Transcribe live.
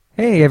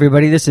Hey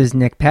everybody, this is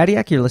Nick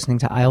Padiak. You're listening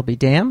to I'll Be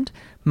Damned.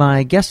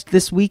 My guest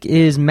this week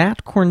is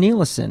Matt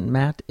Cornelison.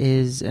 Matt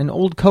is an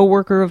old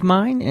coworker of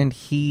mine, and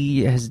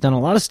he has done a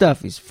lot of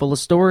stuff. He's full of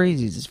stories.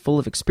 He's full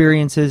of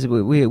experiences.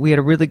 We had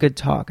a really good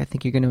talk. I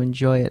think you're going to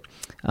enjoy it.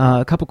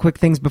 A couple quick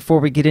things before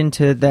we get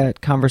into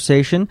that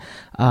conversation.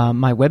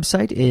 My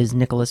website is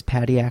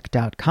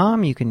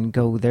nicholaspadiak.com. You can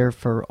go there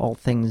for all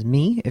things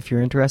me if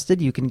you're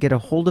interested. You can get a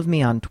hold of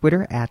me on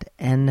Twitter at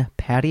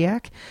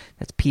npadiak.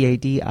 That's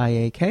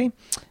P-A-D-I-A-K.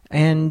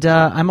 And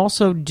I'm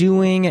also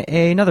doing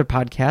another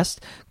podcast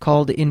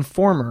called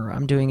Informer.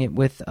 I'm doing it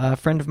with a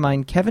friend of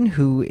mine, Kevin,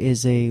 who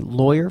is a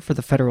lawyer for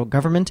the federal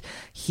government.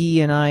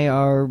 He and I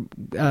are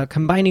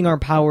combining our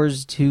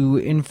powers to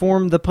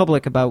inform the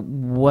public about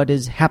what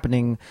is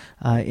happening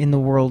in the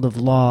world of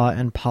law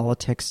and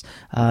politics.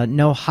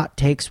 No hot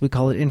takes. We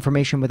call it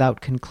information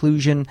without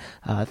conclusion.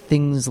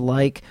 Things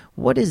like,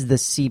 what is the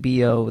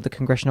CBO, the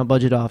Congressional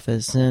Budget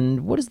Office,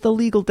 and what is the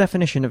legal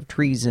definition of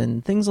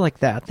treason? Things like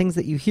that. Things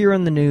that you hear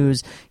on the news.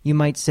 You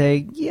might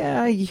say,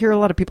 yeah, you hear a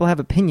lot of people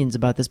have opinions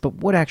about this, but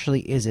what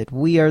actually is it?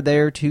 We are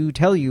there to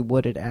tell you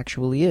what it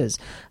actually is.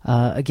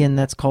 Again,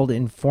 that's called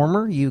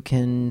Informer. You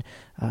can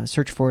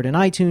search for it in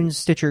iTunes,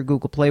 Stitcher,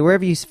 Google Play,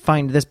 wherever you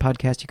find this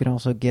podcast. You can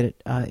also get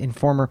it,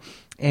 Informer.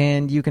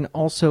 And you can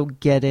also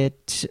get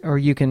it, or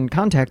you can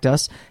contact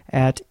us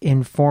at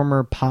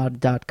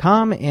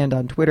informerpod.com and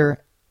on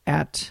Twitter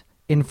at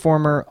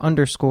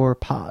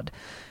informer_pod.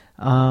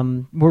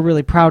 We're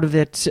really proud of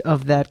it,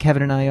 of that.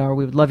 Kevin and I are.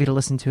 We would love you to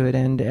listen to it.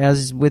 And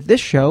as with this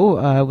show,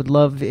 I would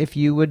love if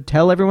you would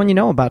tell everyone you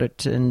know about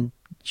it and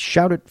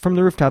shout it from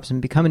the rooftops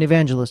and become an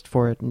evangelist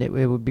for it. And it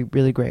would be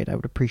really great. I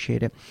would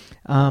appreciate it.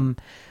 All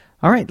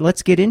right,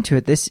 let's get into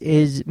it. This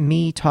is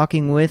me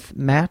talking with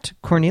Matt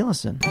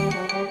Cornelison.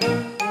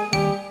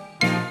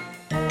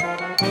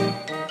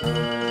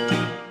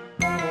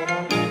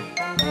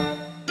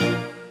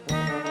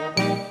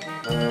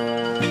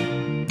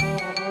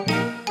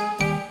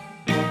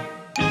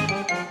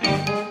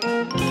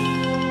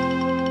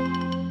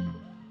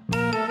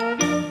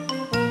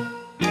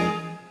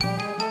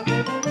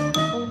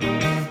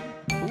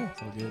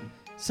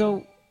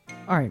 So,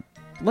 all right,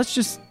 let's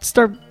just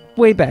start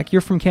way back.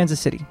 You're from Kansas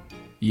City.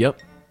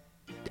 Yep.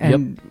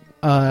 And,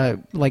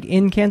 like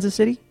in Kansas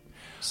City?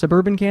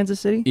 Suburban Kansas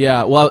City?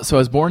 Yeah, well, so I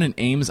was born in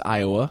Ames,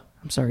 Iowa.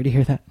 I'm sorry to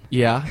hear that.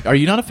 Yeah. Are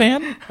you not a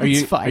fan? Are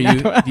you? Fine.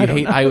 Do you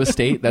hate Iowa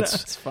State?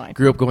 That's fine.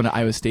 Grew up going to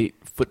Iowa State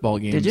football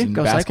games Did you? and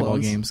Go basketball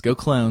Cyclones. games. Go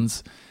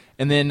Clones.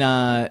 And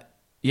then,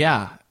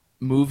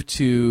 moved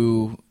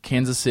to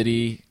Kansas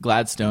City,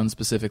 Gladstone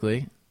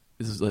specifically.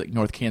 This is like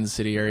North Kansas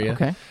City area.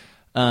 Okay.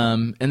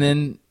 And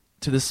then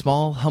to the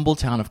small, humble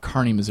town of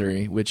Kearney,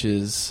 Missouri, which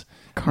is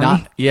Kearney?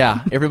 not.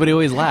 Yeah, everybody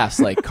always laughs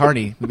like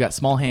Kearney. We've got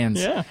small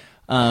hands. Yeah.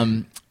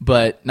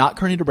 But not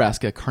Kearney,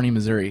 Nebraska, Kearney,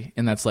 Missouri,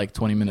 and that's like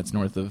 20 minutes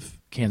north of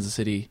Kansas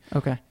City.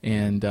 Okay.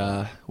 And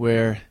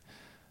where,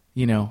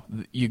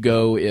 you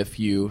go if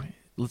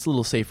it's a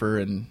little safer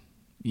and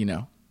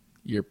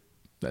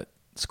that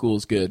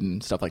school's good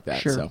and stuff like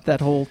that. Sure, So that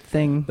whole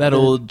thing. that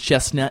old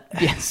chestnut.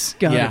 Yes,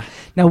 got Yeah. it.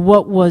 Now,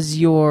 what was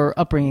your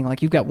upbringing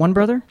like? You've got one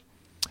brother?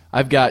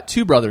 I've got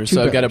two brothers. Two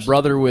So I've got a brothers.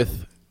 brother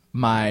with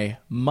my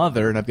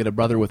mother, and I've got a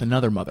brother with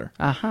another mother.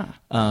 Uh-huh.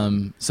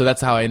 So that's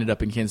how I ended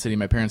up in Kansas City.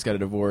 My parents got a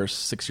divorce,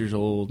 6 years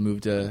old,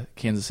 moved to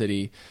Kansas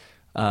City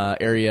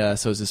area.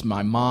 So it's just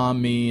my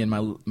mom, me, and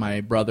my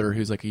brother,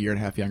 who's like a year and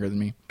a half younger than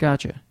me.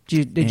 Gotcha.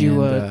 Did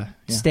you Yeah.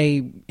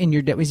 stay in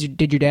your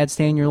did your dad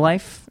stay in your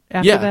life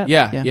after that?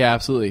 Yeah,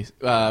 absolutely.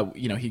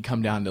 He'd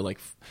come down to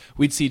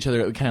we'd see each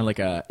other kind of like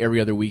a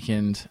every other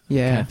weekend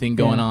kind of thing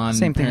going on.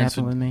 Same thing Parents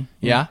happened with me.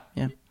 Yeah?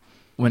 Yeah.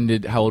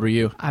 How old were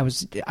you? I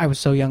was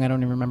so young I don't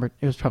even remember.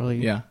 It was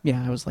probably I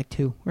was like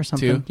 2 or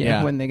something. 2?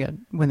 Yeah. when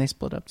they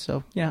split up.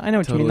 So yeah, I know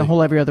what you mean. Totally. The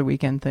whole every other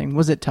weekend thing.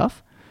 Was it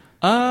tough?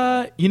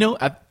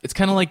 It's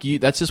kind of like you.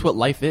 That's just what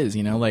life is.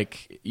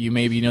 Like you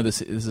maybe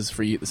this is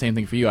for you the same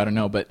thing for you. I don't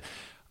know, but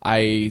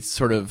I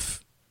sort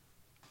of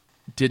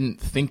didn't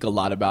think a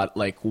lot about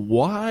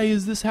why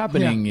is this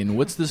happening and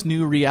what's this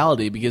new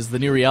reality, because the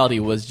new reality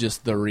was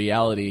just the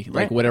reality,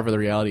 Right. whatever the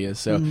reality is.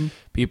 So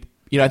people,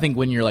 I think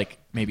when you're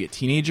maybe a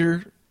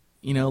teenager,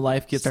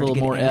 life gets Start a to little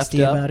get more angsty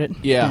effed up about it.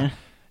 Yeah, Yeah.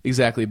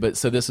 exactly. But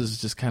so this is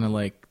just kind of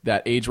like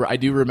that age where I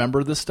do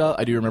remember this stuff.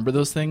 I do remember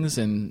those things,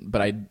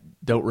 but I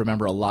don't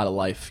remember a lot of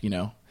life,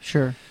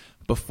 Sure.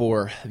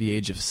 before the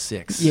age of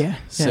 6. Yeah.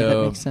 So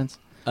that makes sense.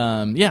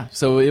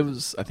 So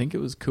I think it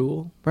was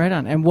cool. Right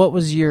on. And what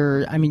was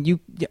your? I mean,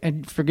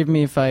 and forgive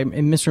me if I'm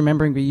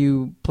misremembering, but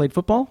you played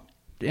football,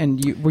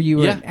 and were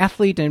you Yeah. an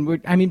athlete?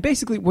 And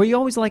basically, were you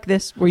always like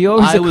this? Were you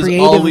always I a was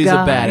creative always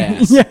guy? a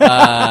badass.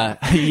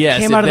 Yes,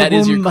 Came if out of the that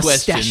is your womb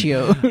question.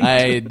 mustachio.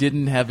 I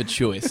didn't have a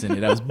choice in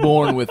it. I was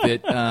born with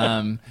it.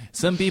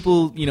 Some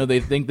people, they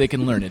think they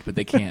can learn it, but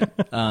they can't.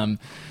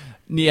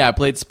 I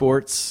played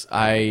sports.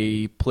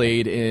 I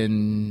played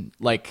in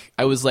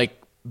I was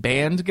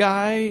band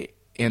guy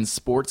and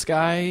sports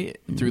guy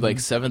through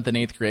 7th and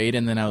 8th grade,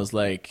 and then I was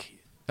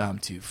I'm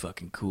too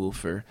fucking cool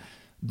for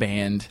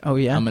band. Oh,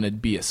 yeah? I'm gonna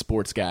be a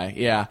sports guy.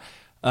 Yeah.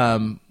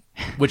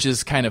 which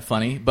is kind of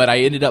funny. But I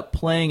ended up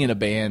playing in a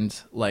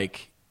band,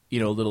 like, you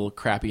know, a little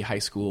crappy high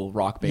school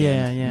rock band.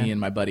 Yeah. Me and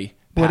my buddy.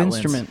 What Pat Lentz.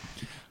 instrument?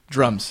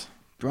 Drums.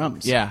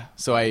 Drums. Yeah.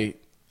 So I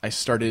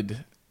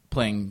started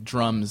playing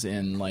drums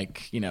in,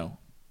 like, you know,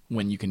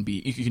 when you can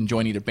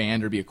join either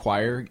band or be a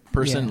choir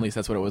person. Yeah. At least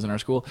that's what it was in our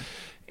school.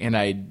 And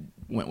I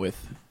went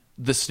with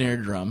the snare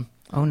drum.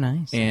 Oh,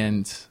 nice.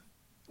 And,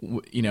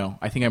 you know,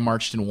 I think I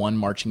marched in one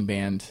marching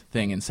band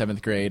thing in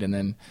 7th grade. And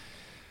then,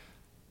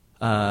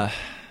 and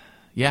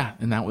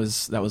that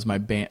was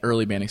my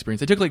early band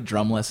experience. I took, like,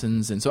 drum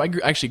lessons. And so I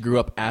actually grew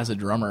up as a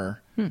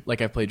drummer.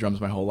 Like, I've played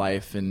drums my whole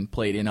life and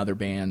played in other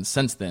bands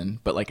since then.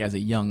 But, like, as a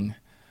young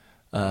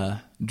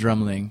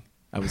drumling,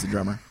 I was a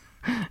drummer.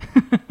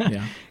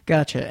 Yeah.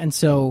 Gotcha. And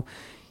so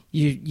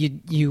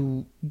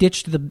you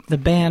ditched the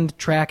band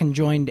track and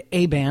joined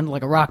a band,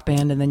 like a rock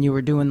band, and then you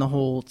were doing the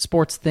whole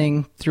sports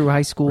thing through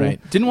high school.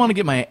 Right. Didn't want to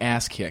get my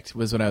ass kicked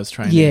was what I was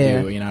trying to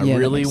do. You know, I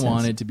really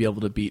wanted to be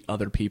able to beat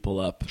other people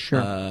up. Sure.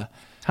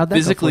 How'd that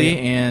physically go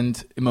for you?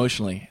 and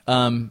emotionally.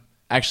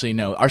 Actually,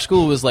 no. Our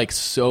school was, like,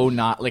 so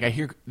not, like, I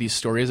hear these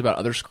stories about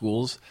other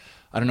schools.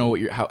 I don't know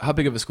what how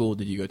big of a school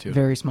did you go to?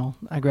 Very small.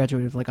 I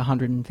graduated with like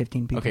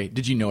 115 people. Okay.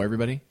 Did you know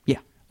everybody? Yeah.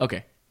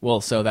 Okay.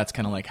 Well, so that's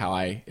kind of like how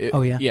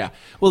Oh, yeah? Yeah.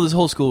 Well, this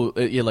whole school,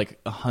 you had like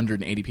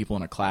 180 people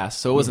in a class,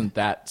 so it wasn't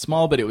that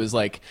small, but it was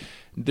like,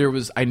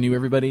 I knew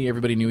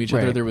everybody knew each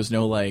other. Right. There was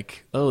no,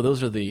 like, oh,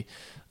 those are the,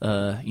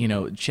 you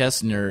know,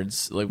 chess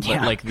nerds,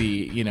 like the,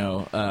 you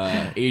know,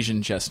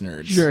 Asian chess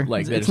nerds. Sure.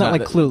 Like, It's not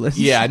like Clueless.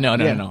 Yeah, no.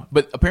 Yeah.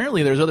 But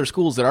apparently there's other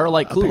schools that are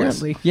like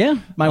Clueless. Apparently. Yeah.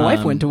 My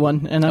wife went to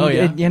one, and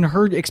and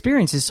her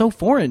experience is so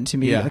foreign to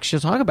me. Yeah. Like, she'll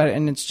talk about it,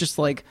 and it's just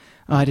like,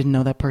 oh, I didn't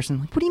know that person.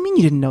 Like, what do you mean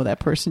you didn't know that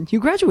person? You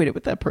graduated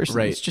with that person.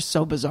 Right. It's just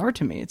so bizarre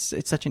to me. It's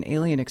such an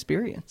alien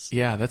experience.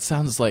 Yeah, that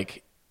sounds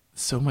like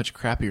so much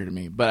crappier to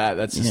me. But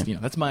that's just, you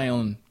know, that's my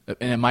own.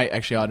 And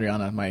actually,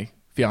 Adriana, my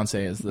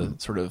fiance, is the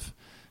sort of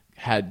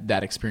had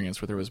that experience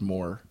where there was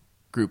more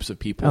groups of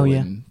people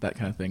and that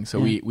kind of thing. So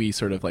we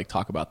sort of like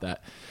talk about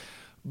that.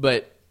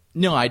 But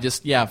no, I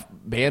just,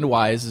 band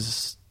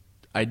wise,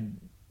 I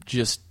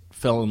just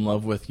fell in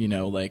love with, you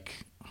know, like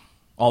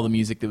all the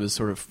music that was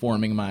sort of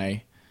forming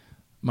my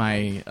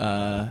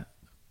I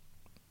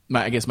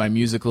guess my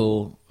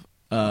musical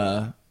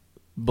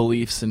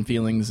beliefs and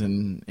feelings,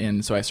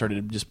 and so I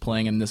started just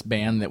playing in this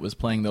band that was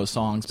playing those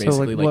songs,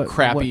 basically, so like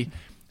crappy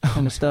what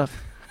kind of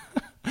stuff.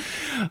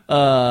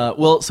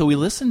 Well, so we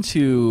listened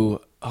to,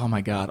 oh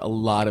my god, a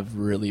lot of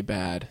really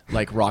bad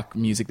like rock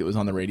music that was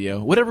on the radio.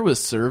 Whatever was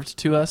served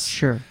to us.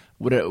 Sure.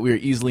 We were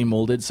easily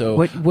molded. So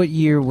what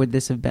year would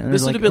this have been?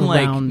 This would have been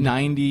around... like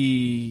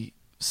 90,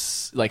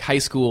 like high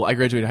school. I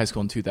graduated high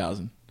school in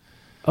 2000.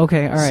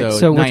 Okay, all right.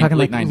 So we're talking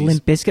like 90s.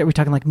 Limp Bizkit. We're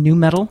talking like new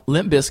metal.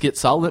 Limp Bizkit,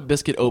 saw Limp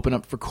Bizkit open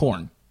up for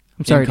Korn.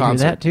 I'm sorry to hear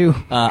that too.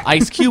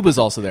 Ice Cube was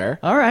also there.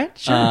 All right,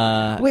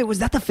 sure. Wait, was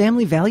that the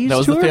Family Values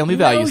tour? That was the Family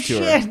Values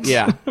tour. Shit.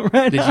 Yeah.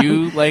 Right Did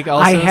you like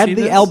also I had see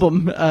the this?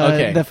 album,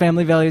 Okay. the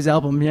Family Values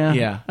album. Yeah.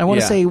 Yeah. I want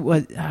to Yeah. say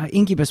what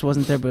Incubus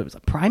wasn't there, but it was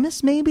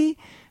Primus maybe.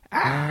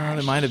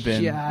 There might have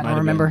been. Yeah, I Might don't have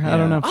remember. been, I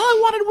don't know. All I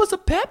wanted was a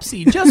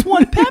Pepsi. Just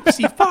one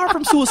Pepsi. Far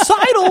from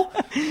suicidal.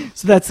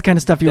 So that's the kind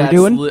of stuff you were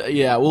doing.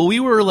 Yeah. Well, we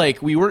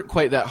weren't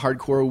quite that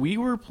hardcore. We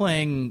were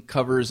playing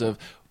covers of.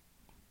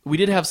 We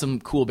did have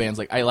some cool bands.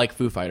 Like, I like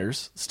Foo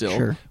Fighters still.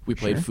 Sure, We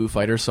played Foo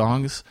Fighters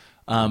songs,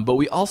 but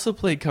we also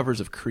played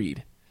covers of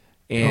Creed.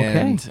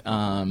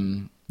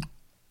 And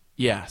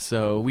yeah,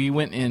 so we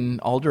went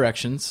in all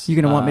directions. You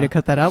gonna want me to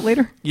cut that out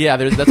later? Yeah,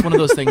 that's one of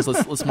those things.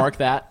 Let's mark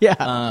that.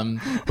 Yeah.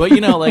 But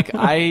you know, like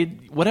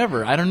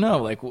whatever. I don't know.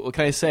 Like, what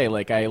can I say?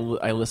 Like, I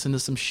listened to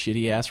some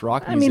shitty ass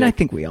rock music. I mean, I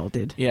think we all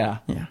did. Yeah.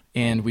 Yeah.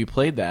 And we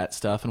played that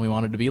stuff, and we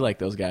wanted to be like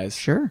those guys.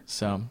 Sure.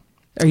 So,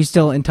 Are you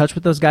still in touch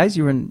with those guys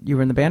you were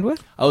in the band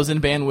with? I was in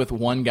band with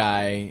one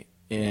guy.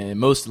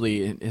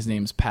 Mostly, his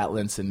name's Pat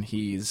Lentz, and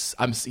he's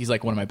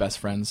like one of my best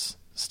friends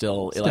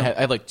still. I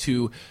have like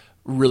two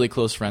really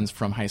close friends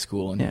from high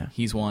school, and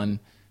he's one,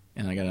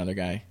 and I got another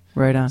guy.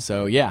 Right on.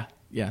 So yeah,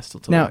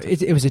 still. Now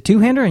it was a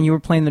two-hander, and you were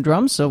playing the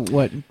drums. So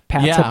what?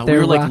 Pat's up there,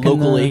 we were like rocking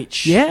Local the...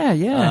 H.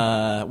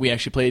 Yeah. We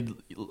actually played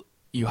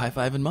 "You High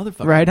Five" and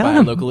 "Motherfucker" Right by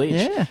on. Local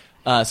H.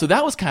 Yeah. So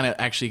that was kind of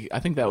actually, I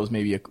think that was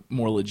maybe a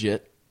more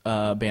legit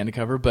band to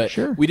cover, but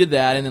Sure. we did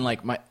that, and then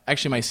like my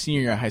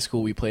senior year of high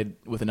school, we played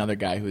with another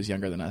guy who was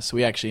younger than us, so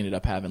we actually ended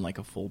up having like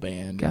a full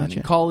band. Gotcha. And then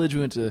in college,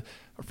 we went to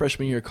our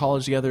freshman year of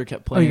college together,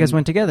 kept Oh, playing. you guys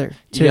went together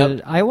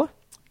to Iowa?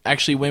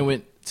 Actually, we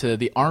went to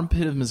the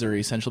armpit of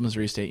Missouri, Central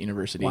Missouri State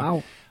University.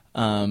 Wow.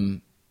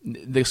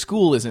 The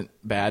school isn't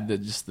bad.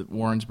 Just the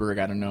Warrensburg,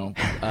 I don't know.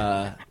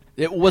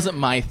 It wasn't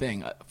my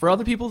thing. For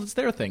other people, it's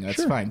their thing. That's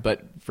Sure. fine.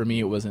 But for me,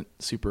 it wasn't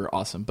super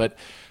awesome. But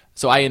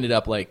so I ended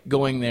up like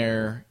going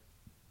there,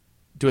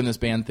 doing this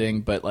band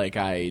thing. But like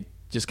I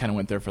just kind of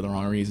went there for the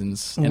wrong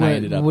reasons, and I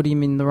ended up. What do you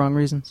mean the wrong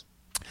reasons?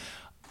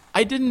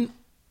 I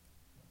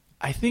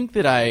think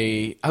that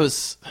I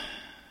was.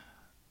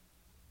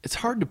 It's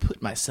hard to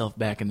put myself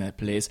back in that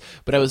place,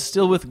 but I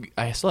still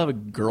have a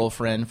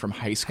girlfriend from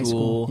high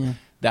school. Yeah.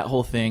 That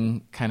whole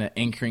thing kind of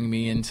anchoring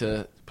me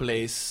into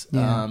place.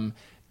 Yeah.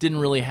 Didn't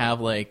really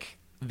have like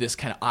this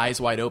kind of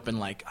eyes wide open,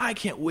 like I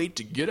can't wait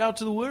to get out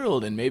to the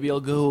world and maybe I'll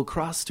go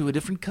across to a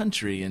different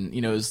country. And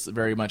it was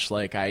very much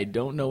like I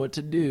don't know what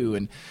to do,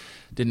 and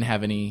didn't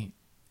have any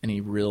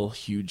real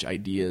huge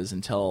ideas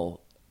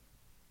until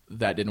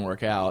that didn't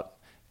work out.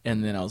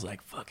 And then I was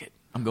like, fuck it,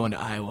 I'm going to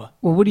Iowa.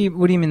 Well, what do you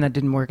mean that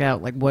didn't work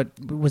out? Like, what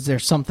was there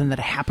something that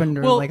happened,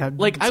 or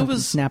something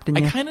snapped in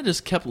you? I kind of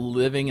just kept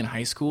living in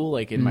high school,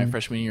 like in my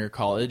freshman year of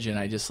college, and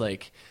I just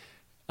like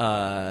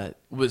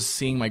was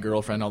seeing my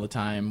girlfriend all the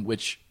time,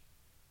 which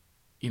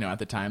at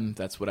the time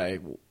that's what I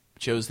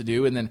chose to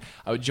do. And then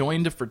I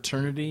joined a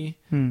fraternity,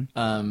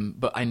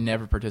 but I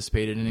never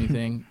participated in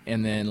anything.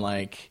 And then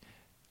like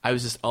I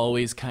was just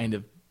always kind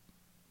of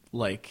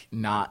like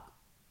not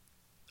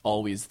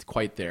always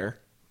quite there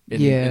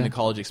in the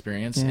college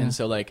experience. Yeah. And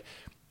so like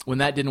when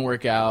that didn't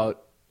work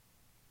out,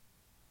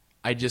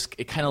 I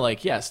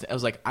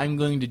was like, I'm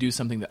going to do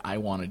something that I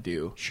want to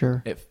do.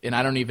 Sure. And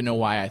I don't even know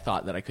why I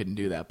thought that I couldn't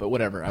do that, but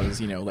whatever. I was,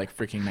 like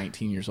freaking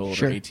 19 years old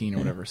Sure. or 18 or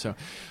whatever. So,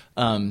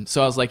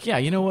 so I was like, yeah,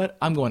 you know what?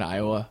 I'm going to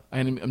Iowa.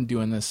 I'm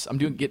doing this.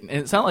 And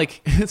it's not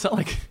like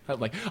I'm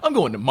like, I'm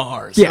going to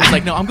Mars. Yeah. It's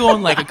like, no, I'm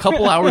going like a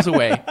couple hours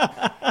away.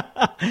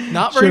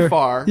 Not very Sure.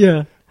 far.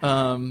 Yeah.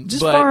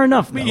 Just far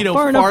enough, though.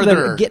 Far enough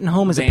that getting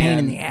home is a pain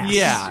in the ass.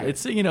 Yeah,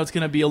 it's it's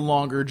going to be a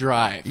longer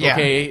drive. Yeah.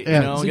 Okay,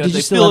 Yeah. So they did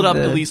you still fill it have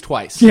up at least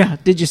twice. Yeah.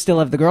 Did you still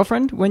have the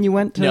girlfriend when you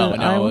went to No,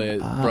 Iowa? it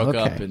broke okay.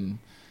 up, and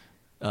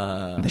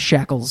the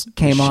shackles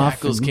came off.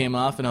 Shackles came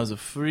off, and I was a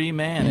free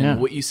man. Yeah.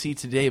 And what you see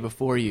today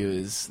before you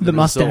is The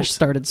mustache result.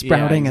 started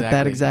sprouting Yeah, at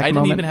that exact I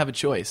moment. didn't even have a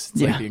choice. It's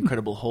Yeah. like the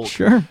Incredible Hulk,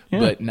 Sure, yeah.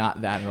 but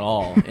not that at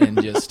all,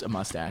 and just a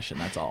mustache, and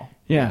that's all.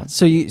 Yeah.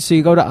 So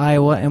you go to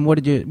Iowa, and what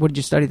did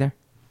you study there?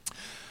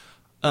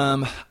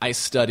 I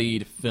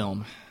studied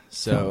film.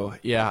 So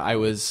yeah, I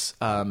was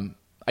I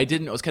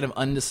was kind of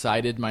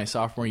undecided my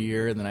sophomore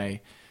year, and then I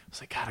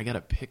was like, God, I got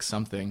to pick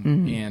something.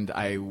 Mm-hmm. And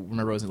I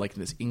remember I was in like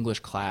this English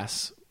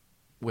class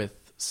with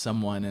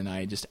someone, and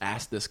I just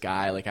asked this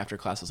guy like after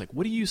class, I was like,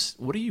 what do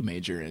you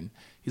major in?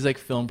 He's like,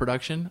 film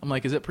production. I'm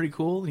like, is it pretty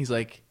cool? And he's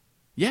like,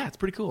 yeah, it's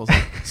pretty cool. I was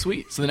like,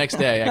 sweet. So the next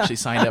day I actually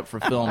signed up for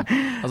film.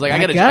 I was like, I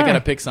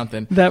gotta pick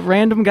something. That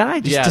random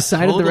guy just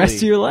decided the rest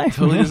of your life.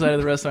 Totally man. decided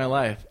the rest of my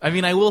life. I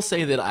mean, I will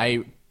say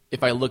that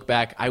if I look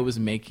back, I was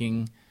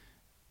making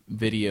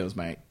videos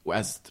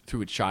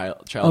through a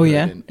childhood. Oh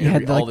yeah, and you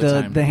had all like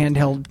the time. the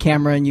handheld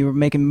camera, and you were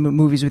making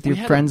movies with your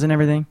friends and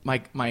everything.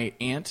 My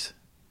aunt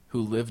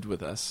who lived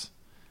with us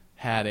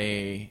had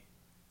a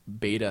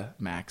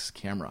Betamax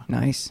camera.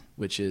 Nice.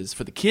 Which is,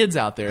 for the kids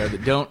out there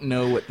that don't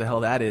know what the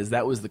hell that is,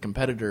 that was the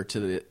competitor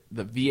to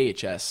the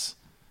VHS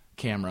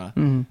camera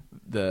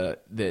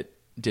that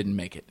didn't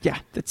make it. Yeah,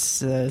 it's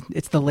the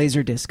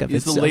laser disc of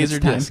It's its the laser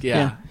time. disc,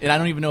 yeah. And I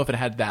don't even know if it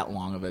had that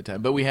long of a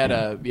time, but we had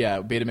a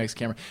Betamax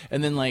camera.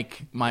 And then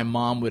like my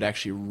mom would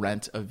actually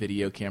rent a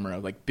video camera,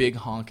 like big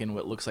honkin',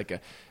 what looks like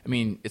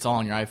it's all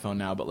on your iPhone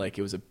now, but like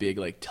it was a big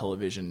like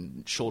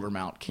television shoulder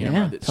mount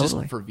camera that's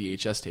totally. just for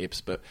VHS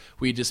tapes. But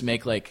we just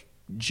make like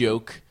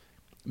joke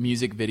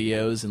music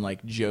videos and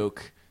like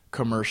joke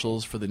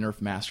commercials for the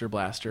Nerf Master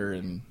Blaster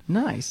and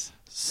Nice.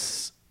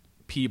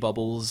 pee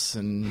bubbles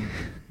and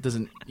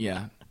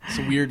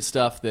some weird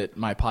stuff that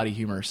my potty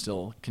humor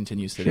still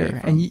continues today.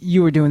 Sure. And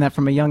you were doing that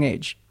from a young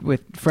age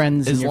with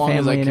friends and as your long as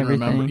family I and can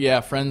everything. remember.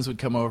 Yeah, friends would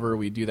come over.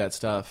 We'd do that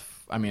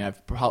stuff. I mean,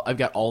 I've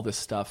got all this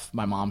stuff.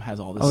 My mom has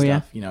all this Oh,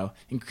 stuff.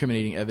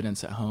 Incriminating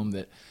evidence at home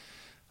that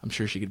I'm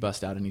sure she could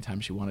bust out anytime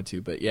she wanted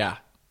to. But yeah.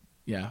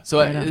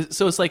 So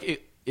so it's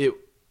like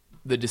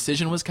the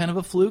decision was kind of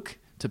a fluke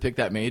to pick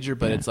that major,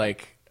 but it's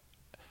like,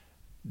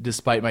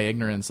 despite my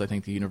ignorance, I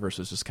think the universe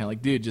was just kind of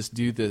like, dude, just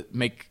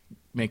make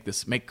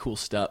cool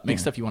stuff, make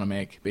stuff you want to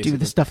make. Basically, Do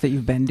the stuff that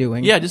you've been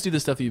doing. Yeah, just do the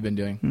stuff that you've been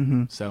doing.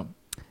 Mm-hmm. So,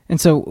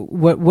 and so,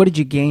 what did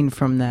you gain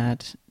from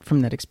that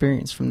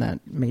experience, from that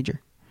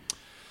major?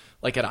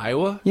 Like at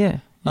Iowa? Yeah.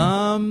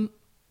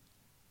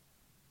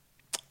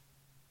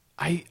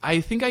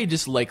 I think I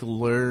just like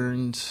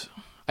learned.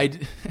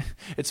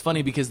 It's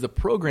funny because the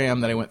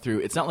program that I went through,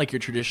 it's not like your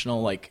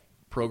traditional like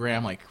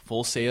program like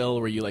Full Sail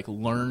where you like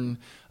learn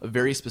a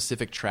very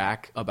specific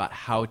track about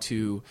how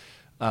to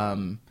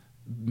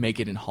make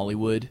it in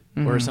Hollywood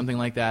or something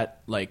like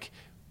that. Like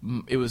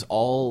I was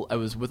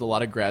with a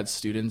lot of grad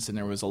students, and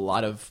there was a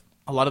lot of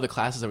the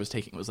classes I was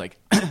taking was like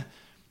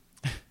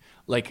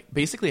like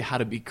basically how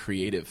to be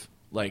creative.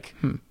 Like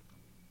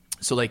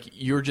so like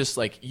you're just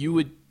like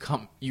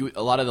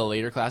a lot of the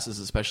later classes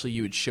especially,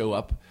 you would show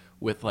up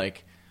with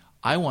like,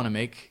 I want to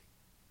make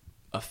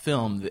a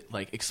film that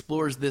like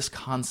explores this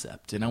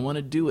concept, and I want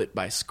to do it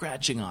by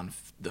scratching on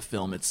the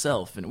film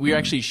itself. And we were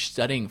actually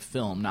studying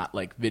film, not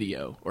like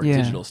video or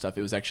digital stuff.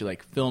 It was actually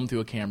like film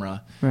through a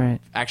camera, Right.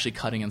 actually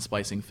cutting and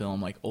splicing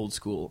film like old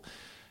school.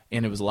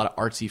 And it was a lot of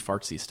artsy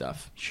fartsy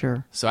stuff.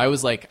 Sure. So I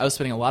was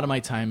spending a lot of my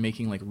time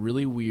making like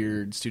really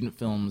weird student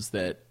films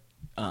that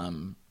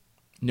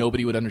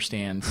nobody would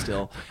understand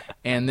still.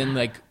 And then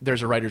like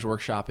there's a writer's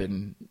workshop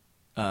in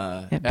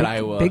at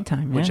Iowa, big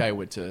time, which yeah. I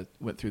went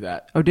through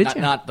that. Oh, did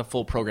you? Not the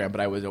full program,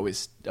 but I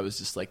was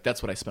just like,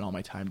 that's what I spent all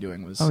my time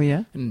doing was. Oh,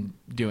 yeah? And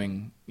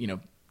doing,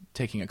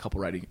 taking a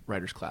couple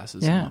writers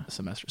classes Yeah. a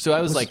semester. So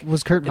I was like,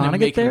 was Kurt Vonnegut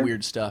making there?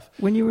 weird stuff.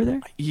 When you were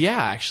there?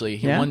 Yeah, actually.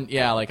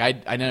 Yeah? Like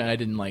I know I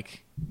didn't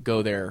like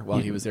go there while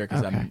he was there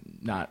because Okay.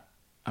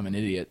 I'm an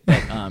idiot.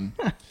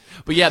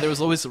 But yeah, there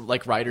was always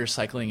like writers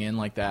cycling in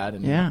like that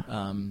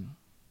and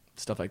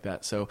stuff like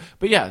that. So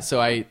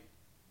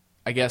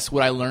I guess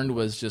what I learned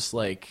was just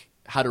like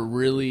how to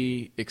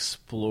really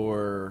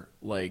explore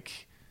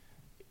like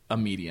a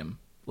medium,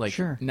 like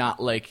Sure.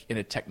 not like in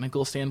a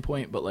technical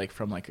standpoint, but like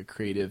from like a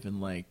creative and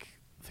like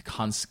the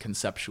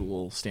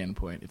conceptual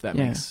standpoint, if that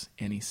makes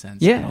any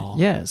sense at all.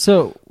 Yeah.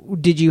 So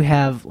did you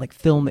have like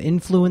film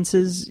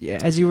influences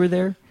as you were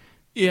there?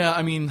 Yeah,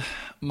 I mean,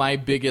 my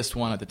biggest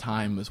one at the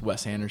time was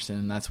Wes Anderson,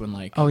 and that's when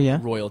like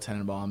Royal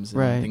Tenenbaums and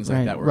Right, things like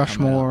right. that were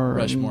Rushmore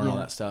coming out. and All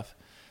that stuff.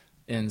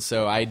 And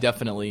so I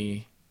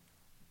definitely,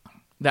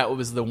 that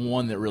was the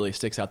one that really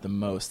sticks out the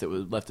most. That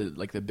was left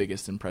like the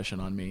biggest impression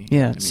on me.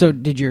 Yeah. I mean, So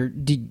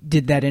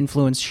did that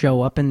influence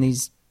show up in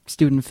these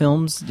student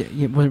films?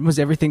 Did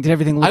everything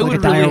look like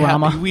a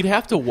diorama? we'd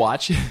have to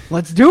watch.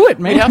 Let's do it,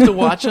 man. We'd have to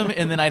watch them,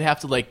 and then I'd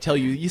have to like tell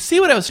you. You see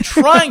what I was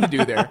trying to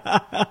do there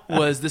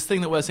was this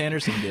thing that Wes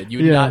Anderson did. You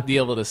would not be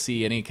able to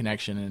see any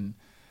connection,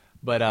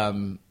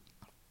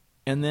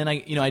 and then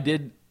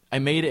I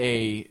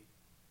made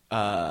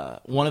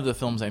one of the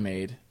films I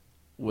made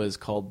was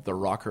called The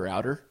Rocker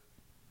Outer.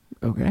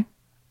 Okay.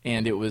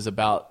 And it was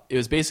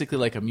basically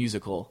like a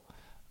musical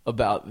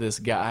about this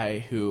guy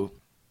who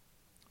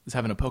was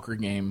having a poker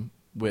game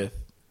with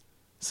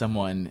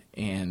someone,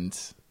 and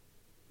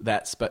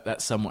that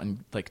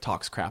someone like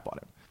talks crap on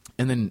him,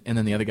 and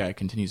then the other guy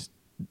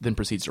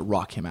proceeds to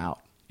rock him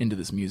out into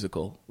this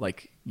musical,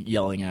 like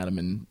yelling at him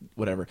and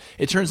whatever.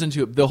 It turns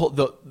into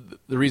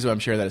the reason why I'm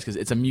sharing that is because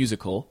it's a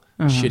musical,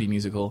 shitty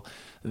musical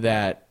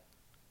that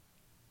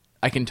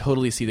I can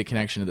totally see the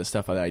connection to the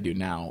stuff that I do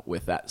now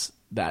with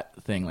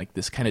that thing, like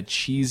this kind of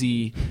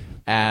cheesy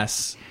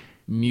ass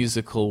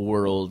musical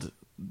world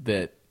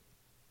that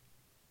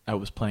I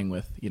was playing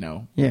with,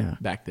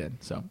 back then.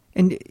 So,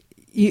 and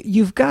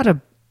you've got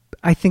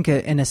I think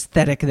an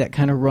aesthetic that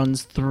kind of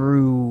runs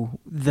through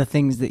the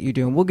things that you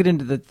do, and we'll get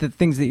into the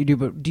things that you do.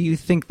 But do you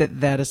think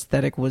that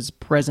aesthetic was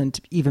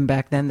present even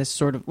back then? This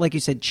sort of, like you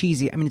said,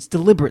 cheesy. I mean, it's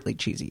deliberately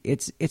cheesy.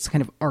 It's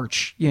kind of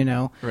arch,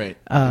 right?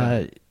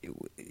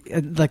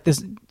 Like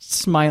this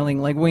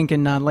smiling, like wink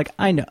and nod, like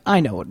I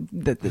know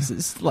that this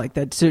is like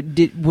that. So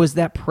was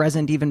that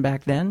present even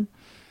back then?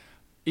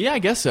 Yeah, I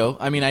guess so.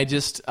 I mean, I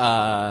just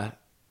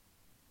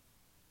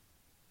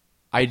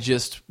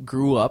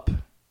grew up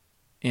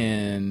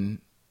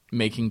in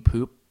making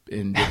poop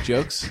and dick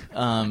jokes,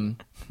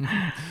 and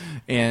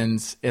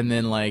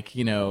then like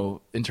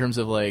in terms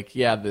of like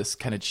this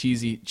kind of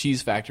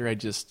cheese factor. I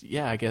guess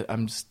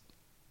I'm just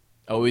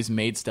always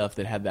made stuff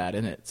that had that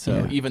in it.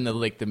 So even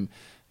the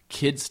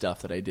kid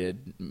stuff that I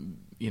did,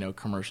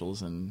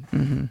 commercials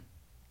and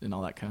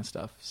all that kind of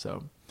stuff.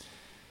 So.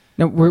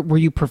 Now, were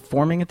you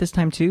performing at this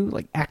time too,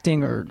 like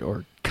acting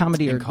or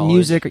comedy or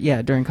music?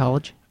 During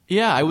college.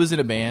 Yeah, I was in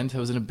a band.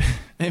 Here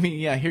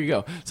you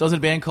go. So I was in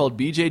a band called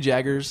BJ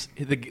Jaggers.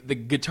 The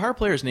guitar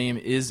player's name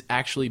is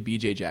actually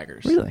BJ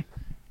Jaggers. Really?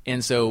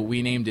 And so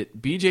we named it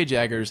BJ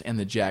Jaggers and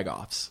the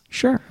Jagoffs.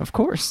 Sure, of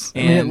course.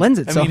 And it lends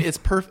itself. I mean, it's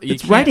perfect.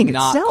 It's writing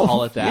not itself.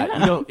 Call it that.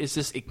 Yeah. It's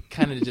just it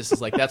kind of just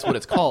is like that's what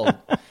it's called.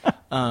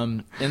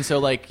 And so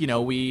like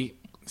we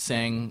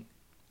sang.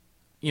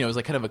 It was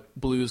like kind of a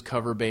blues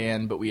cover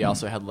band, but we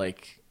also had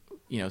like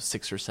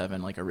 6 or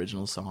 7 like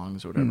original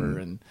songs or whatever,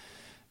 and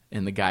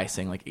the guy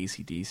sang like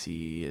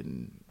AC/DC,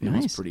 and it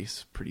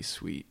was pretty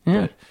sweet.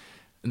 Yeah.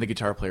 And the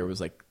guitar player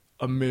was like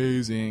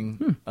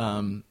amazing.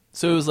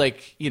 So it was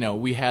like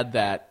we had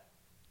that,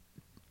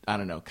 I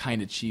don't know,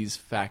 kind of cheese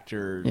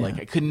factor. Yeah.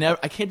 Like I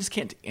can't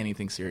take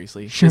anything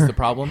seriously. Sure. Is the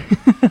problem.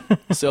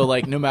 So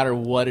like no matter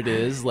what it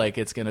is, like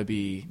it's gonna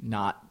be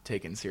not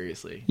taken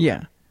seriously.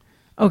 Yeah.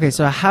 Okay,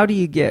 so how do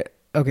you get?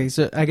 Okay,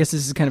 so I guess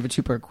this is kind of a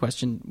 2-part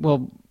question.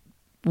 Well,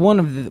 one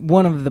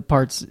of the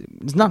parts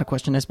is not a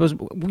question, I suppose.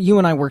 You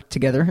and I worked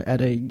together at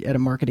a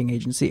marketing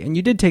agency, and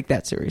you did take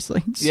that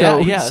seriously.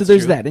 So there's true.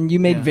 that, and you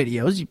made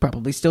videos. You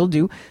probably still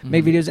do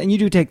make videos, and you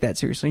do take that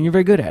seriously, and you're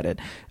very good at it.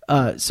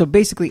 So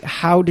basically,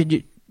 how did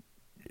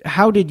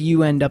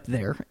you end up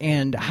there,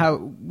 and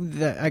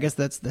I guess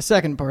that's the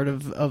second part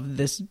of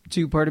this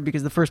 2-parter,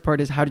 because the first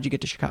part is how did you get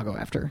to Chicago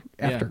after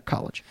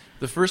college?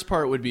 The first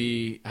part would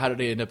be how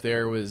did I end up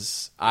there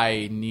was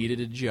I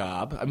needed a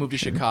job. I moved to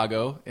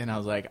Chicago, and I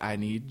was like, I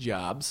need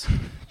jobs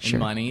and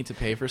money to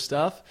pay for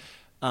stuff,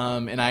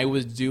 and I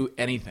would do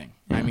anything.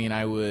 Yeah. I mean,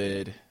 I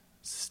would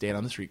stand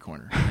on the street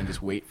corner and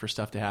just wait for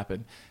stuff to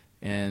happen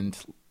and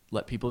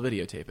let people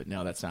videotape it.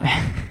 No, that's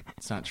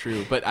not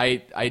true. But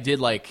I did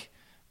like.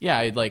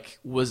 Yeah,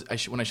 when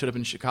I showed up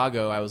in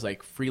Chicago, I was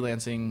like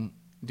freelancing,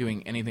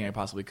 doing anything I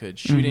possibly could,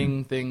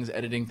 shooting things,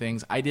 editing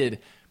things. I did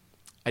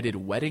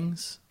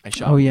weddings. I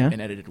shot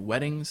and edited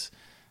weddings.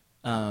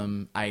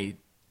 I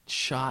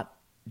shot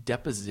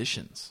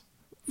depositions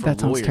for That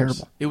sounds lawyers.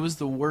 terrible. It was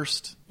the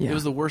worst. Yeah. It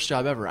was the worst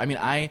job ever. I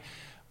mean,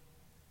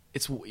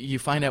 you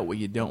find out what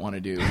you don't want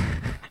to do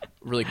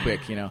really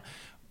quick, you know.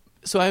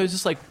 So I was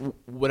just like,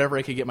 whatever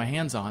I could get my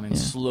hands on, and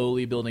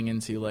slowly building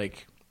into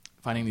like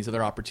finding these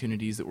other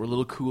opportunities that were a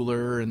little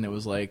cooler, and there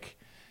was like,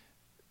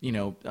 you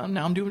know,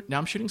 now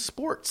I'm shooting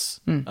sports.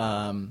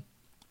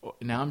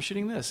 Now I'm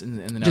shooting this, and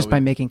then Just by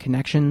making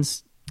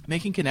connections.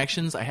 Making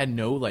connections. I had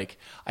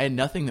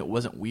nothing that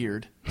wasn't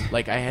weird.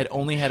 Like I had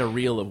only had a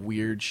reel of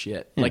weird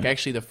shit. Like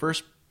actually the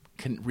first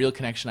real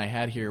connection I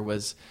had here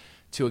was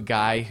to a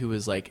guy who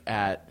was like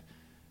at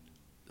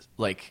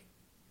like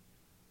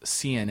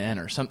CNN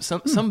or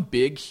some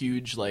big,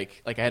 huge,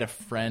 like I had a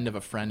friend of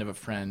a friend of a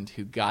friend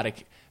who got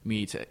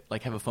me to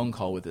like have a phone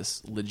call with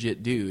this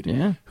legit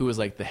dude who was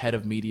like the head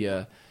of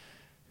media.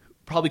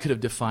 Probably could have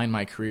defined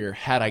my career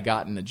had I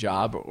gotten a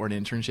job or an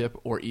internship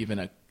or even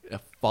a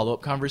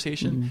follow-up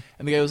conversation.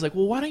 And the guy was like,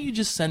 well, why don't you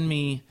just send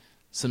me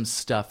some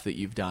stuff that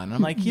you've done? And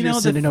I'm like, you know,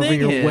 the sending over thing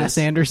your is, Wes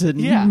Anderson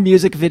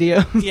music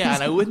video. yeah,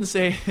 and I wouldn't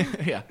say,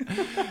 yeah.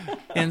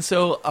 And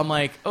so I'm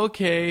like,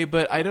 okay,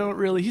 but I don't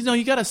really, he's no,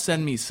 you got to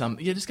send me some,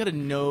 you just got to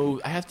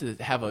know, I have to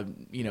have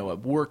a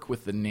work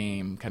with the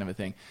name kind of a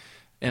thing.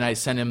 And I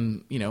sent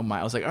him,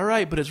 I was like, all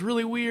right, but it's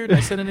really weird. I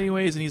sent it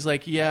anyways. And he's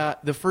like, yeah,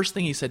 the first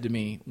thing he said to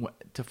me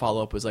to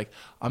follow up was like,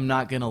 I'm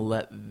not going to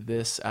let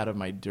this out of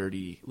my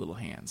dirty little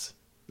hands,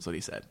 is what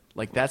he said.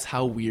 Like, that's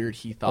how weird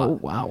he thought. Oh,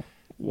 wow.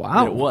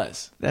 That it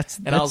was. That's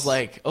I was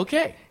like,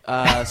 okay.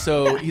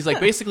 So he's like,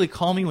 basically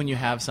call me when you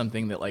have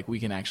something that like we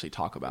can actually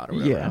talk about or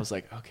whatever. Yeah. And I was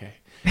like, okay.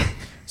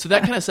 So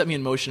that kind of set me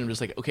in motion. I'm just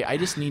like, okay, I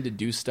just need to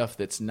do stuff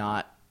that's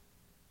not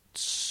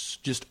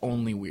just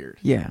only weird.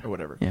 Yeah. Or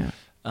whatever. Yeah.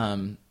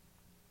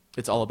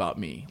 It's all about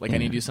me. Like I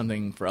need to do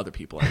something for other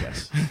people, I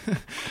guess.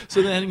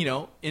 So then,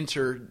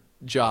 enter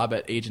job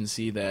at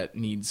agency that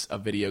needs a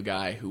video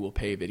guy who will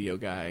pay a video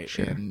guy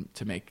and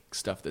to make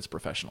stuff that's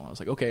professional. I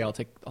was like, okay, I'll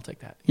take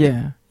that.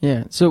 Yeah.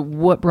 Yeah. So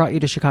what brought you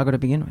to Chicago to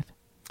begin with?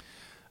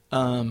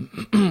 I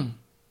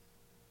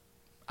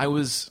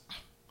was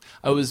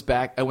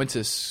back. I went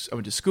to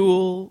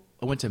school.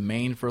 I went to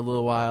Maine for a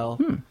little while.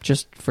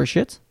 Just for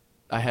shits?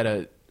 I had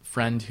a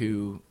friend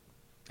who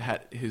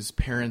had his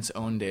parents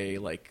owned a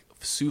like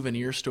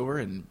souvenir store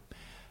in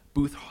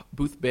Booth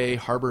Bay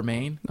Harbor,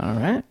 Maine. All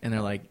right. And they're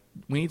like,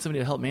 we need somebody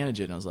to help manage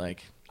it. And I was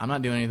like, I'm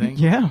not doing anything.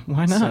 Yeah,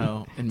 why not?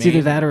 So, it's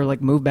either that or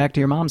like move back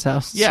to your mom's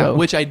house. Yeah, so.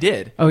 which I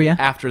did. Oh, yeah?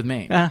 After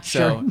Maine.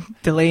 Sure.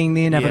 Delaying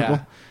the inevitable.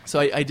 Yeah. So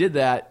I did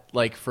that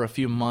like for a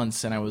few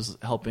months, and I was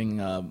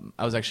helping.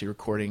 I was actually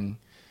recording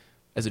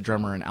as a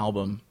drummer an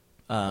album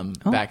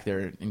back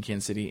there in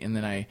Kansas City, and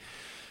then I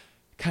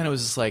kind of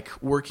was just like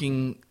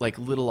working like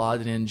little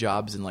odd and end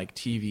jobs in like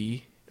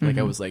TV. Like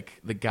I was like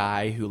the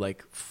guy who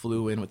like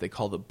flew in what they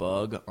call the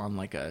bug on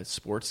like a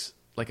sports,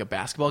 like a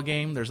basketball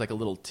game. There's like a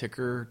little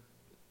ticker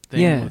thing.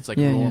 Yeah, It's like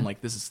yeah, rolling yeah.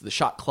 like this is the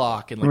shot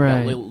clock and like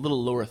Right. that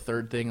little lower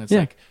third thing that's Yeah.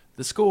 like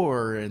the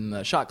score and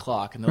the shot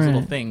clock and those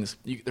little things.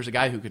 There's a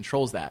guy who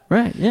controls that.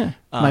 Right, yeah.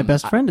 My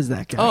best friend is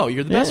that guy. Oh,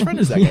 you're the best friend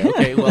is that guy.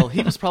 Okay, well,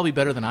 he was probably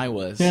better than I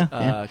was.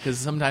 Yeah, Because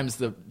sometimes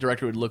the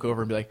director would look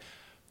over and be like,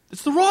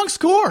 it's the wrong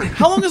score.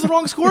 How long has the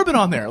wrong score been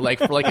on there? Like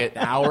for like an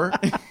hour?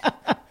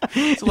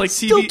 So like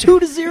Still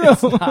TV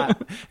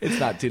 2-0. It's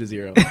not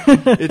 2-0.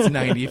 It's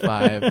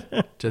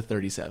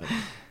 95-37.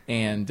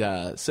 And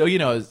so,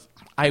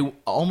 I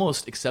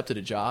almost accepted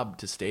a job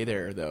to stay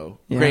there, though.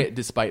 Yeah. Great,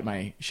 despite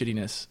my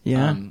shittiness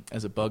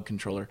as a bug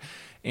controller.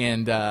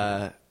 And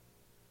then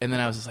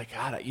I was just like,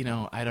 God,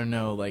 I don't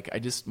know. Like, I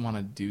just want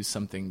to do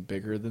something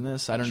bigger than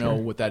this. I don't know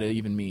what that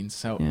even means.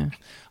 So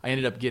I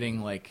ended up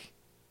getting like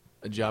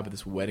a job at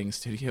this wedding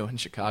studio in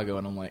Chicago,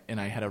 and I'm like, and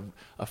I had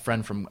a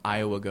friend from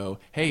Iowa go,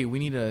 hey, we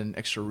need an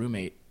extra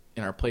roommate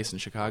in our place in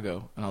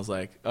Chicago, and I was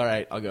like, all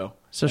right, I'll go.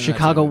 So And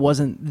Chicago that's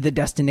wasn't the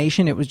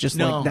destination. It was just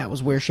No. like that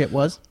was where shit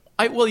was.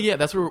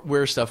 that's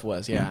where stuff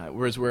was. Yeah,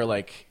 whereas where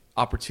like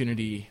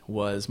opportunity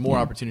was more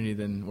opportunity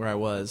than where I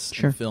was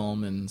in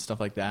film and stuff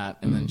like that,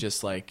 and then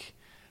just like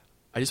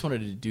I just wanted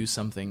to do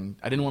something.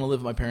 I didn't want to live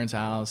at my parents'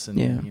 house and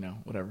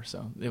whatever.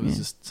 So it was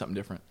just something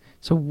different.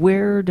 So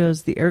where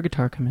does the air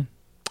guitar come in?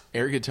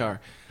 Air guitar.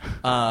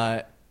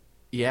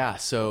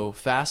 So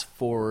fast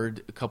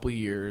forward a couple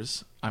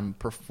years, I'm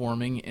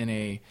performing in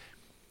a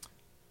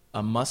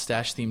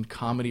mustache themed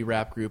comedy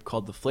rap group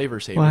called the Flavor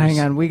Savers. Well,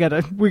 hang on. We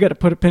gotta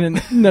put a pin in.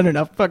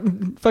 No. Fuck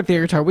the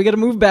air guitar. We gotta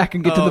move back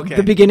and get to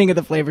the beginning of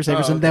the Flavor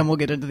Savers, and then we'll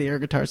get into the air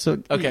guitar.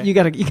 So you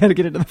gotta get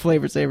into the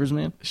Flavor Savers,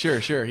 man.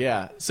 Sure,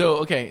 yeah.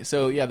 So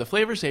the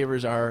Flavor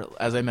Savers are,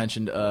 as I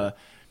mentioned, a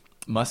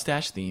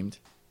mustache themed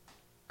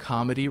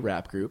comedy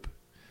rap group.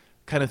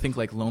 Kind of think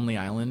like Lonely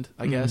Island,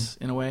 I guess,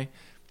 in a way.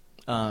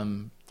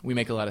 We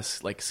make a lot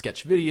of like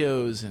sketch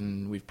videos,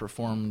 and we've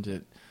performed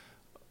at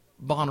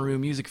Bonnaroo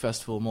Music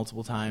Festival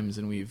multiple times,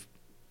 and we've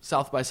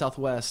South by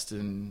Southwest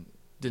and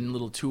did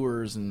little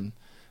tours, and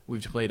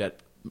we've played at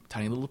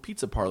tiny little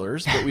pizza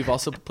parlors, but we've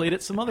also played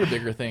at some other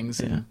bigger things.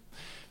 And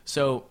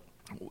so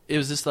it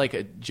was just like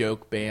a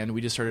joke band.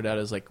 We just started out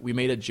as like, we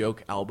made a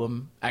joke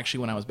album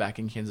actually when I was back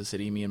in Kansas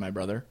City, me and my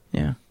brother.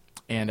 Yeah.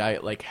 And I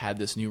like had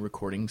this new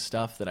recording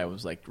stuff that I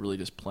was like really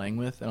just playing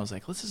with, and I was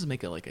like, let's just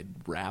make a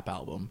rap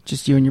album.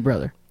 Just you and your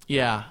brother.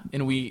 Yeah,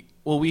 and we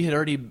had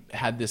already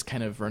had this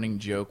kind of running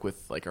joke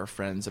with like our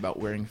friends about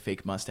wearing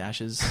fake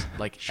mustaches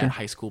like Sure. at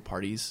high school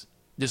parties,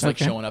 just like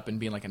Okay. showing up and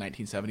being like a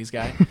 1970s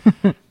guy.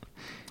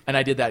 And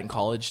I did that in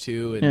college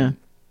too, and Yeah.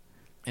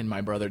 and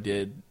my brother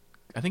did.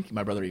 I think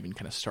my brother even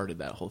kind of started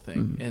that whole thing,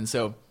 Mm-hmm. and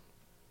so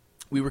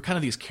we were kind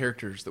of these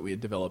characters that we had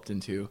developed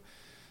into,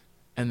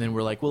 and then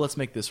we're like, well, let's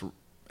make this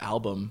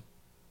album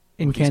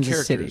In with these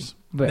Kansas City. characters.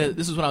 But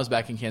This was when I was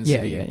back in Kansas Yeah,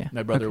 City. yeah, yeah.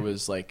 My brother Okay.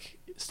 was like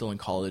still in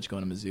college,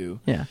 going to Mizzou.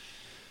 yeah.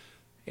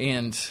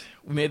 And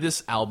we made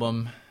this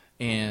album,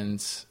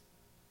 and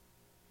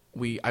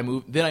I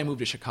moved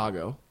to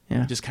Chicago.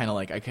 Yeah. Just kind of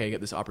like, okay,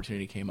 this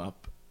opportunity came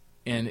up,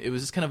 and it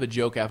was just kind of a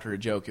joke after a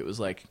joke. It was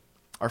like,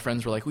 our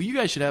friends were like, well, you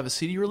guys should have a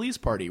CD release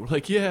party. We're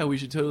like, yeah, we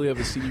should totally have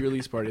a CD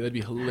release party. That'd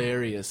be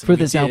hilarious. And For we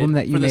this did. album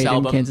that you For this made in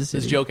album, Kansas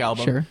City. This joke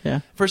album. Sure,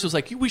 yeah. First it was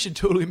like, we should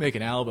totally make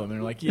an album. And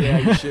they're like, yeah,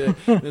 you should.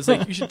 And it's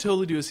like, you should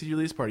totally do a CD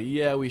release party.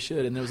 Yeah, we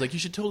should. And it was like, you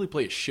should totally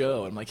play a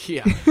show. I'm like,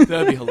 yeah,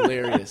 that'd be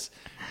hilarious.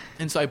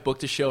 And so I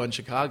booked a show in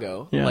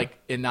Chicago, Yeah. like,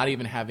 and not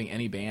even having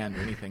any band or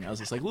anything. I was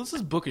just like, let's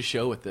just book a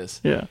show with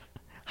this. Yeah.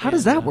 How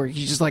does And, that work?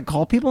 You just like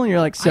call people and you're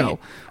like, so I-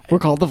 we're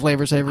called the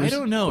Flavor Savers. I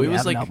don't know. We It was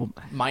have an like album.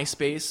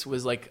 MySpace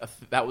was like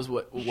that was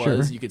what it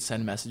was. Sure. You could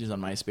send messages on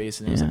MySpace,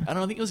 and it was Yeah. like, I don't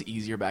know. I think it was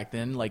easier back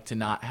then, like to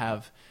not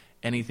have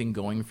anything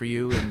going for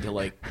you, and to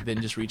like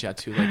then just reach out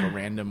to like a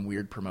random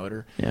weird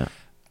promoter. Yeah.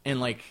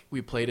 And like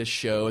we played a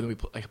show, and then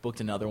I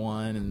booked another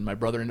one, and my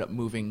brother ended up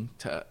moving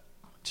to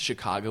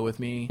Chicago with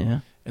me. Yeah.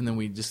 And then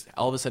we just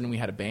all of a sudden we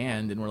had a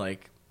band, and we're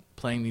like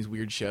playing these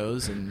weird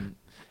shows, and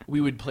we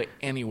would play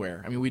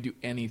anywhere. I mean, we'd do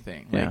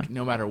anything, like Yeah.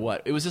 no matter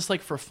what. It was just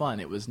like for fun.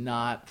 It was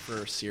not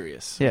for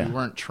serious. Yeah. We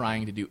weren't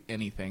trying to do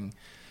anything,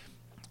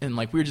 and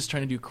like we were just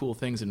trying to do cool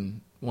things.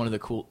 And one of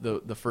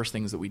the first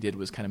things that we did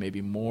was kind of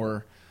maybe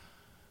more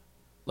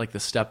like the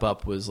step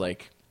up was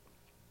like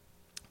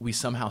we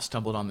somehow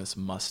stumbled on this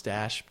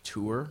mustache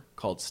tour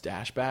called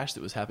Stash Bash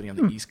that was happening on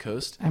the East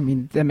Coast, I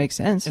mean, that makes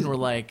sense. and we're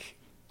like,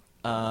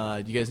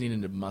 do you guys need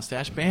a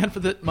mustache band for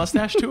the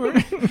mustache tour?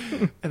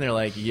 And they're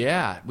like,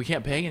 yeah, we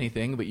can't pay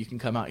anything, but you can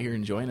come out here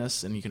and join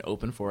us, and you can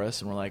open for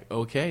us. And we're like,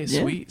 okay,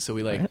 Yeah. sweet. So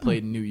we like Right on.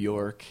 played in New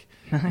York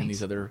Nice. and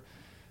these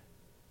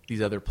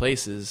other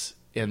places,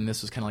 and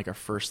this was kind of like our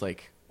first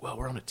like, well,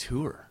 we're on a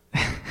tour.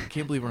 I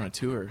can't believe we're on a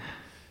tour.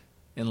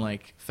 And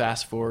like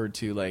fast forward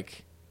to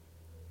like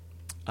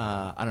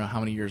I don't know how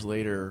many years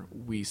later,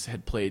 we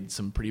had played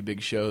some pretty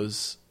big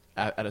shows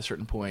at a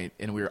certain point,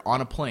 and we were on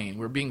a plane.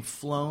 We were being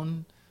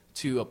flown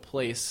to a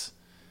place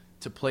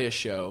to play a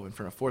show in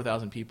front of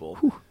 4,000 people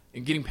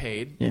and getting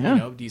paid,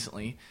 Yeah.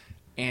 decently.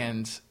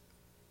 And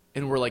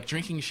we're like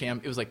drinking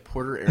it was like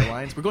Porter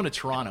Airlines. We're going to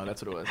Toronto,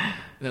 that's what it was.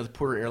 And it was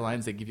Porter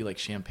Airlines, they give you like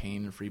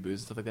champagne and free booze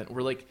and stuff like that.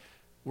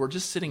 We're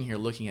just sitting here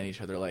looking at each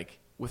other like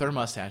with our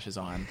mustaches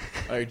on,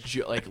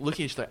 like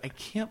looking at each other. I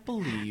can't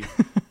believe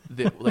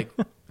that like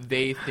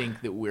they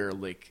think that we're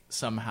like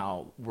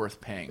somehow worth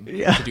paying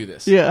to do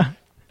this. Yeah.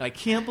 And I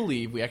can't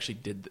believe we actually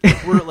did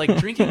this. We're like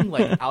drinking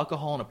like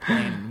alcohol on a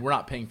plane, and we're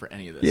not paying for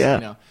any of this.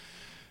 Yeah.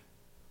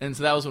 And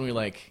so that was when we we're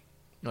like,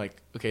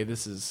 okay,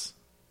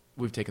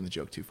 we've taken the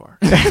joke too far.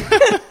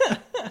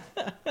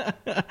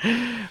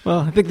 Well,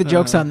 I think the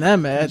joke's on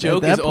them. The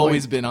joke has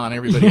always been on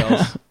everybody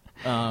else.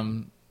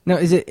 No,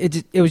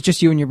 it was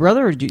just you and your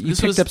brother, or you This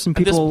picked was- up some at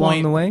this people along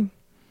point- the way?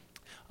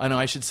 I know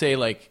I should say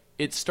like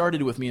it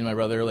started with me and my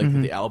brother, like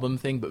with the album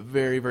thing, but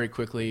very, very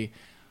quickly,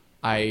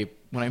 when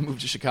I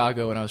moved to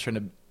Chicago and I was trying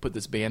to put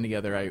this band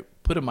together, I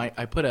put an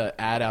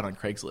ad out on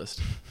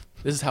Craigslist.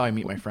 This is how I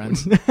meet my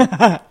friends.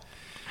 I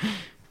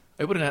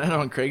put an ad out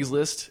on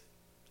Craigslist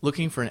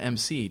looking for an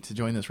MC to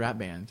join this rap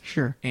band.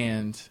 Sure.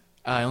 And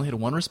I only had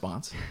one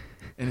response,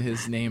 and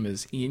his name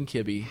is Ian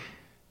Kibbe.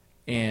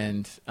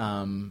 And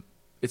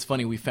it's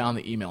funny, we found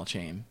the email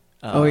chain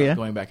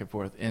going back and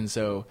forth. And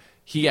so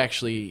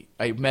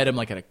I met him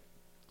like at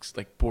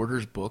like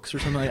Borders Books or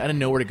something. I didn't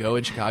know where to go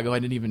in Chicago.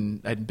 I'd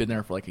been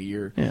there for like a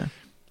year. Yeah.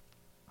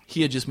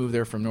 He had just moved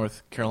there from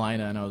North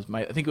Carolina, and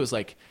I think it was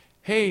like,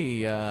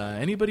 hey,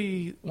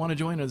 anybody want to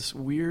join this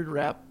weird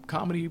rap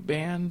comedy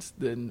band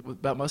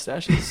about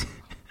mustaches?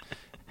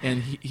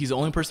 And he's the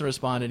only person that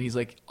responded. He's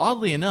like,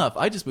 oddly enough,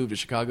 I just moved to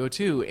Chicago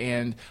too,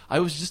 and I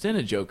was just in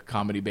a joke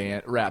comedy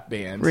rap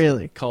band,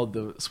 Really? called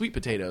the Sweet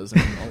Potatoes.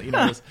 And, and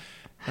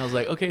I was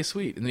like, okay,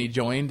 sweet. And then he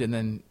joined, and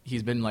then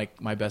he's been like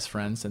my best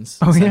friend since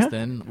yeah?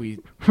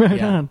 then.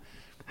 Right on.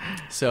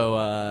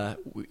 So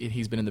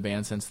he's been in the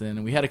band since then,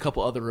 and we had a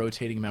couple other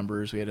rotating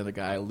members. We had another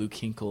guy, Luke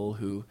Hinkle,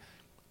 who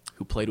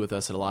played with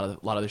us at a lot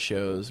of the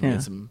shows. We Yeah.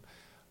 had some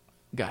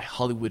guy,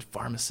 Hollywood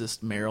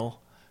pharmacist Merrill,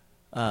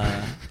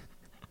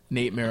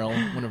 Nate Merrill,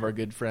 one of our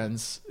good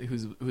friends,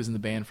 who was in the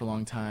band for a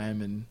long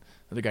time, and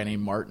another guy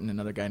named Martin,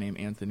 another guy named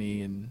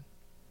Anthony, and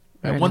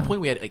at Right one on.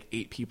 point we had like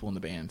 8 people in the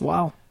band.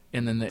 Wow.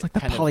 And then It's like the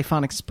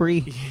polyphonic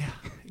spree. yeah,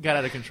 got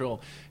out of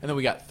control. And then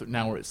we got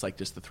now it's like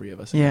just the three of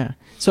us. Yeah.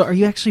 So are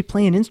you actually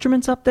playing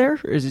instruments up there,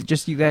 or is it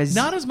just you guys?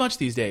 Not as much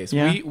these days.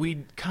 Yeah.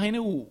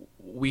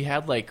 We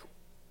had like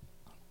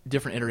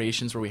different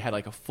iterations where we had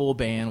like a full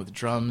band with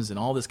drums and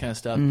all this kind of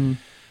stuff. And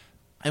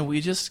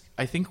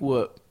I think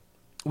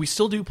we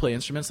still do play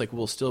instruments. Like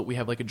we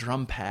have like a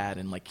drum pad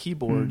and like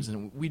keyboards,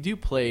 and we do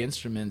play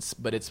instruments,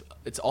 but it's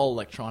all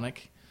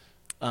electronic.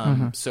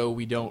 So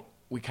we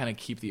kind of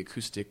keep the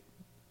acoustic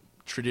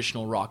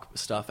traditional rock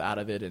stuff out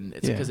of it, and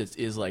it's because it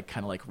is like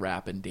kind of like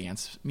rap and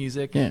dance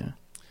music. Yeah.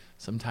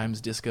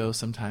 Sometimes disco,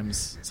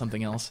 sometimes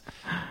something else.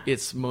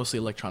 It's mostly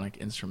electronic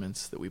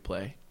instruments that we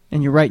play.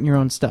 And you're writing your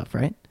own stuff,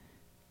 right?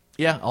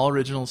 Yeah, all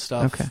original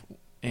stuff. Okay.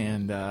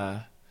 And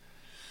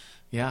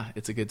yeah,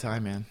 it's a good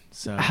time, man.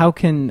 So how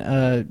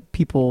can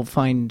people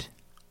find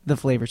the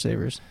Flavor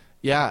Savers?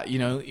 Yeah,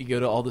 you go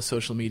to all the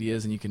social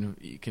medias and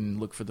you can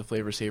look for the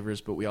Flavor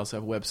Savers, but we also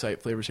have a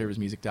website,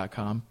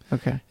 flavorsaversmusic.com.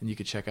 Okay. And you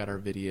can check out our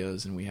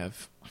videos, and we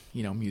have,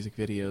 music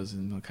videos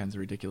and all kinds of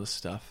ridiculous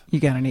stuff. You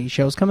got any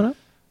shows coming up?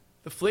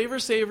 The Flavor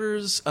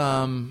Savers,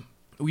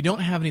 we don't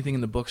have anything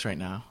in the books right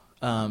now.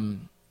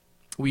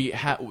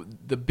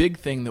 The big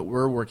thing that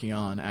we're working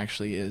on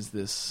actually is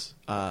this.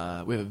 We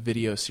have a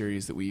video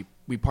series that we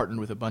partnered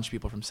with a bunch of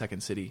people from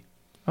Second City.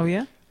 Oh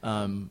yeah.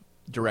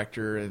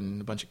 Director and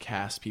a bunch of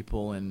cast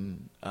people,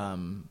 and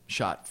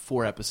shot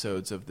 4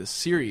 episodes of this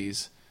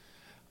series.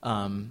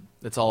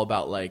 That's all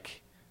about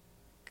like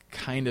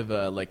kind of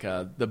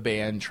the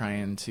band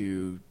trying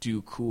to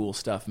do cool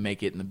stuff,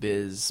 make it in the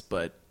biz,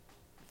 but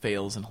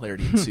fails and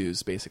hilarity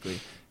ensues, basically,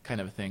 kind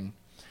of a thing.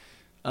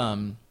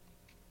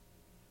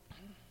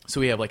 So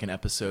we have like an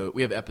episode.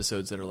 We have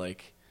episodes that are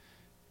like,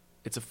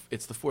 it's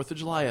the 4th of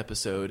July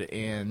episode,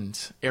 and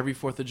every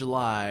 4th of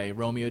July,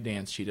 Romeo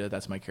Dance Cheetah,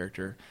 that's my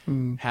character,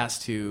 has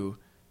to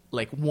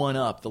like one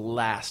up the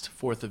last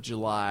 4th of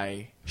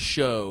July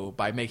show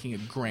by making a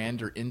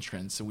grander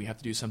entrance, and we have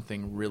to do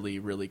something really,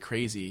 really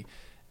crazy.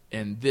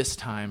 And this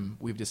time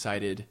we've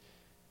decided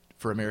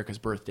for America's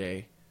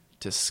birthday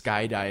to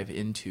skydive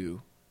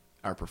into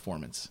our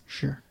performance.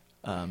 Sure.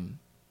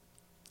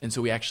 And so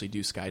we actually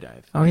do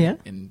skydive. Oh, yeah?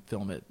 And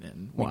film it.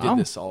 And we Wow. did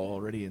this all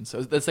already. And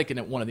so that's like in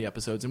one of the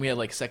episodes. And we had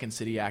like Second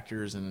City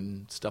actors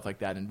and stuff like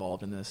that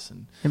involved in this.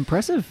 And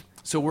Impressive.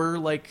 so we're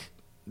like,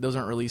 those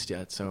aren't released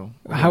yet. So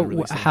we're How gonna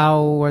release them.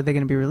 how are they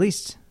going to be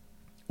released?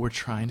 We're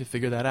trying to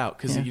figure that out.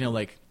 Because, Yeah.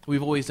 like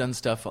we've always done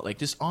stuff like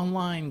just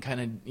online,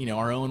 kind of,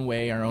 our own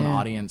way, our own Yeah.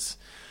 audience.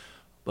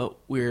 But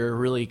we're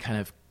really kind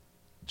of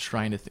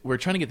trying to, we're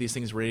trying to get these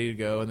things ready to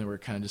go. And then we're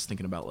kind of just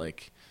thinking about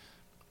like,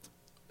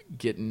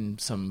 getting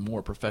some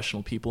more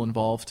professional people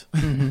involved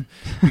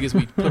because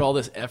we put all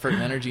this effort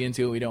and energy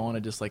into it. We don't want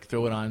to just like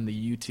throw it on the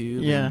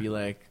YouTube Yeah. and be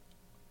like,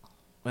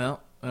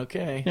 well,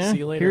 okay, Yeah, see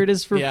you later. here it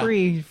is for Yeah.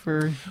 free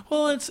for.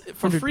 Well, it's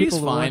for 100 free is people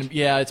to fine. watch.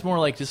 Yeah, it's more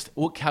like just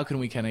how can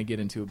we kind of get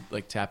into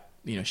like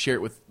share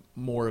it with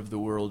more of the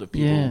world of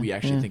people Yeah, we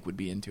actually yeah. think would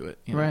be into it.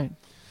 Right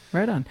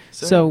on.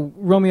 So- So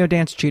Romeo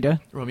Dance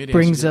Cheetah Romeo Dance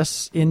brings Cheetah.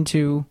 us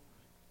into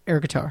air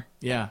guitar.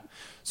 Yeah.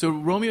 So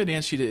Romeo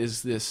Dance Cheetah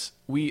is this.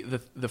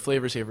 The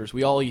Flavor Savers.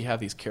 We all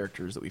have these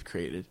characters that we've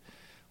created.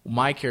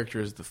 My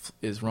character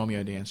is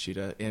Romeo Dance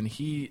Cheetah, and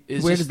he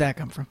is. Where did that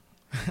come from?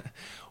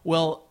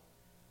 Well,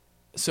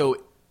 so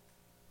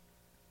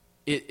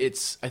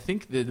it's. I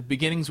think the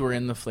beginnings were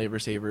in the Flavor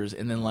Savers,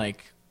 and then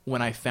like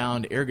when I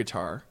found air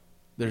guitar,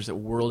 there's a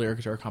world air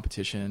guitar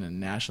competition and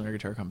national air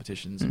guitar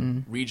competitions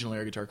and regional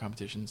air guitar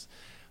competitions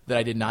that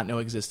I did not know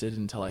existed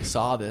until I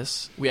saw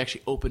this. We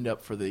actually opened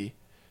up for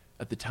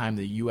at the time,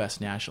 the U.S.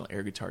 National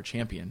Air Guitar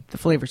Champion. The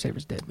Flavor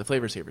Savers did. The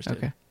Flavor Savers did.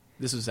 Okay.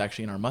 This was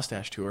actually in our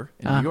Mustache tour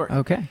in New York.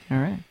 Okay, all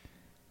right.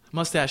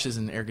 Mustaches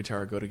and air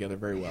guitar go together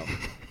very well.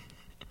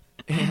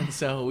 And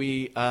so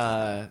we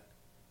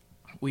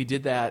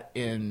did that,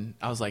 and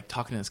I was like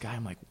talking to this guy.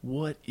 I'm like,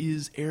 what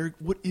is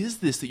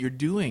this that you're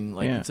doing?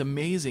 Like, Yeah. it's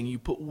amazing. You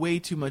put way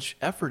too much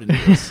effort into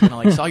this. And I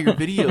like saw your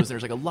videos, and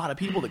there's like a lot of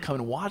people that come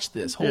and watch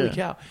this. Holy Yeah.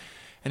 cow.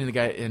 And then the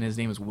guy, and his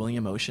name is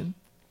William Ocean.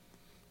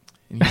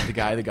 And he's the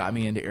guy that got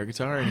me into air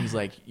guitar. And he's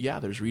like, yeah,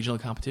 there's regional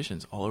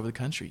competitions all over the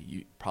country.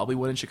 You probably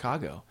one in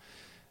Chicago.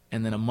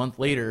 And then a month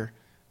later,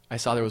 I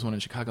saw there was one in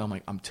Chicago. I'm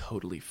like, I'm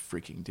totally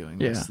freaking doing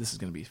this. Yeah. This is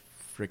going to be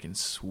freaking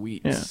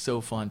sweet. Yeah. It's so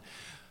fun.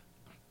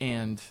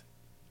 And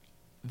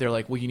they're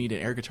like, well, you need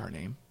an air guitar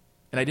name.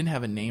 And I didn't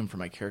have a name for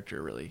my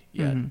character really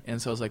yet. Mhm.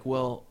 And so I was like,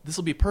 well, this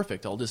will be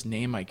perfect. I'll just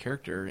name my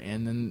character.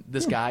 And then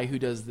this guy who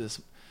does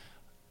this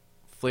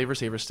Flavor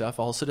Saver stuff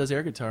also does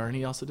air guitar, and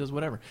he also does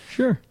whatever.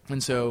 Sure.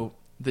 And so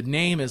the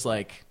name is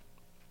like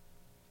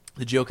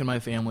the joke in my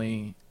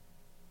family.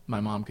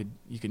 My mom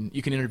you can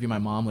interview my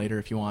mom later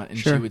if you want, and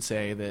Sure. she would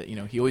say that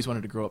he always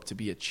wanted to grow up to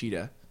be a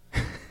cheetah.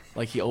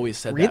 Like he always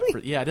said Really?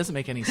 that. Yeah, it doesn't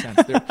make any sense.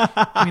 They're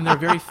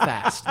very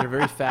fast. They're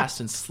very fast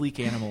and sleek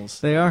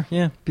animals. They are,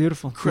 yeah,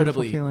 beautiful.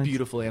 Incredibly feelings.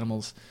 beautiful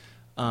animals.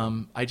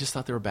 I just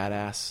thought they were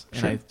badass,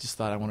 and Sure. I just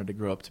thought I wanted to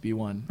grow up to be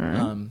one. All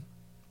right.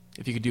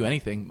 If you could do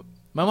anything,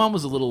 my mom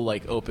was a little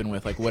like open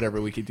with like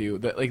whatever we could do.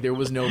 That like there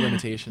was no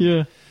limitation.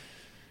 Yeah.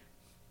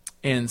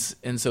 And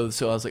so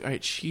I was like, all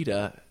right,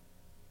 cheetah,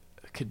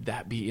 could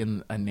that be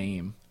in a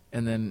name?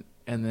 And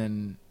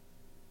then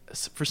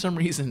for some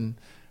reason,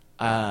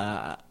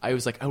 I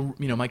was like, oh,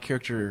 my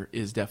character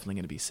is definitely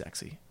going to be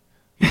sexy.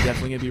 He's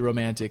definitely going to be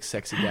romantic,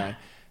 sexy guy.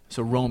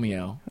 So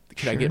Romeo,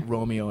 could I get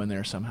Romeo in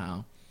there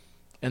somehow?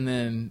 And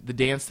then the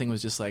dance thing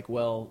was just like,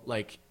 well,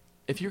 like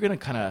if you're going to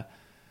kind of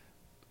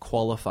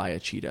qualify a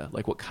cheetah,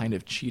 like what kind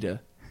of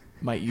cheetah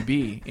might you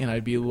be? And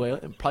I'd be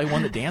probably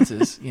one that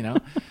dances,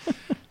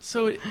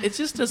 So it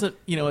just doesn't,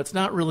 it's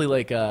not really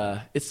like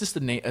it's just a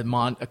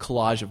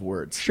collage of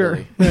words. Sure.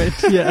 Really.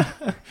 Right. Yeah.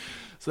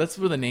 So that's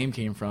where the name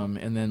came from.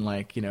 And then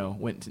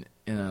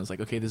and I was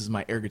like, okay, this is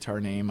my air guitar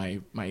name,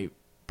 my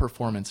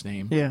performance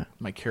name,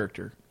 my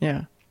character.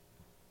 Yeah.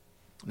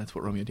 That's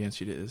what Romeo Dance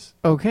Cheetah is.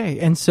 Okay.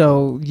 And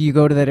so you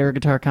go to that air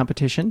guitar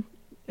competition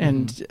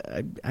and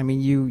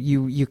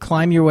you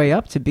climb your way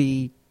up to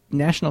be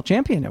national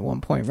champion at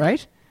one point,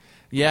 right?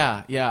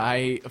 Yeah.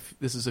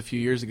 This is a few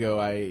years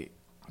ago.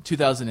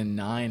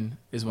 2009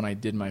 is when I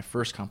did my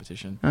first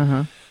competition,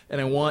 and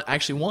I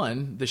actually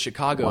won the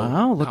Chicago.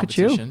 Wow! Look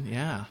competition. At you.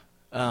 Yeah,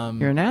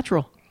 you're a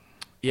natural.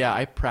 Yeah,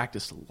 I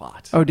practiced a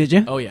lot. Oh, did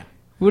you? Oh, yeah.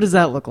 What does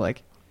that look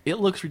like? It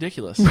looks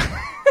ridiculous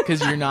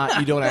because you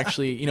don't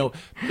actually,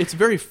 it's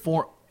very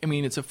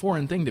it's a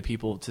foreign thing to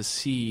people to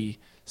see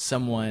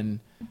someone,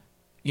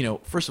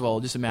 first of all,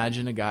 just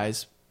imagine a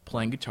guy's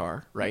playing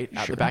guitar, right?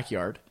 Out the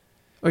backyard.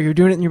 Oh, you're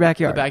doing it in your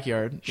backyard? The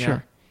backyard. Sure.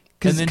 Yeah.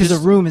 Because the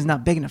room is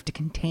not big enough to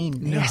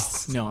contain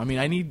this. No.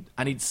 I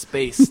need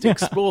space to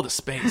explore the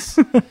space.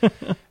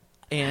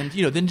 And,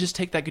 then just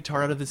take that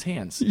guitar out of his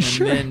hands. And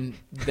then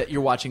that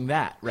you're watching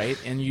that, right?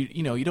 And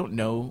you don't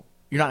know,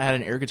 you're not at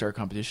an air guitar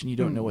competition. You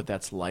don't know what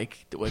that's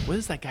like. Like, what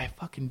is that guy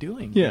fucking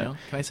doing? Yeah.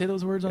 Can I say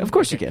those words? Of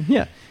course you can,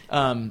 yeah.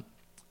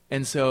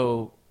 And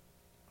so,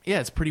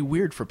 yeah, it's pretty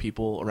weird for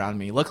people around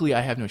me. Luckily,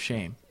 I have no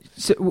shame.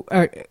 So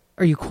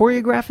are you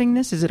choreographing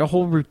this? Is it a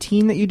whole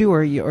routine that you do, or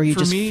are you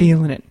just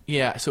feeling it?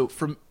 Yeah. So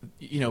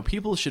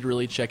people should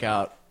really check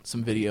out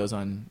some videos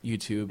on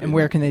YouTube. And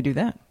where can they do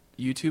that?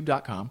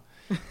 YouTube.com.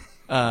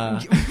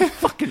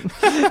 Fucking.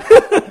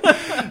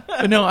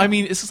 No,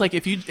 it's just like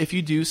if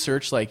you do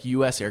search like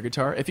U.S. air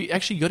guitar, if you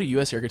actually go to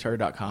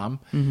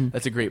usairguitar.com,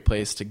 that's a great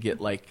place to get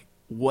like,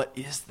 what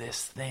is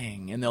this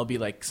thing? And there'll be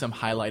like some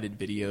highlighted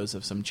videos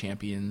of some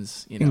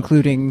champions,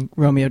 including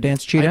Romeo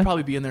Dance Cheetah. I'd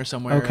probably be in there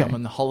somewhere. Okay. I'm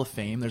in the Hall of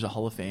Fame. There's a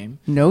Hall of Fame.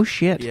 No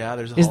shit. Yeah,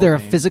 there's a Is Hall there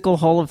of a Fame. physical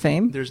Hall of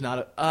Fame? There's not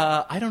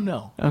a. I don't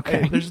know.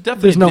 Okay. There's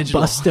definitely no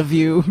digital. bust of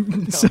you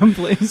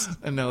someplace.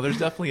 No, there's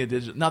definitely a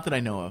digital. Not that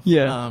I know of.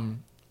 Yeah.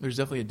 There's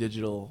definitely a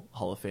digital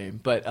Hall of Fame,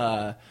 but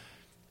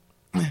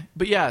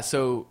yeah.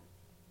 So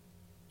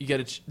you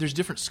got to. There's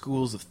different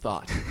schools of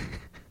thought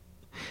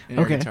in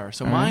air guitar.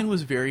 So mine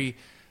was very,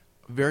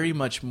 very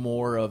much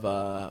more of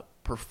a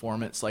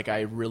performance. Like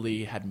I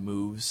really had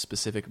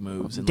specific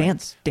moves, and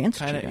dance,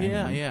 kind of,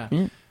 cheetah. yeah.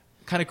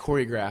 Kind of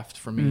choreographed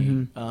for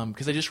me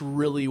because I just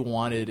really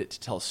wanted it to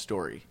tell a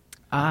story.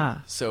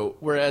 So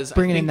whereas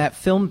bringing in that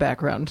film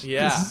background.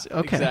 Yeah,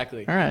 okay.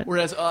 Exactly. All right.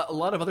 Whereas a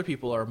lot of other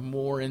people are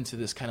more into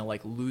this kind of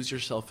like lose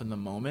yourself in the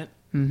moment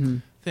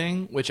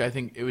thing, which I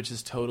think which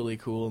is totally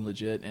cool and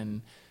legit,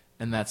 and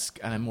that's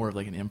kind of more of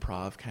like an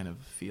improv kind of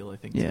feel, I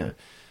think. Yeah. To it.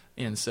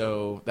 And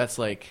so that's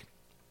like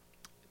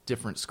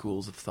different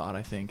schools of thought,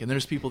 I think. And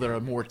there's people that are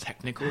more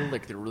technical,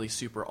 like they're really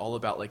super all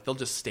about like they'll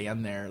just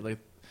stand there like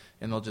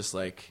and they'll just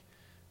like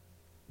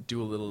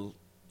do a little.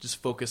 Just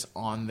focus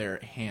on their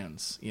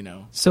hands,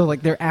 So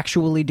like they're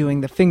actually doing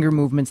the finger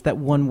movements that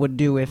one would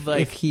do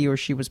if he or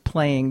she was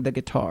playing the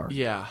guitar.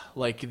 Yeah,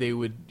 like they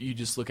would. You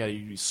just look at it,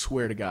 you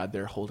swear to God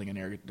they're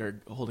holding they're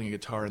holding a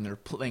guitar and they're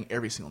playing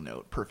every single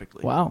note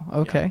perfectly. Wow.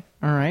 Okay.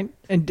 Yeah. All right.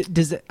 And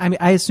does it?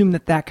 I assume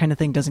that kind of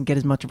thing doesn't get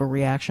as much of a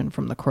reaction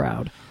from the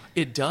crowd.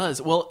 It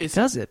does. Well,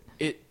 does it?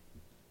 It,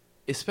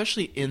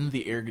 especially in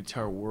the air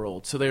guitar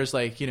world. So there's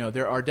like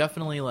there are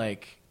definitely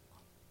like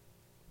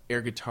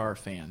air guitar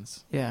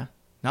fans. Yeah.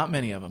 Not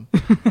many of them,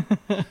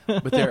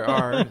 but there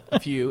are a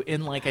few.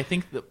 And like, I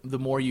think the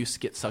more you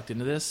get sucked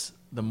into this,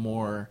 the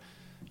more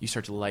you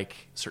start to like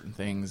certain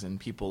things, and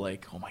people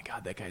like, oh my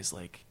God, that guy's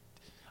like.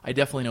 I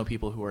definitely know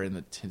people who are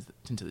into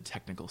the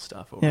technical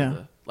stuff over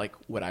the like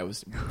what I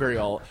was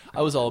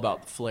I was all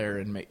about flair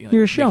and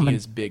You're a showman. making it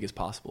as big as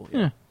possible.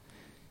 Yeah.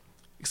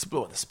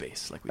 Explore the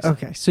space, like we said.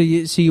 Okay, so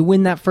you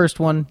win that first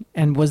one,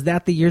 and was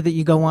that the year that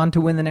you go on to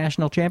win the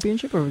national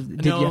championship, or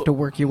did you have to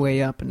work your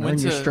way up and earn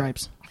your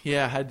stripes?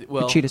 Yeah,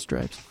 the cheetah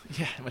stripes.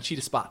 Yeah, my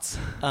cheetah spots.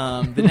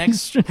 The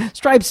next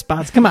stripe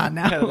spots. Come on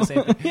now. Kind of the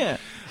same thing. Yeah.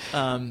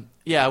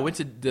 Yeah, I went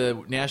to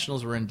the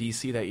nationals. Were in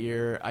DC that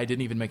year. I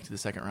didn't even make it to the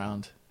second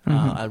round.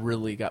 I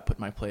really got put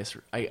in my place.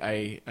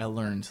 I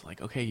learned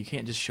like, okay, you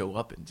can't just show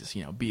up and just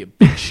be a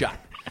big shot.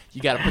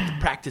 You got to put the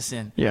practice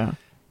in. Yeah.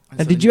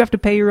 And did you have to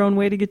pay your own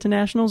way to get to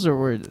nationals, or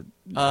were?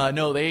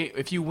 No,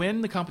 if you win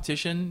the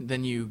competition,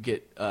 then you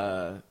get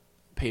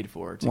paid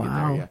for to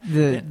get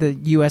there. Yeah. The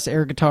U.S.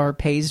 Air Guitar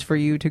pays for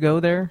you to go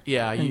there.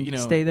 Yeah, and you know,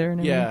 stay there.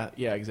 And yeah,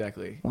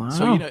 exactly. Wow.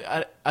 So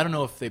I don't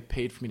know if they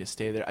paid for me to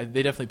stay there.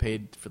 They definitely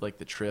paid for like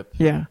the trip.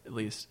 Yeah. At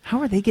least. How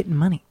are they getting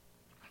money?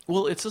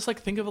 Well, it's just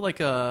like think of it like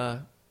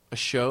a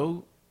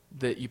show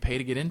that you pay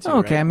to get into.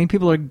 Okay, right? I mean,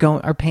 people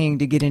are paying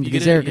to get into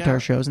these air guitar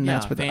shows, and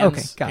that's what.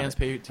 Fans got it.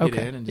 pay to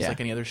get in, and just like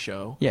any other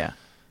show. Yeah.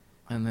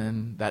 And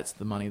then that's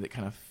the money that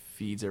kind of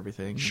feeds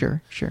everything.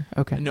 Sure.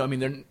 Okay. No, I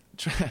mean,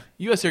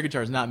 U.S. Air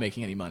Guitar is not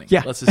making any money.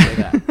 Yeah. Let's just say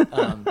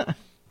that.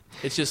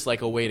 It's just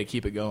like a way to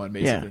keep it going,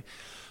 basically.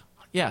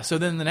 Yeah. So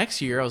then the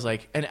next year, I was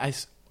like, and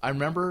I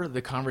remember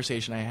the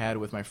conversation I had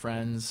with my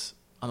friends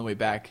on the way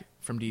back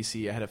from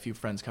DC. I had a few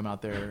friends come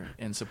out there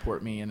and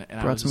support me, and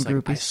I was just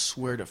like, I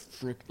swear to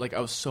frick, like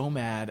I was so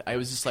mad. I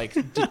was just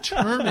like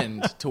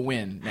determined to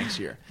win next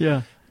year.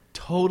 Yeah.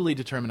 Totally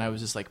determined. I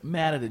was just like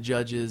mad at the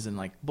judges and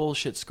like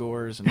bullshit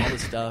scores and all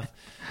this stuff.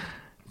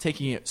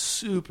 Taking it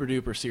super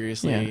duper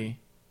seriously. Yeah.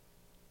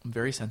 I'm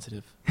very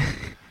sensitive.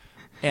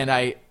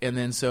 and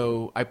then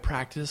so I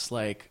practiced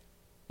like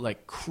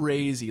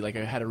crazy. Like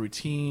I had a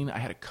routine. I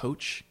had a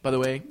coach, by the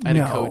way. I had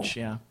a coach,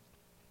 yeah.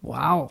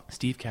 Wow.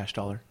 Steve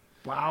Cashdollar.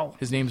 Wow.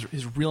 His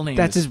real name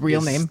That's his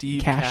real name?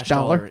 Steve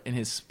Cashdollar? and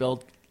his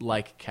spelled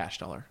like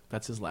Cashdollar.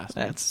 That's his last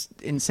name. That's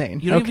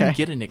insane. You don't even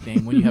get a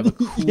nickname when you have a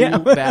cool,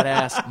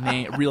 badass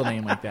name, real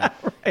name like that.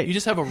 Right. You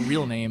just have a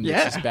real name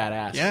that's just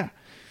badass. Yeah.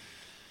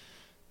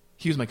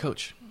 He was my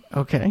coach.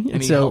 Okay.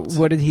 And so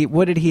what did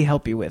he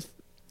help you with?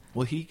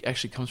 Well, he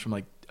actually comes from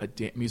like a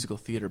musical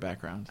theater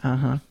background.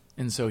 Uh-huh.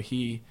 And so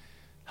he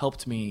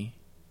helped me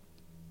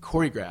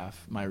choreograph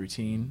my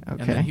routine.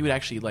 Okay. And then he would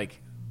actually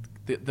like,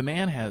 the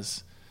man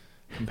has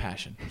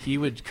compassion. He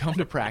would come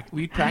to practice.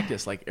 We'd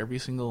practice like every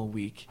single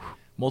week,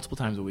 multiple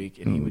times a week,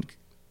 and he would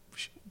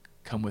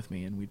come with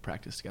me and we'd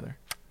practice together.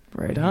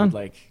 Right and on. He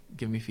would like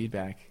give me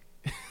feedback.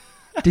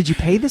 Did you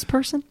pay this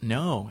person?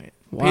 No.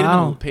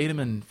 Wow. Paid him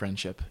in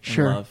friendship and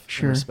Sure, love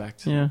sure. and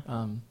respect. Yeah.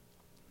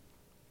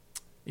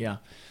 Yeah.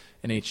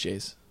 And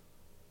HJs.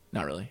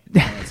 Not really.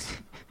 No,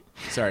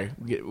 sorry.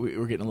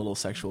 We're getting a little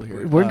sexual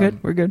here. We're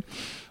good. We're good.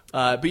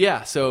 But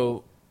yeah,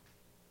 so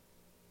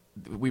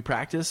we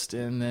practiced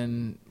and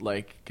then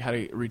like had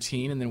a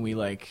routine, and then we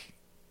like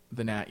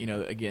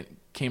again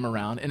came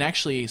around, and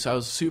actually, so I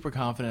was super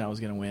confident I was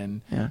going to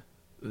win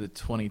the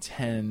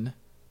 2010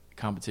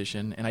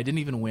 competition, and I didn't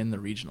even win the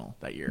regional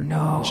that year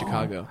in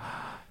Chicago.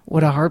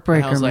 What a heartbreaker,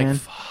 and I was man. like,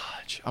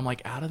 fudge, I'm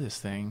like out of this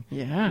thing.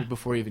 Yeah.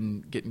 Before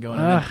even getting going,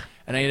 and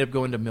I ended up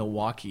going to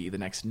Milwaukee the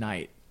next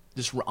night,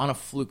 just on a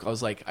fluke.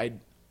 I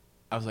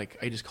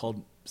I just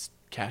called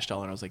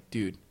Cashdollar, and I was like,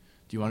 dude, do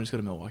you want to just go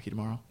to Milwaukee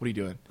tomorrow? What are you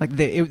doing? Like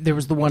there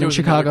was the one in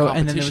Chicago,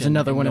 and then there was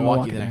another one in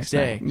Milwaukee the next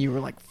day. And you were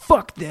like,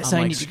 "Fuck this! I'm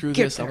I like, need screw to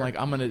get this." there. I'm like,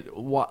 I'm gonna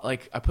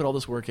like. I put all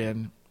this work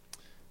in,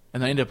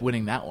 and I ended up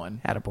winning that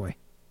one. Attaboy.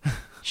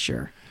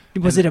 Sure.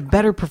 Was it a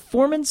better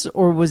performance,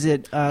 or was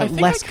it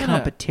less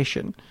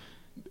competition?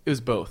 It was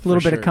both. A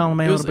little bit of column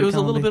A, It was a column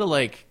little B. bit of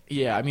like,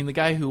 yeah. I mean, the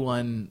guy who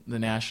won the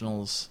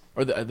Nationals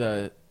or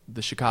the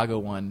Chicago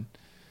one,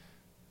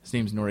 his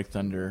name's Nordic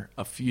Thunder,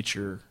 a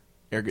future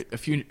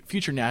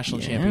national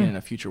champion and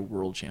a future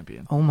world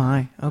champion. Oh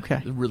my,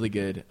 okay. Really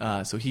good.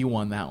 So he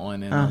won that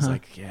one, and I was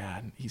like,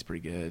 yeah, he's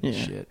pretty good. Yeah.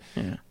 Shit.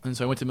 Yeah. And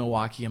so I went to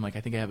Milwaukee. I'm like,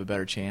 I think I have a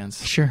better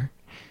chance. Sure.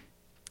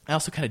 I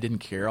also kind of didn't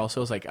care.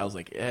 Also, I was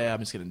like, yeah, I'm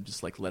just gonna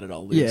like let it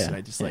all loose. Yeah. And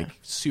I just like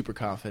super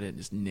confident,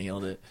 just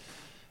nailed it.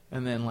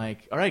 And then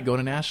like, all right, go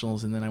to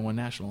nationals, and then I won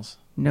nationals.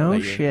 No that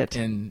year shit.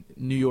 in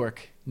New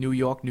York.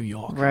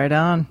 Right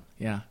on.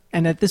 Yeah.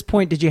 And at this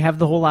point, did you have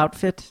the whole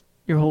outfit?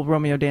 Your whole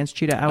Romeo Dance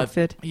Cheetah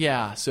outfit?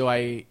 Yeah, so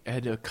I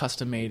had a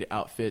custom-made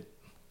outfit.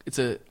 It's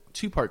a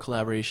 2-part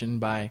collaboration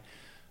by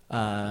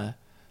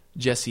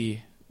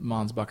Jesse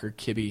Monsbacher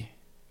Kibbe,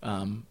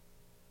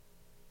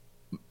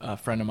 a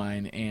friend of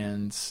mine,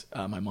 and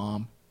my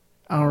mom.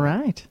 All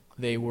right.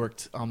 They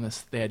worked on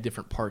this. They had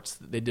different parts.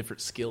 They had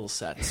different skill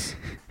sets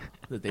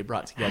that they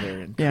brought together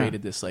and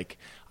created this, like,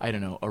 I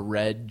don't know, a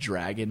red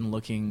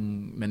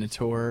dragon-looking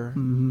minotaur,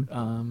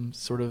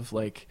 sort of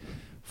like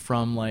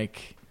from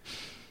like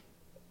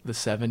the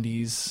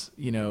 70s,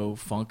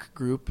 funk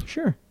group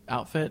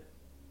outfit.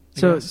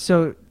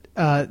 So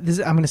I'm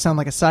going to sound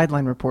like a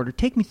sideline reporter.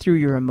 Take me through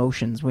your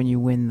emotions when you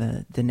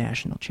win the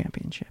national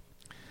championship.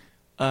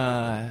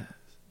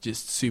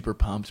 Just super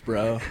pumped,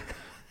 bro.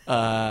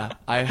 I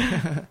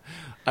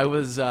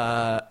was,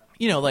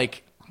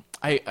 like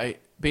I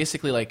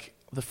basically, like,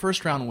 the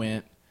first round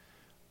went.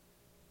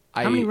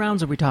 How many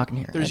rounds are we talking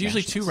here? There's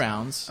usually 2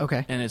 rounds.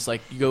 Okay. And it's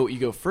like you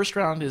go first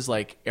round is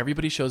like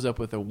everybody shows up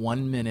with a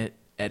 1-minute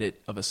edit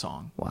of a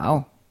song.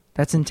 Wow.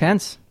 That's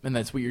intense. And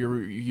that's what your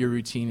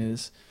routine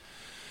is.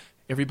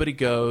 Everybody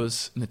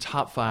goes in the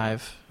top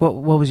 5. What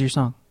was your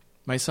song?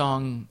 My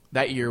song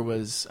that year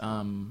was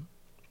a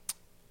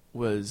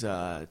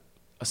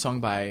song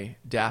by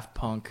Daft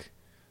Punk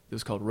that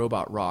was called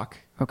Robot Rock.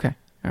 Okay.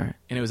 All right.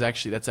 And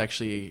that's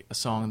actually a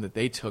song that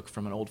they took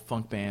from an old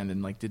funk band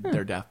and like did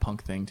their Daft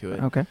Punk thing to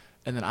it. Okay.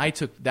 And then I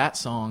took that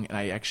song and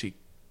I actually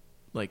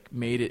like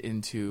made it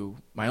into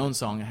my own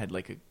song. I had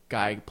like a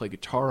guy play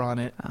guitar on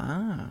it.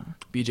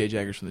 BJ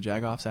Jaggers from the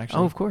Jagoffs, actually.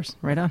 Oh, of course.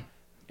 Right on.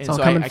 It's And all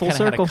so coming I full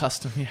kind of had circle. a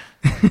custom,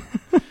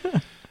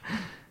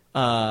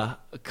 a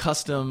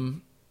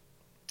custom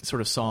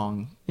sort of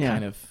song,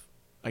 kind of,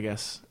 I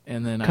guess.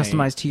 And then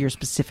Customized to your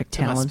specific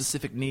to my talents.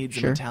 specific needs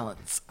Sure. and my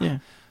talents. Yeah.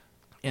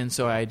 And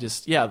so I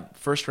just,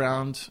 first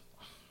round,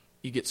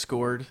 you get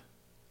scored.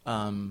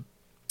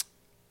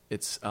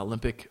 It's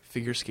Olympic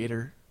figure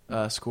skater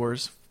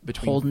scores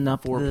between Holding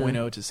up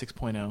 4.0 to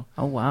 6.0.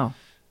 Oh, wow.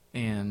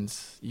 And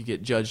you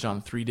get judged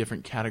on 3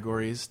 different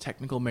categories: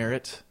 technical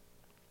merit,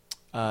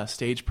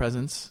 stage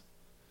presence,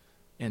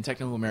 and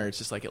technical merit is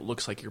just like it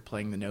looks like you're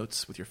playing the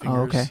notes with your fingers.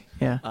 Oh, okay.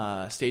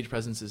 Yeah. Stage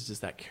presence is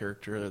just that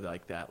character,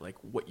 like that, like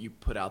what you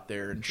put out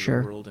there into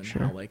Sure, the world and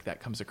sure. how like that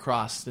comes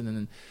across. And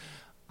then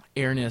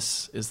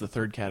airness is the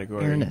third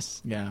category.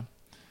 Airness. Yeah.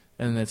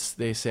 And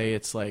they say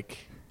it's like,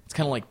 it's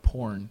kind of like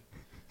porn.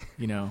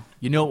 You know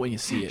it when you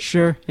see it.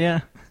 Sure. Yeah.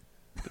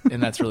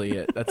 And that's really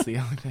it. That's the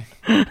only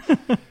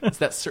thing. It's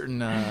that certain,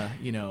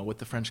 what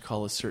the French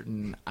call a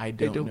certain I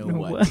don't know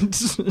what.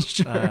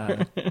 Sure.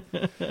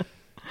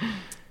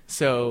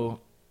 So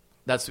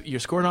that's what you're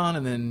scored on,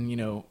 and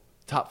then,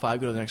 top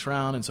 5 go to the next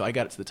round. And so I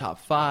got it to the top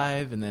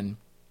 5, and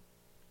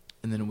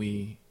then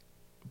we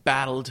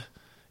battled,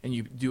 and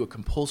you do a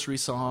compulsory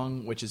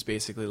song, which is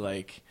basically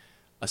like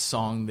a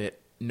song that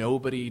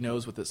nobody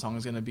knows what the song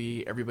is going to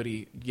be.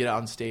 Everybody get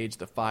on stage,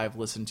 the 5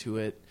 listen to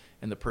it,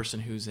 and the person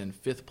who's in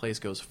 5th place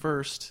goes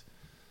first.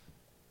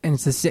 And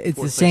it's the Fourth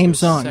place same goes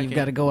song. second. You've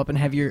got to go up and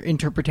have your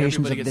interpretations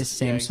Everybody of gets- this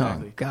same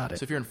exactly. song. Got it.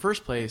 So if you're in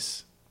 1st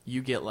place,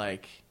 you get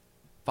like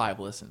 5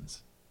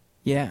 listens.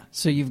 Yeah.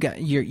 So you've got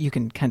you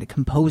can kind of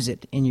compose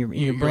it in your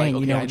You're brain. like, okay,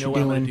 you know I what know you're what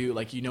I'm doing. going to do.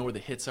 Like, you know where the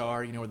hits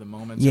are. You know where the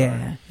moments Yeah.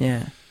 are.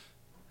 Yeah.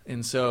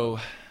 And so,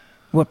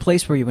 What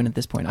place were you in at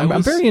this point? I I'm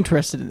was- very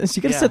interested in this.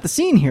 You got to Yeah. set the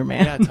scene here,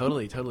 man. yeah,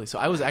 totally. So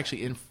I was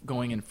actually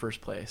going in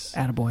 1st place.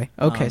 Attaboy.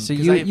 Okay, so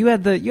 'cause you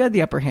had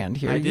the upper hand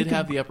here. I You did could-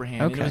 have the upper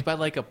hand. And Okay. it was by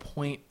like a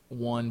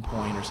 0.1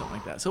 point or something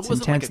like that. So it It's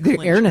wasn't intense. like a The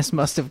clinch. airness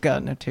must have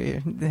gotten it to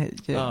you.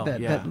 Oh,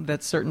 yeah.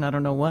 That's certain. I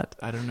don't know what.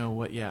 I don't know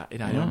what. Yeah, and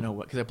Yeah. I don't know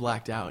what because I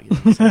blacked out.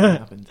 So that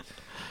happened.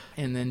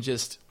 And then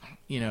just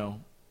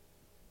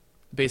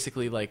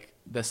basically like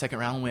the second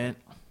round went.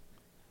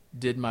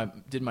 Did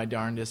my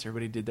darndest.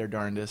 Everybody did their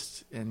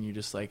darndest, and you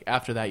just like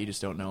after that you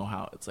just don't know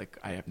how. It's like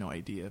I have no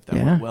idea if that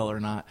Yeah. went well or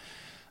not.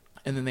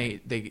 And then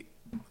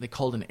they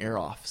called an air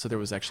off, so there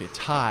was actually a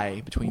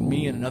tie between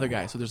me and another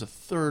guy. So there's a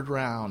 3rd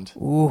round.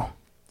 Ooh,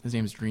 His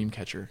name's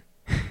Dreamcatcher,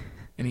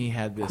 and he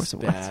had this course it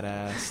was.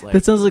 badass like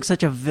that sounds like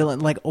such a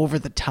villain, like over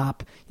the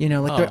top. Like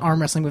the Oh.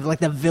 arm wrestling move. Like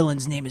the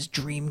villain's name is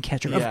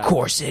Dreamcatcher. Yeah. Of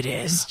course it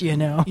is.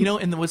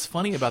 And what's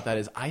funny about that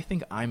is I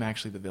think I'm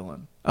actually the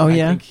villain. Oh,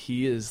 yeah? I think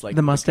he is like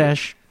the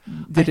mustache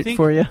did I it think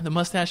for you. The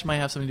mustache might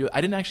have something to do.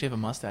 I didn't actually have a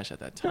mustache at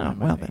that Oh, time.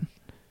 well I think. then.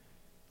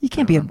 You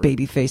can't be a remember.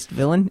 baby-faced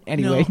villain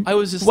anyway. No, I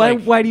was just why?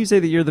 like- Why do you say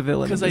that you're the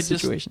villain in Because this I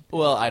just situation?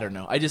 well, I don't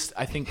know. I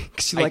think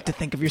Because you like to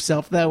think of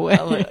yourself that way.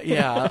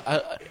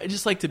 I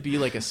just like to be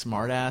like a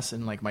smartass,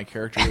 and like my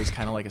character is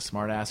kind of like a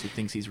smartass who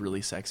thinks he's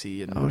really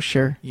sexy, and Oh,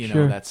 sure. you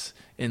know that's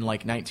in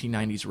like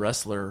 1990s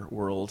wrestler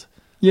world.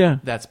 Yeah.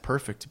 That's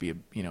perfect to be a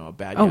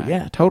bad Oh guy.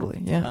 yeah,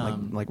 totally. Yeah,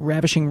 like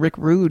ravishing Rick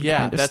Rude yeah,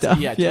 kind of that's stuff.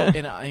 yeah. Yeah.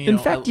 And In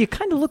fact, you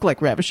kind of look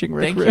like ravishing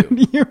Rick Thank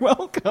Rude. You're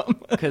welcome.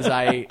 because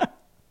I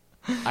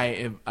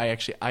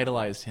actually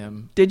idolized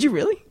him. Did you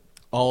really?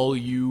 All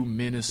you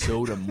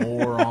Minnesota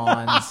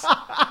morons.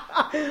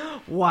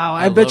 Wow,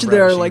 I I bet love you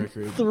there are Ravishing like Rick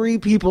Rude. 3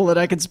 people that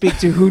I could speak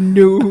to who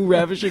knew who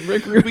Ravishing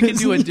Rick Rude We could is.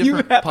 do a You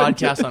different happen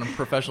to- podcast on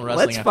professional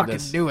wrestling Let's after fucking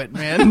this. do it,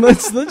 man.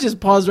 let's just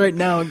pause right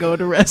now and go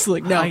to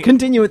wrestling. Now,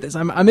 continue with this.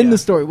 I'm in Yeah. the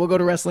story. We'll go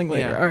to wrestling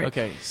later. Yeah. All right.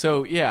 Okay.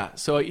 So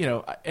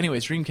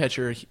anyways,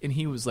 Dreamcatcher, and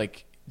he was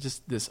like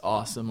just this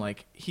awesome.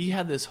 Like he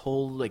had this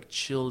whole like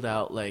chilled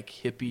out, like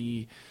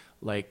hippie,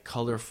 like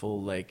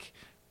colorful, like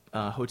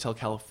Hotel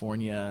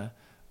California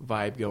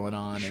vibe going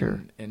on,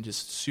 Sure. and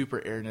just super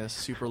airness,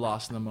 super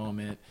lost in the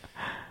moment.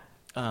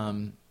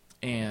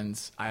 And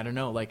I don't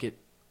know, like it,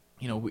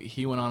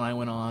 he went on, I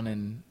went on,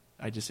 and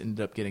I just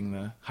ended up getting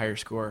the higher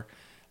score.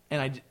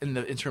 And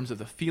in terms of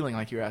the feeling,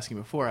 like you were asking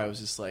before, I was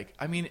just like,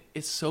 I mean,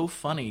 it's so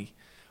funny,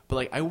 but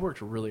like I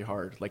worked really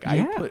hard. Like I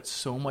Yeah. put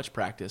so much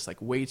practice,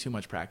 like way too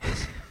much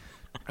practice.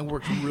 I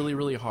worked really,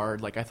 really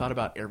hard. Like I thought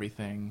about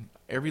everything,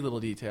 every little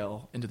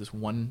detail into this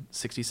 1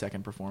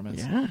 60-second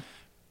performance. Yeah.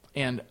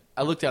 And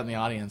I looked out in the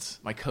audience.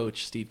 My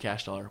coach, Steve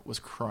Cashdollar, was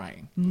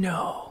crying.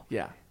 No.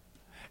 Yeah.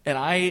 And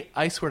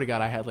I swear to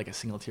God, I had like a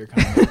single tear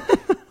coming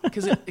out.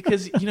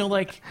 Because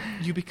like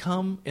you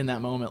become in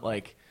that moment,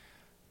 like,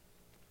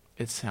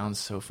 it sounds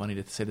so funny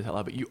to say this out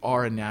loud, but you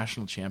are a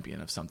national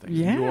champion of something.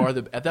 Yeah. You are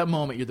at that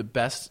moment, you're the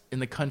best in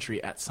the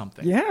country at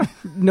something. Yeah.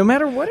 No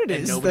matter what it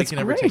And is, nobody that's can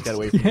ever great. take that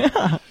away from you.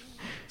 Yeah.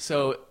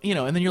 So,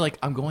 and then you're like,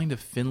 I'm going to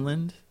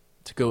Finland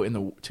to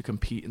go to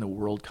compete in the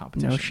world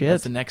competition. No shit.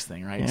 That's the next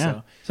thing, right?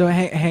 Yeah. So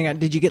hang on.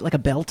 Did you get like a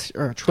belt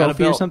or a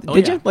trophy or belt. something? Oh,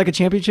 Did yeah. you? Like a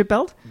championship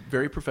belt?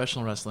 Very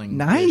professional wrestling.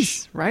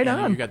 Nice. Right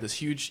and on. You got this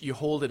huge. You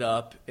hold it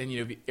up,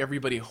 and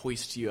everybody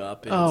hoists you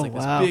up, and Oh, it's like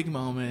wow. this big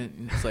moment.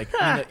 And it's like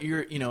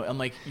I'm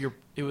like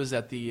It was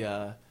at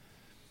the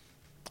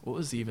what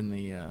was even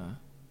the.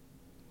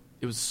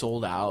 It was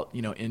sold out,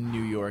 in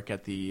New York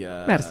at the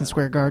Madison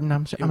Square Garden.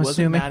 I'm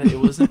assuming. It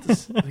wasn't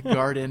the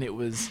Garden. It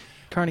was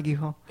Carnegie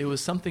Hall. It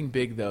was something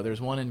big though. There's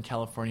one in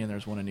California and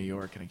there's one in New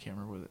York, and I can't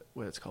remember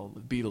what it's called.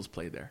 The Beatles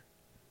played there.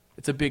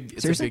 It's a big.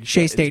 It's Seriously? a big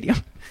Shea Stadium.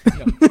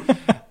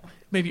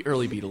 Maybe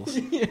early Beatles.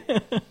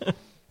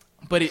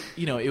 But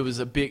it was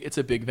it's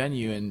a big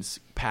venue and it's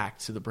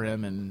packed to the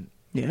brim, and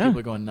Yeah. people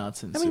are going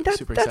nuts, and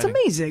super that's exciting.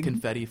 amazing.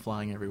 Confetti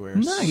flying everywhere.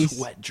 Nice.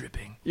 Sweat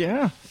dripping.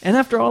 Yeah. And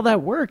after all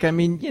that work, I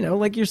mean,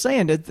 like you're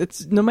saying,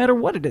 it's no matter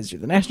what it is, you're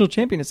the national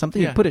champion. It's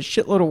something you Yeah. put a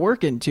shitload of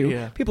work into.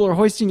 Yeah. People are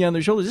hoisting you on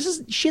their shoulders. This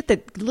is shit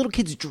that little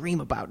kids dream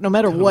about, no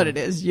matter what it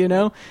is,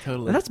 Totally.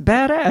 And that's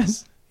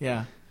badass.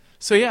 Yeah.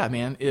 So yeah,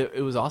 man,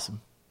 it was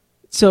awesome.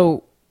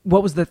 So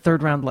what was the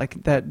third round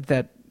like,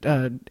 that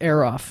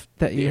air off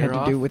that you The had air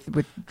to do off?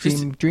 with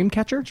Just-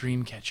 Dreamcatcher?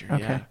 Dreamcatcher.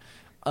 Okay.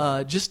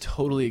 Yeah. Just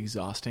totally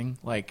exhausting.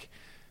 Like,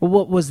 Well,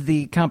 what was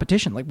the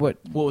competition? Like what?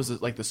 what was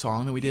it, like the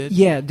song that we did?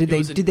 Yeah, did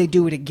It they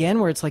do it again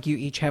where it's like you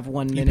each have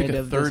 1 You minute pick a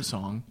of third this?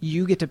 song.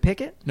 You get to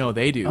pick it? No,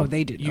 they do. Oh,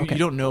 they do. You, Okay. you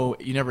don't know.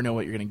 You never know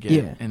what you're going to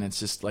get. Yeah. And it's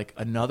just like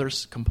another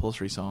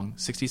compulsory song,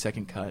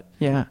 60-second cut.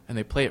 Yeah. And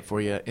they play it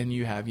for you, and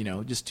you have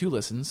just 2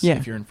 listens Yeah.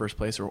 if you're in first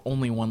place, or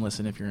only 1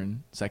 listen if you're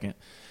in second.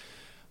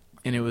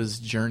 And it was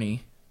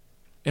Journey.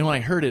 And when I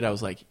heard it, I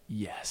was like,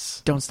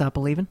 yes. Don't Stop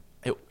Believing?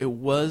 It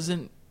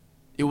wasn't.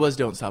 It was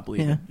Don't Stop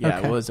Believing. Yeah,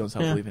 okay. It was Don't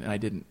Stop Yeah. Believing, and I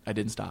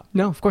didn't stop.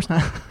 No, of course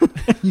not.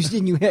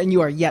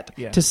 you are yet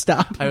Yeah. to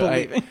stop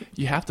believing.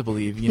 You have to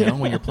believe,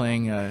 when you're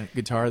playing a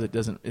guitar that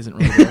isn't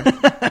really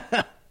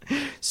there.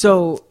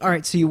 So, all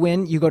right, so you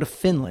win. You go to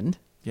Finland.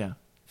 Yeah.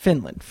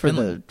 Finland for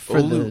Finland.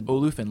 the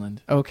Oulu,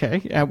 Finland. Okay.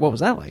 What was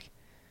that like?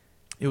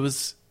 It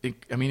was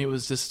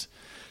just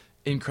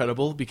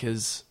incredible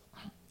because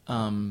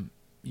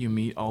you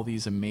meet all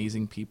these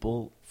amazing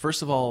people.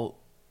 First of all,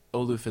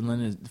 Oulu,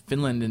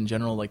 Finland in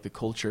general, like the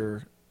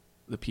culture,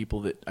 the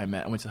people that I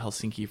met. I went to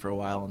Helsinki for a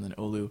while, and then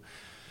Oulu.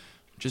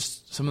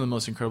 Just some of the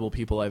most incredible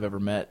people I've ever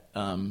met,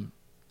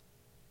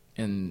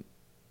 and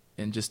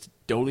just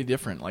totally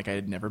different. Like I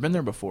had never been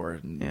there before,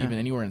 even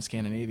anywhere in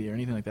Scandinavia or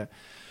anything like that.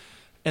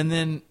 And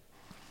then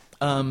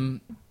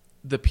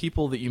the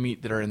people that you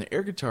meet that are in the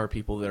air guitar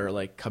people that are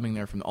like coming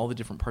there from all the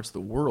different parts of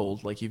the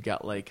world. Like you've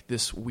got like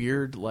this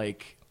weird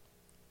like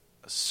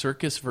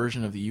circus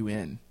version of the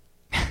UN,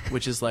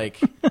 which is like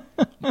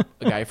a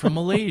guy from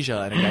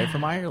Malaysia and a guy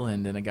from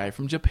Ireland and a guy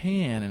from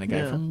Japan and a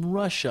guy from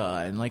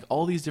Russia and like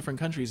all these different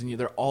countries,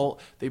 and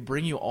they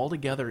bring you all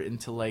together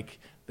into like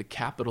the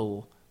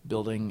Capitol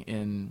building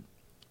and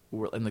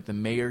like the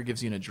mayor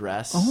gives you an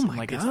address. Oh my and,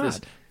 like God. it's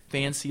this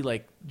fancy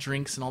like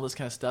drinks and all this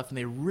kind of stuff, and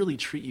they really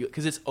treat you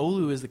because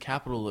Oulu is the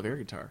capital of air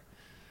guitar,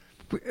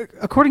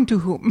 According to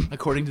whom?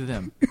 according to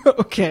them.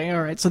 Okay,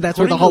 all right. So that's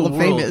where the According Hall to of the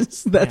Fame world.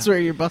 is. That's Yeah. where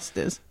your bust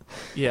is.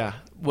 Yeah.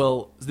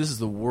 Well, this is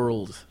the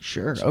world.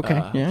 Sure. Okay.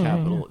 Yeah,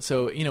 capital. yeah.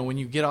 So when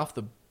you get off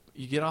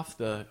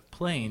the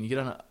plane, you get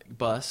on a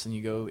bus and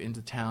you go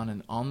into town,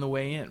 and on the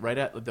way in,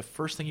 the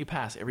first thing you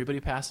pass, everybody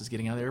passes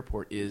getting out of the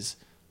airport, is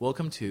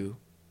welcome to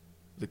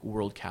the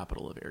world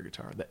capital of air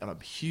guitar. On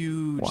a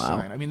huge Wow.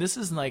 sign. I mean, this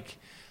is like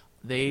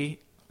this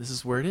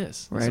is where it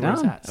is. This is Right where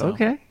it's on. at, so.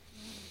 Okay.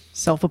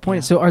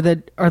 Self-appointed. Yeah.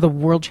 So are the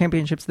world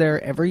championships there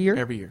every year?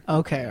 Every year.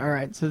 Okay. All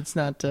right. So it's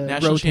not a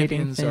National rotating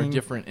champions thing. are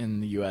different in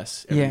the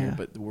U.S. every Yeah. year,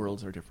 but the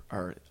worlds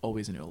are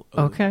always in Oulu.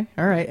 Okay.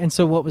 All right. And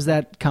so what was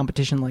that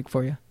competition like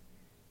for you?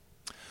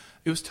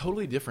 It was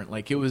totally different.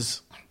 Like it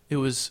was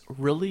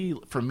really,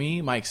 for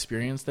me, my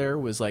experience there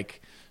was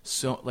like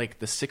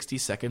the 60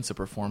 seconds of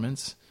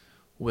performance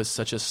was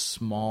such a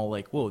small,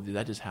 like, whoa, did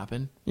that just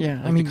happen? Yeah.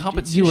 Like I mean, the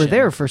competition. you were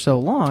there for so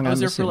long. I was I'm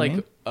there for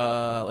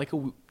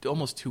assuming.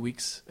 almost 2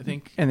 weeks, I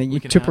think. And then you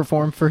week and to a half.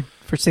 perform for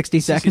 60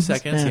 seconds.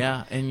 60 seconds,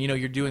 yeah. And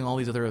you're doing all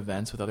these other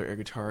events with other air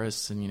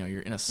guitarists, and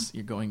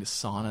you're going to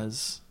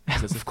saunas.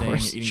 That's the Of thing.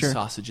 course, You're eating sure.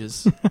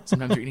 sausages.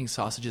 Sometimes you're eating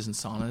sausages in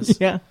saunas.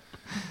 Yeah.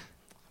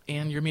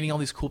 And you're meeting all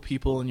these cool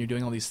people, and you're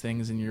doing all these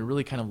things, and you're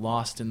really kind of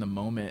lost in the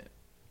moment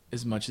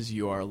as much as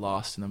you are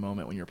lost in the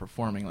moment when you're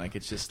performing. Like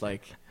it's just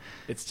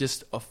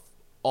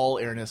all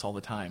airness all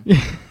the time.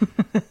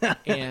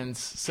 And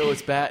so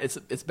it's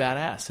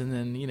badass. And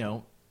then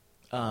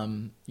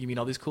you meet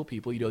all these cool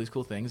people, you do all these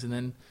cool things, and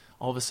then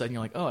all of a sudden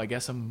you're like, oh, I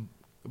guess I'm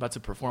about to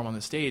perform on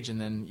the stage. And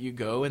then you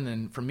go, and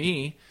then for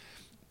me,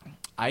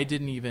 I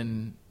didn't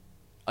even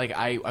like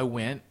I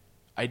went.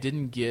 I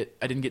didn't get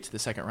to the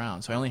second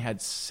round, so I only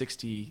had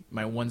 60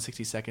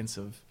 seconds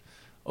of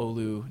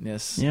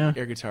Oulu-ness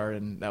air guitar,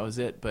 and that was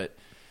it. But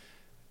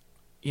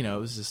it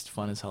was just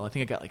fun as hell. I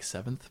think I got like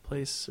 7th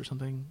place or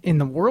something. In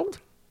the world?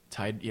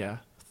 Tied, yeah.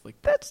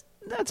 Like That's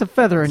a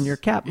feather in your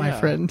cap, my Yeah.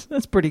 friend.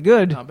 That's pretty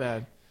good. not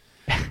bad.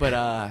 But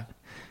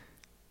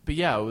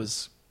yeah,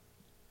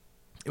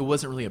 it it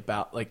wasn't really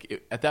about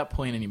at that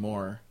point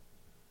anymore.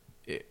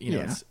 You know,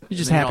 Yeah. it's, You're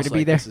just and then happy to also,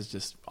 be there. This is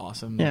just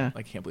awesome. Yeah.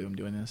 I can't believe I'm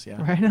doing this.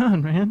 Yeah. Right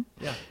on, man.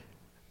 Yeah.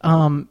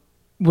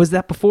 Was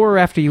that before or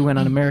after you went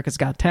on America's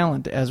Got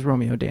Talent as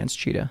Romeo Dance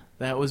Cheetah?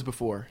 That was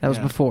before. That was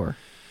yeah. before.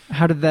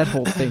 How did that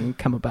whole thing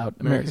come about?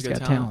 America's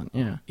Got Talent.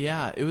 Yeah.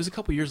 Yeah, it was a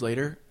couple years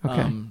later.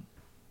 Okay.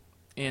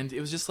 And it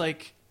was just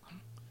like,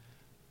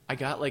 I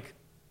got like,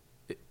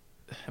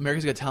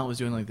 America's Got Talent was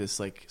doing like this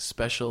like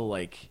special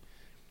like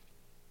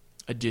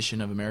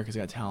edition of America's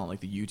Got Talent, like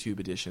the YouTube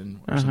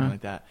edition or something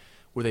like that,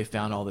 where they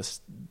found all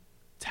this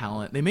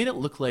talent. They made it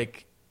look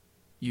like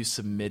you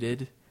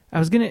submitted. I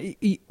was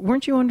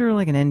weren't you under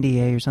like an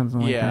NDA or something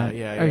like Yeah, that?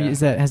 yeah, Or yeah.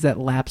 has that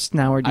lapsed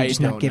now, or do you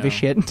just not don't give know. a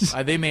shit?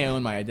 They may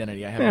own my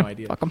identity. I have Yeah, no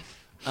idea. fuck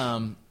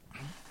 'em.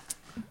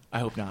 I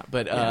hope not.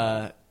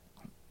 But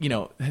you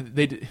know,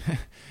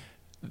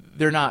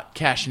 they're not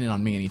cashing in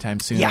on me anytime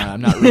soon. Yeah.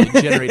 I'm not really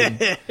generating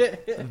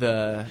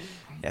the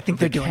I think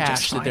they're doing cash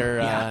just that fine. they're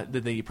Yeah.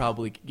 that they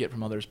probably get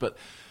from others. But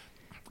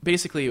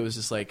basically, it was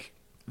just like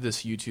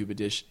this YouTube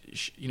edition.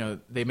 You know,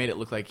 they made it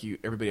look like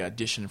everybody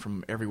auditioned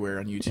from everywhere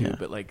on YouTube, Yeah.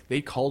 but like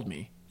they called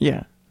me.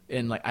 Yeah.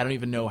 And like I don't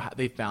even know how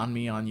they found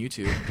me on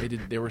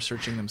YouTube. They were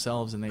searching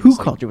themselves, and they Who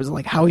just, called you? Was it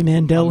like Howie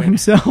Mandel man,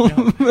 himself?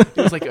 no, it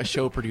was like a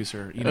show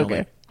producer, you know, Okay.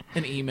 like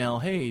an email.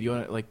 Hey, do you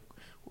want to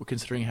we're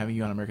considering having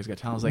you on America's Got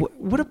Talent. I was like,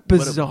 What a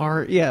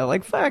bizarre,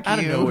 like fuck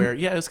out you. of nowhere.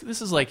 Yeah,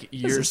 this is like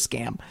This years. is a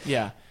scam.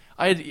 Yeah,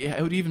 I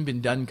would even been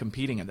done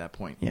competing at that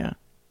point. Yeah.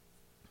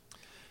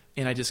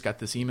 And I just got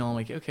this email. I'm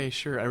like, okay,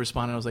 sure. I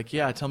responded. I was like,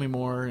 yeah, tell me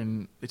more.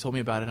 And they told me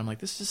about it. I'm like,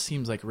 this just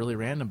seems like really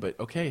random, but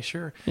okay,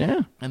 sure.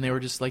 Yeah. And they were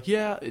just like,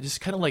 yeah, it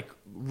just kind of like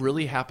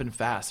really happened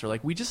fast. They're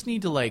like, we just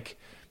need to like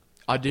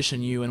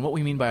audition you. And what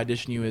we mean by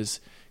audition you is,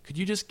 could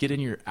you just get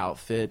in your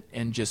outfit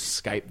and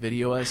just Skype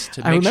video us to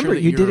make I remember sure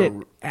that you did it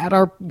at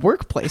our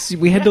workplace.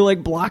 We had to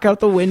like block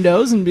out the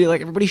windows and be like,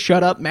 everybody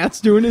shut up.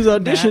 Matt's doing his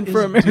audition Matt for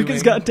is America's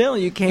doing- Got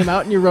Talent. You came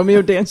out in your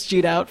Romeo Dance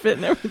Cheetah outfit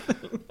and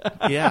everything.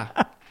 Yeah,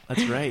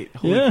 that's right.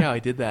 Holy Yeah. cow, I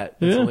did that.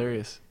 That's Yeah.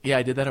 hilarious. Yeah,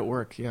 I did that at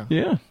work. Yeah.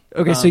 Yeah.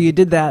 Okay, so you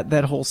did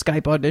that whole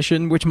Skype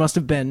audition, which must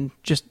have been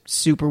just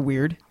super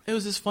weird. It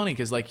was just funny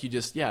because like you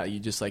just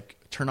like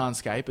turn on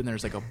Skype and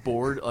there's like a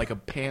board, like a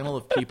panel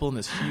of people in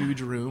this huge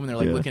room, and they're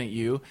like Yeah. looking at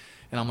you,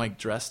 and I'm like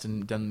dressed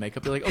and done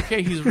makeup. They're like,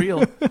 okay, he's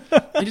real.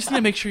 I just need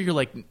to make sure you're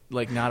like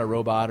not a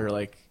robot or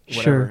like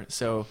whatever. Sure.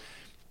 So,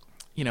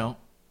 you know,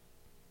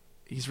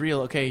 he's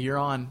real. Okay, you're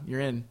on. You're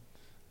in.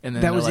 And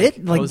then That they're was like,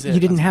 it? Like, that was it. you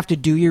didn't have to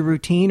do your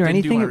routine or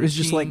Didn't do anything? my It was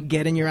just like, routine.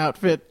 get in your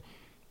outfit,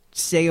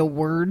 say a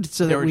word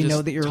so They that were we just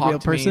know that you're a talk real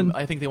to me. person?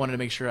 I think they wanted to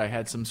make sure I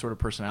had some sort of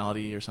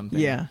personality or something.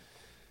 Yeah.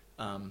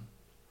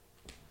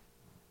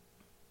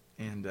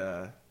 And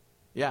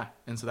yeah,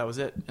 and so that was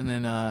it. And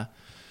then I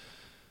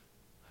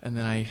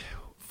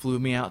flew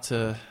me out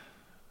to,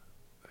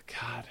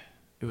 God,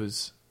 it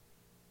was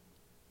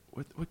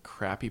what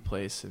crappy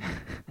place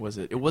was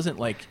it? It wasn't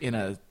like it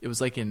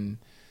was like in,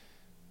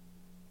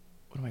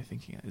 what am I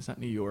thinking of? It's not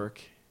New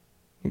York,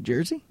 New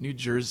Jersey? New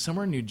Jersey,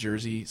 somewhere in New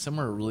Jersey,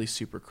 somewhere really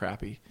super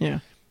crappy. Yeah.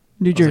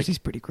 New was like- Jersey's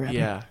pretty crappy.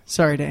 Yeah.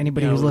 Sorry to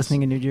anybody Yeah, it who's was-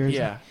 listening in New Jersey.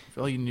 Yeah,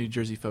 for all you New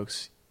Jersey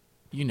folks,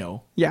 you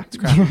know. Yeah. It's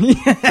crappy.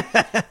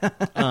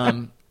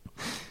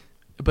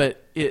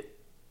 But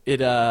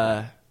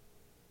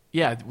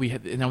yeah, we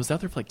had, and I was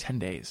out there for like 10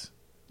 days,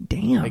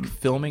 Damn. like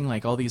filming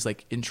like all these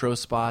like intro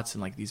spots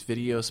and like these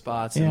video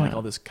spots and Yeah. like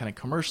all this kind of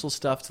commercial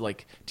stuff to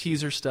like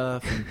teaser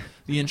stuff and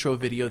the intro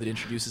video that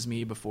introduces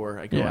me before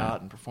I go Yeah.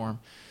 out and perform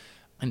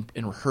and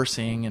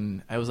rehearsing.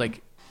 And I was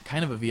like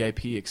kind of a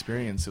VIP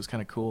experience. It was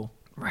kind of cool.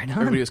 Right on.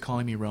 Everybody was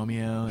calling me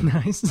Romeo. And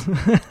Nice.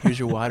 here's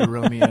your water,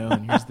 Romeo,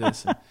 and here's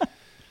this. And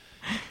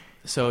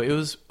so it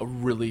was a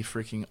really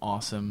freaking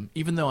awesome.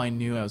 Even though I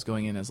knew I was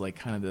going in as like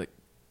kind of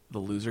the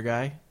loser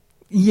guy,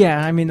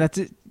 Yeah, I mean, that's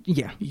it.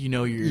 Yeah. you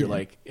know, you're Yeah.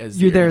 like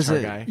as You're the there as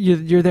guitar a guy.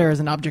 you're there as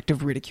an object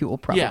of ridicule,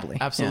 probably.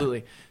 Yeah,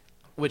 absolutely.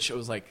 Which I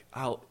was like,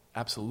 I'll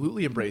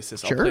absolutely embrace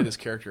this. Sure. I'll play this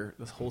character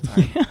this whole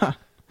time. Yeah.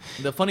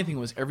 The funny thing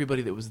was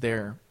everybody that was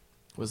there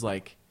was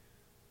like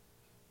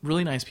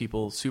really nice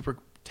people, super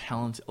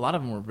talented. A lot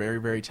of them were very,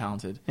 very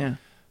talented. Yeah.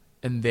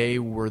 And they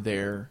were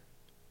there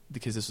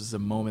because this was a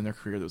moment in their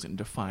career that was going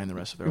to define the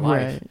rest of their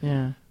life. Right.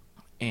 Yeah.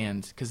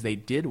 And because they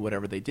did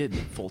whatever they did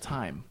full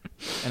time.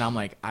 And I'm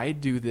like, I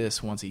do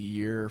this once a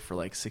year for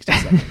like 60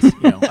 seconds.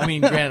 You know, I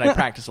mean, granted, I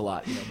practice a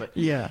lot, you know,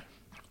 Yeah.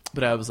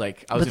 but I was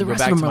like, I was But the going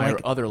to rest go back of to them are my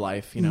like other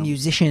life, you know.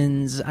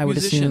 Musicians, I would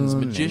Musicians,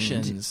 assume.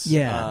 magicians,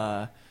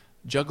 Yeah.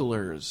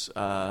 jugglers,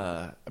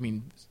 I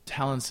mean,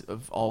 talents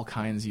of all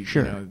kinds, you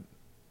Sure. know,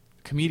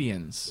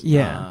 comedians.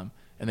 Yeah.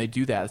 And they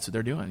do that. That's what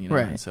they're doing, you know.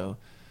 Right. And so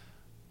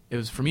it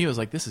was, for me, it was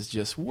like, this is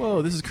just,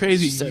 whoa, this is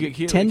crazy. Just a You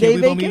can't 10-day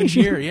believe I'm even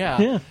vacation. here.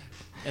 Yeah. Yeah.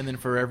 And then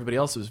for everybody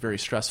else, it was very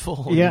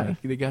stressful. Yeah.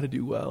 Like, they got to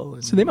do well.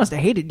 And, So they must have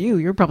hated you.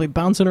 You're probably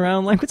bouncing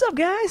around like, "What's up,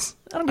 guys?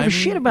 I don't give I a mean,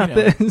 shit about you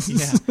know, this."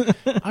 Yeah.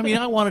 I mean,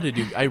 I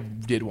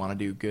did want to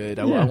do good.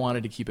 I Yeah.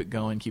 wanted to keep it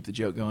going, keep the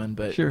joke going.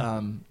 But, Sure.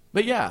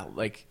 But yeah,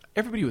 like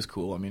everybody was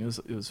cool. I mean,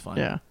 it was fun.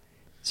 Yeah.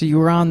 So you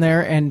were on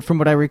there, and from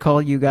what I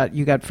recall, you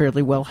got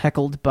fairly well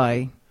heckled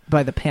by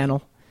the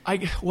panel. I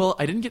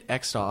didn't get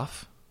X'd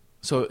off.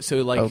 So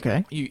like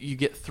Okay. you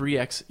get 3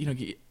 X.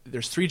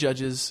 There's 3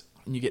 judges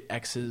and you get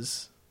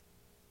X's.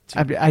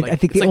 I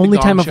think it's the like only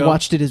Gong time I've Show.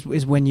 watched it is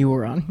when you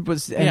were on.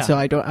 Yeah. So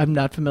I'm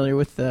not familiar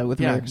with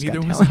America's neither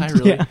Got was Talent. I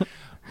really. Yeah.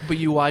 But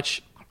you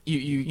watch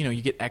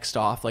you get X'd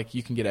off. Like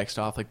you can get X'd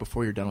off like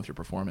before you're done with your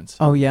performance.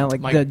 Oh yeah,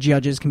 like Like- the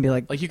judges can be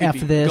like Like you could F be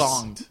this.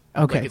 gonged.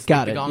 Okay, Like it's got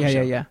like the it. Gong Yeah,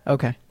 Show. yeah.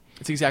 Okay.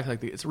 It's exactly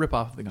like it's a rip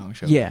off of the Gong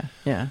Show. Yeah,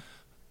 yeah.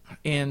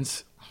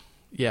 And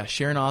yeah,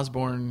 Sharon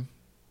Osbourne,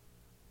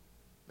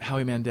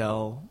 Howie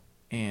Mandel,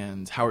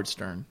 and Howard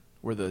Stern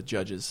were the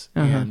judges.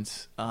 Uh-huh.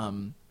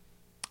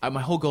 And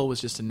my whole goal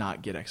was just to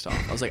not get X'd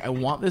off. I was like, I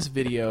want this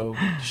video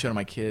to show to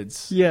my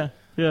kids Yeah,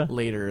 yeah.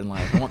 later in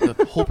life. I want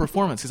the whole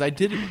performance because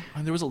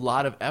there was a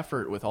lot of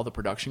effort with all the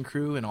production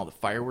crew and all the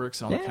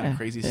fireworks and all the kind Yeah, of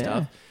crazy yeah.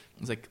 stuff. I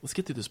was like, let's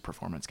get through this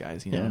performance,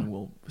 guys, Yeah. and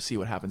we'll see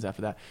what happens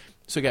after that.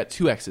 So I got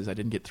 2 X's. I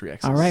didn't get 3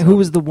 X's. All right. So Who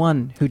was the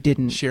one who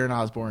didn't? Sharon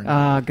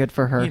Osbourne. Good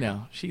for her.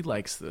 She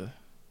likes the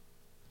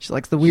She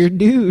likes the weird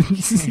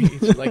dudes. she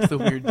likes the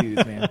weird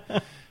dudes, man.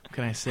 What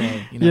can I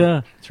say?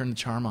 Yeah. Turn the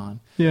charm on.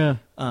 Yeah.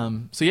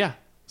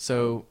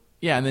 So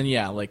and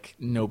then like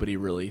nobody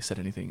really said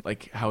anything.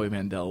 Like Howie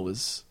Mandel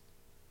was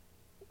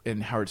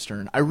and Howard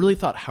Stern. I really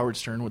thought Howard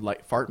Stern would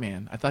like Fart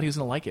Man. I thought he was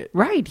gonna like it.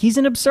 Right. He's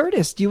an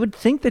absurdist. You would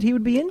think that he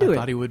would be into I it.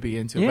 thought he would be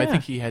into it. But Yeah. I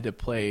think he had to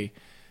play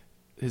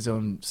his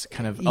own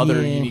kind of other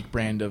Yeah. unique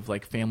brand of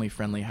like family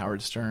friendly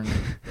Howard Stern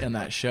in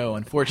that show.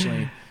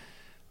 Unfortunately,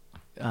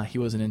 he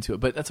wasn't into it,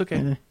 but that's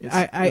okay. It's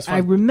I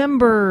fun.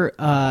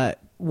 remember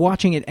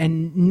watching it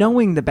and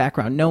knowing the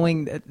background,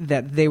 knowing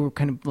that they were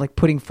kind of like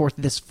putting forth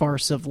this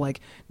farce of like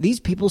these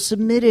people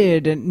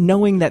submitted, and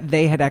knowing that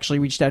they had actually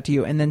reached out to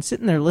you, and then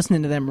sitting there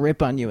listening to them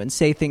rip on you and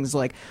say things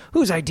like,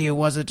 "Whose idea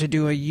was it to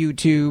do a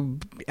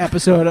YouTube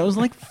episode?" I was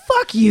like,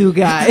 "Fuck you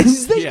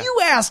guys! That Yeah. you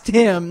asked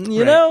him,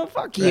 you Right. know?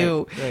 Fuck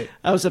you!" Right.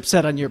 I was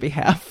upset on your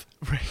behalf.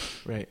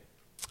 Right.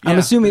 I'm Yeah,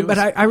 assuming, it was-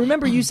 but I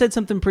remember you said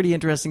something pretty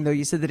interesting, though.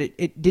 You said that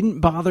it didn't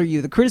bother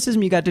you. The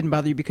criticism you got didn't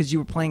bother you because you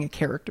were playing a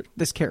character.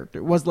 This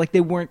character was like they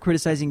weren't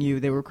criticizing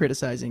you; they were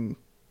criticizing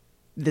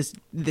this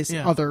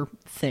Yeah. other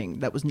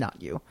thing that was not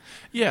you.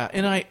 Yeah,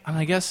 and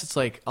I guess it's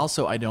like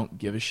also I don't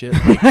give a shit.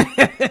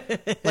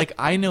 Like, like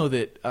I know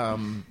that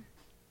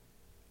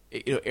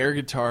air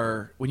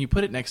guitar, when you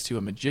put it next to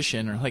a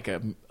magician or like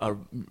a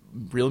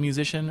real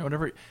musician or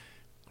whatever,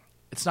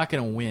 it's not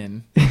going to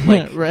win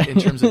like Right. in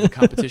terms of the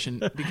competition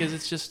because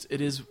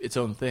it is its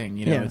own thing.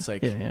 Yeah, It's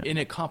like yeah. in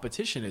a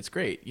competition, it's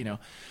great.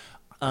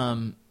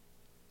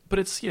 But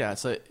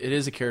it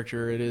is a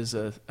character, it is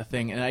a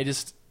thing, and I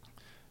just.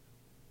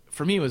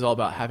 For me, it was all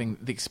about having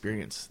the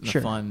experience, the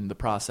Sure. fun, the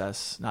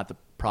process, not the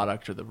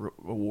product or the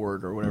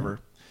award or whatever.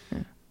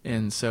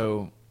 And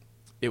so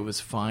it was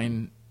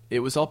fine.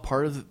 It was all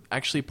part of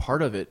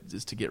it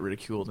is to get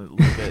ridiculed a little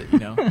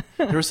bit,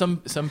 There were some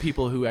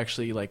people who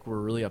actually like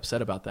were really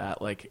upset about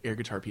that, like air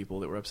guitar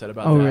people that were upset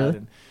about Oh, that. really?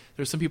 And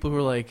there were some people who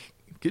were like,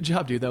 "Good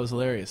job, dude, that was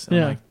hilarious." And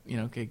Yeah. I'm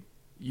like, okay,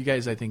 you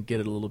guys I think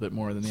get it a little bit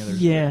more than the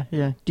others. Yeah,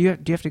 yeah. Do you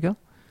have to go?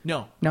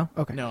 No. No.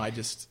 Okay. No, I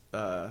just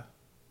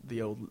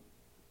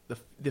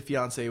the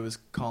fiance was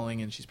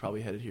calling and she's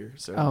probably headed here.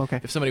 So Oh,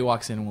 okay. if somebody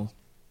walks in,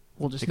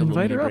 we'll just take a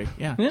little invite her mini up.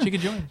 break. Yeah, she could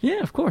join.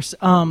 Yeah, of course.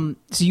 So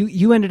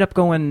you ended up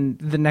going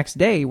the next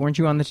day, weren't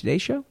you, on the Today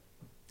Show?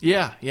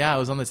 Yeah, I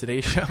was on the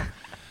Today Show,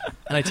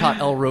 and I taught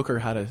Elle Roker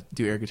how to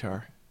do air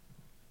guitar.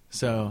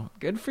 So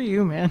Good for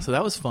you, man.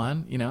 that was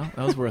fun. That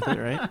was worth it,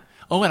 right?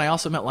 Oh, and I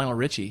also met Lionel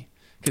Richie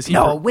because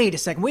No, wait a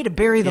second. Way to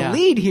bury the Yeah.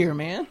 lead here,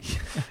 man.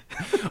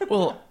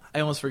 Well, I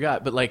almost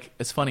forgot, but like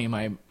it's funny.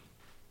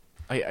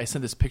 I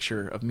sent this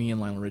picture of me and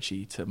Lionel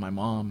Richie to my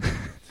mom,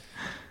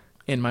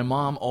 and my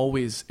mom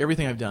always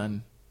everything I've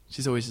done,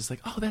 she's always just like,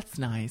 "Oh, that's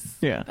nice.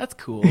 Yeah. that's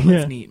cool. That's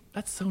Yeah. neat.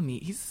 That's so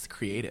neat. He's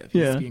creative.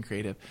 He's Yeah. being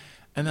creative."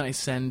 And then I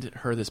send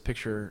her this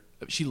picture.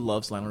 She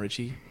loves Lionel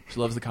Richie. She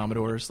loves the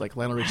Commodores. Like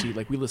Lionel Richie.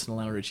 Like we listened to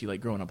Lionel Richie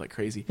like growing up like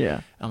crazy. Yeah.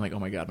 I'm like, oh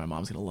my god, my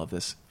mom's gonna love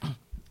this.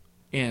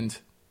 And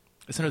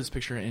I sent her this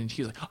picture, and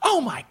she was like,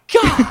 "Oh my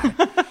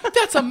god,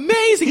 that's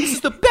amazing! This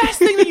is the best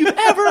thing that you've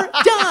ever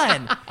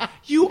done.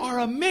 You are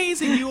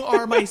amazing. You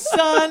are my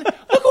son. Look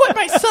at what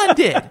my son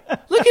did.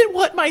 Look at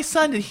what my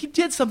son did. He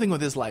did something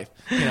with his life."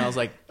 I was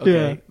like, okay,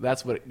 Yeah.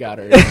 that's what got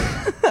her.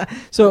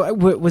 So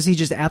was he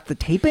just at the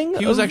taping?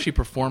 He was actually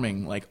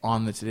performing like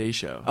on the Today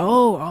Show.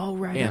 Oh,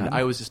 right. And on.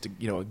 I was just a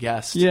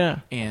guest. Yeah.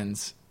 And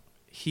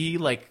he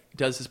like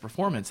does his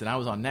performance, and I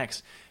was on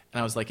next, and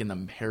I was like in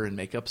the hair and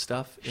makeup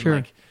stuff, and Sure.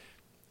 like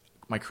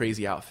my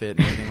crazy outfit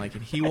and everything. Like,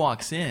 and he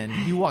walks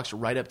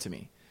right up to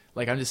me,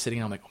 like I'm just sitting,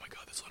 and I'm like, oh my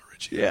god, that's Lionel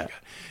Richie. Yeah. Oh my god.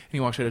 And he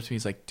walks right up to me.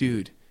 He's like,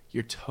 dude,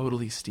 you're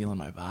totally stealing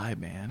my vibe,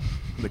 man.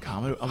 From the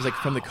Commodore. I was like,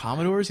 from the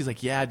Commodores? He's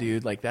like, yeah,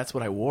 dude. Like that's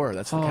what I wore.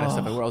 That's the kind of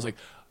stuff I wore. I was like,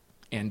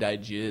 and I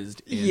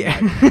jizzed. In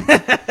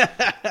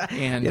Yeah.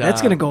 and Yeah,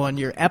 that's gonna go on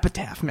your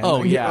epitaph, man. oh,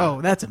 Like, yeah.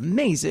 Oh, that's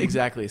amazing.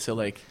 Exactly. So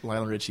like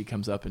Lionel Richie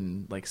comes up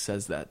and like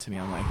says that to me.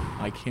 I'm like,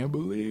 I can't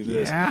believe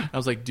this. Yeah. I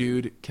was like,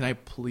 dude, can I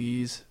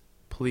please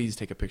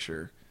take a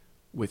picture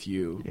with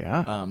you?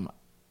 Yeah.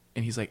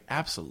 And he's like,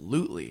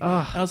 absolutely.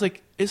 Ugh. And I was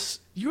like,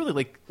 you're really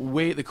like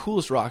the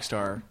coolest rock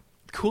star,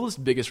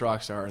 biggest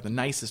rock star, the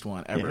nicest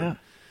one ever. Yeah.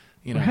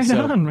 You know, Right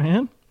on,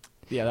 man.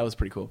 Yeah, that was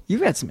pretty cool.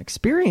 You've had some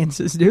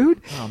experiences,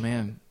 dude. Oh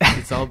man,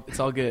 it's all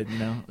good. You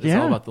know, it's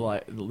all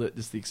about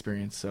just the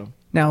experience. So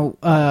now,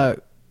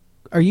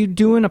 are you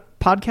doing a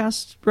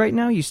podcast right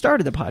now? You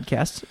started a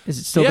podcast. Is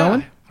it still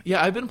going?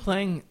 Yeah, I've been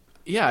playing.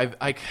 Yeah,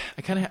 I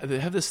kind of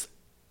have this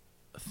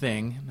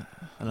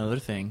another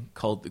thing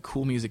called the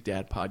Cool Music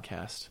Dad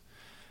podcast,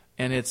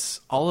 and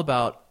it's all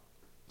about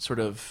sort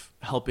of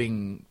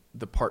helping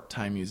the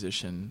part-time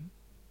musician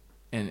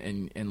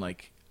and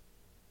like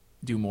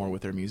do more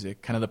with their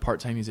music, kind of the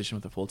part-time musician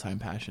with a full-time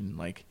passion,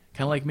 like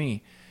kind of like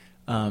me.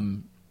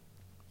 And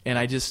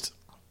I just,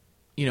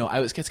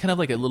 it's kind of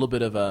like a little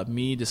bit of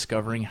me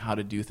discovering how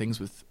to do things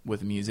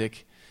with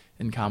music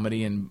and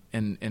comedy, and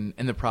in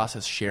the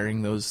process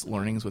sharing those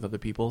learnings with other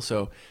people.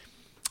 So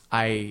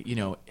I,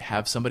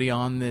 have somebody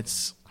on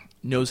that's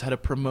knows how to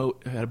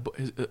promote,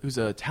 who's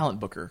a talent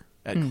booker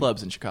at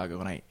clubs in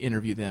Chicago, and I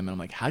interview them, and I'm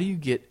like, how do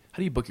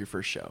you book your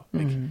first show?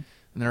 Like, and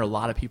there are a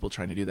lot of people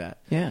trying to do that.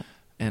 Yeah.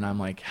 And I'm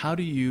like, how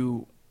do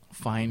you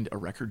find a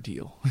record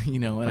deal?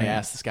 And I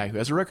asked this guy who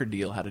has a record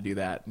deal how to do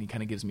that, and he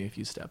kind of gives me a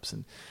few steps,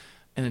 and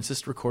it's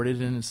just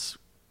recorded, and it's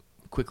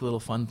a quick little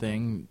fun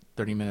thing,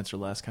 30 minutes or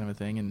less kind of a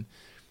thing, and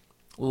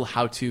a little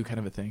how-to kind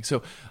of a thing.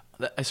 So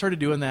I started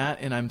doing that,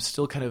 and I'm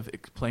still kind of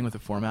playing with the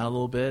format a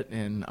little bit,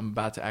 and I'm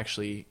about to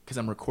actually, because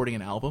I'm recording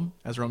an album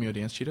as Romeo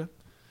Dance Cheetah.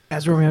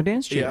 As Romeo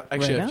Dance Cheetah? Yeah,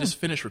 actually, right I've just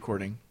finished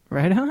recording.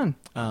 Right on.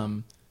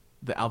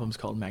 The album's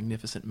called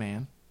Magnificent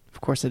Man. Of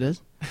course it is.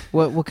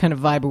 What kind of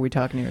vibe are we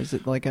talking here? Is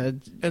it like a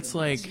it's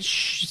like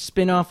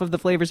spin-off of the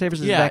Flavor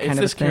Savers? Is yeah, that it's kind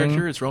this of thing?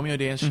 character. It's Romeo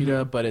Dance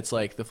Cheetah, but it's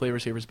like the Flavor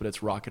Savers, but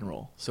it's rock and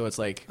roll. So it's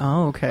like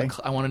okay.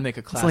 I want to make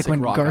a classic rock. It's like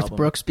when rock Garth album.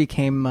 Brooks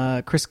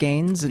became Chris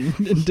Gaines and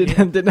did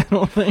that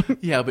whole thing.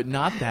 Yeah, but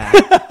not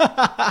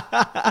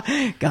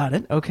that. Got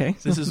it. Okay.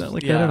 This is not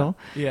like yeah, that at all.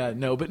 Yeah,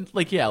 no, but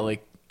like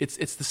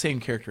it's the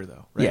same character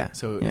though, right? Yeah.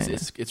 So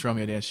it's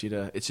Romeo Dance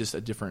Cheetah. It's just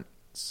a different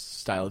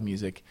style of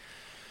music.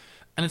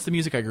 And it's the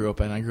music I grew up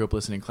in. I grew up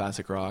listening to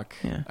classic rock.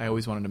 Yeah. I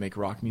always wanted to make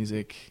rock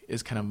music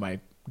is kind of my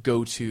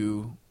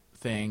go-to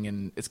thing,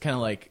 and it's kind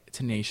of like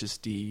Tenacious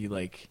D,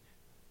 like,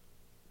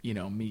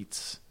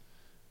 meets,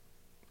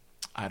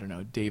 I don't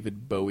know,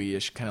 David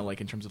Bowie-ish, kind of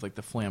like in terms of like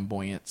the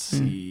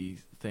flamboyancy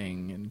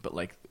thing, but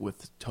like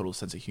with total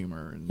sense of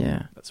humor and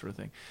that sort of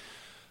thing.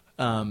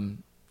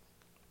 And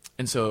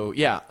so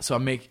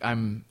I'm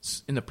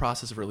in the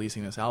process of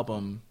releasing this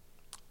album.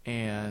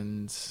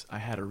 And I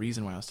had a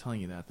reason why I was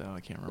telling you that, though.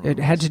 I can't remember. It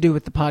had to do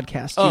with the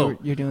podcast. Oh,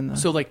 you're doing that.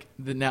 So, like,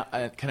 now,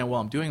 kind of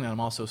while I'm doing that, I'm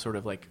also sort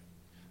of like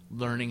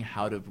learning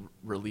how to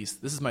release.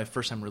 This is my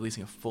first time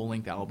releasing a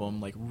full-length album,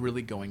 like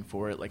really going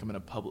for it. Like, I'm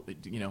going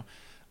to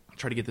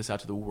try to get this out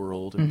to the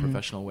world in a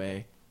professional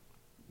way.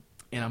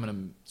 And I'm going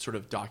to sort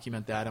of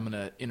document that. I'm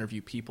going to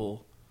interview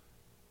people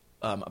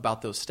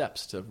about those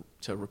steps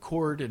to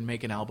record and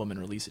make an album and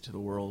release it to the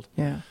world.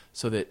 Yeah.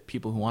 So that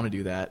people who want to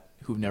do that,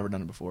 who've never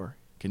done it before,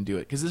 can do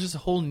it, because there's just a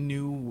whole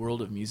new world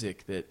of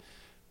music that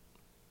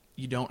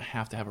you don't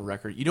have to have a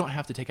record. You don't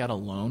have to take out a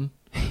loan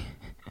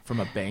from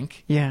a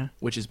bank,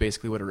 which is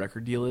basically what a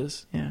record deal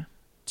is,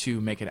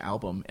 to make an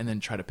album and then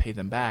try to pay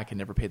them back and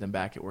never pay them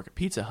back at work at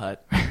Pizza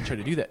Hut. Try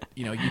to do that.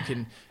 You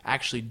can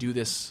actually do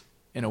this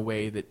in a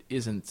way that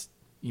isn't,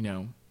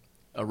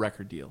 a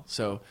record deal.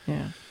 So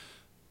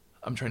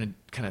I'm trying to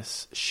kind of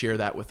share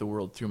that with the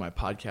world through my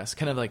podcast,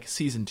 kind of like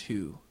season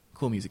 2.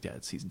 Cool Music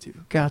Dad season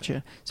 2.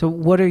 Gotcha. So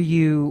what are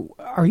you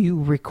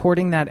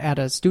recording that at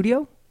a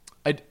studio?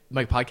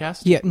 My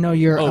podcast? Yeah, no,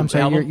 your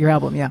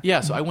album, yeah. Yeah,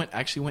 so I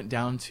went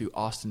down to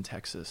Austin,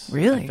 Texas.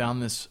 Really? I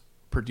found this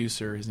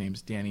producer, his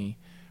name's Danny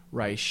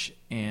Reich,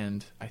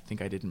 and I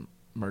think I didn't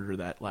murder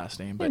that last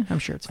name, but I'm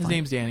sure it's fine. His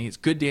name's Danny. It's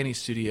Good Danny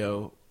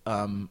Studio,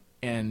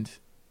 and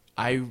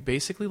I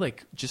basically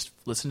like just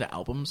listened to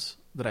albums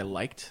that I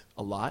liked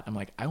a lot. I'm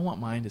like, I want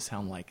mine to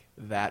sound like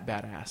that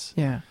badass.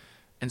 Yeah.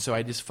 And so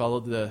I just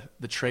followed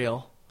the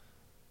trail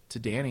to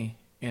Danny,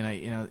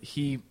 and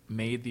he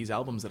made these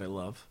albums that I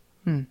love.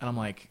 And I'm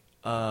like,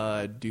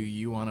 do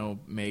you want to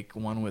make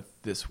one with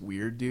this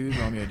weird dude,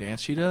 Romeo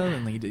Dance Cheetah?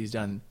 And he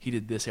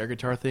did this air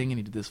guitar thing, and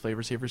he did this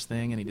Flavor Savers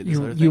thing, and he did this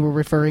other thing. You were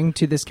referring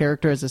to this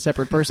character as a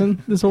separate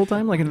person this whole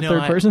time, like in the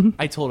third person?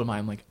 I told him,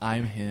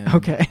 I'm him.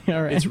 Okay,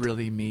 all right. It's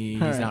really me.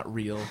 He's not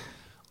real.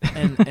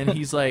 And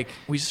he's like,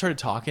 we just started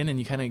talking, and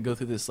you kind of go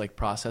through this like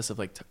process of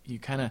like, you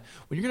kind of,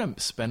 when you're going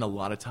to spend a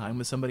lot of time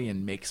with somebody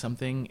and make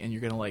something, and you're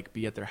going to like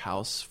be at their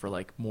house for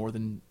like more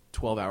than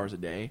 12 hours a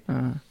day,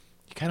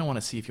 you kind of want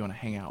to see if you want to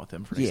hang out with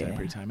them for an extended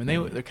period of time. And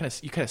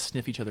you kind of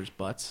sniff each other's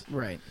butts.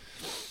 Right.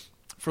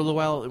 For a little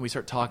while, and we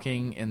start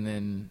talking, and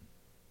then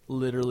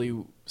literally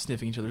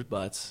sniffing each other's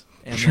butts.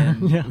 And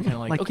then we kind of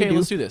like, okay,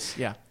 let's do this.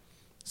 Yeah.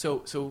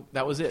 So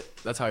that was it.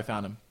 That's how I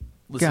found him.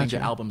 Listening to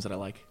albums that I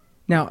like.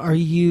 Now, are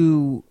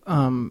you?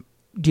 Do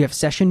you have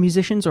session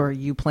musicians, or are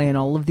you playing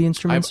all of the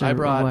instruments? I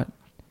brought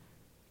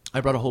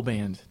a whole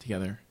band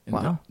together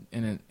Wow.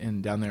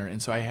 and down there.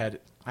 And so I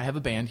have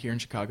a band here in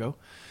Chicago,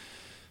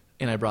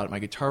 and I brought my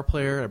guitar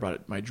player, I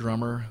brought my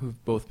drummer,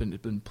 who've both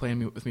been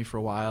playing with me for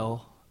a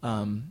while,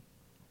 and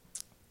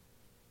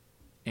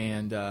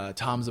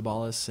Tom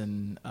Zabalis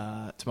and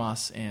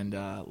Tomas and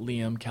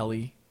Liam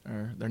Kelly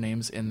are their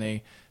names, and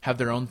they have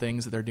their own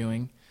things that they're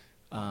doing,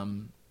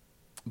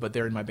 but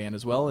they're in my band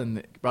as well,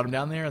 and brought them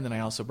down there. And then I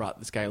also brought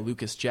this guy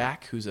Lucas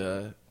Jack, who's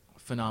a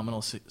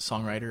phenomenal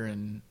songwriter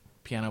and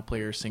piano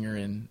player, singer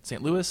in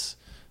St. Louis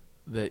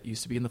that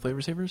used to be in the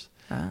Flavor Savers.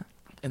 And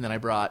then I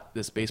brought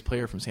this bass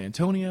player from San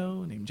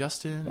Antonio named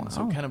Justin. Wow. And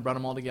so we kind of brought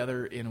them all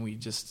together, and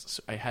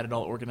I had it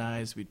all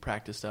organized. We'd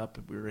practiced up,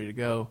 we were ready to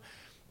go.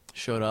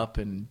 Showed up,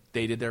 and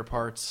they did their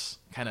parts.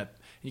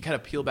 You kind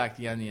of peel back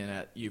the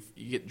onion. You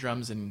get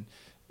drums and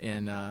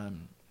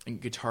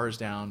guitars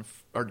down,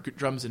 or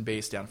drums and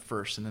bass down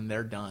first, and then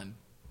they're done.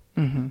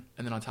 Mm-hmm.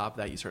 And then on top of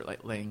that, you start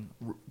like laying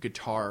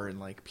guitar and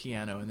like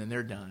piano, and then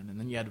they're done. And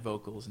then you add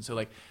vocals. And so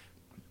like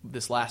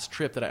this last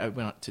trip that I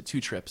went on to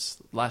 2 trips.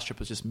 The last trip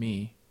was just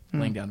me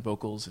laying down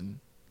vocals and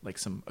like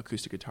some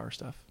acoustic guitar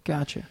stuff.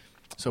 Gotcha.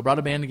 So I brought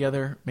a band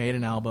together, made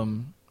an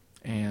album,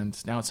 and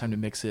now it's time to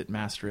mix it,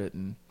 master it,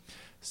 and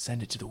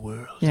send it to the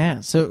world. Yeah.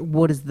 So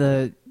what is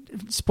the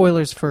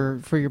spoilers for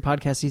your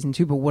podcast season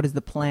 2, but what is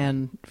the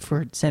plan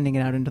for sending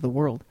it out into the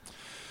world?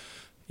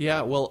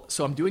 Yeah, well,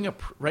 so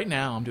right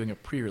now I'm doing a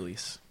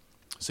pre-release.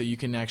 So you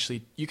can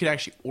actually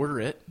order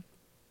it,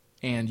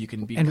 and you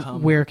can become...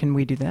 And where can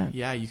we do that?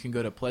 Yeah, you can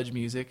go to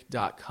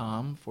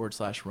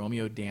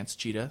pledgemusic.com/Romeo Dance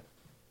Cheetah,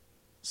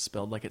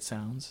 spelled like it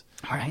sounds.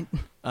 All right.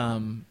 I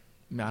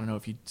don't know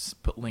if you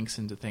put links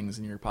into things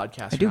in your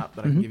podcast I or do. not,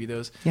 but I can give you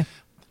those. Yeah.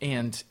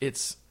 And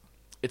it's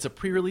a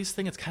pre-release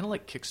thing. It's kind of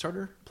like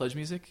Kickstarter, Pledge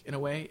Music, in a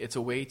way. It's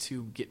a way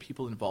to get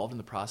people involved in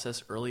the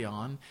process early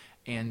on,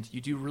 and you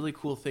do really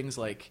cool things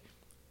like,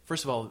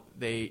 first of all,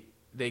 they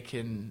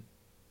can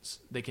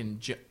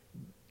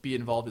be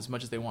involved as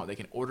much as they want. They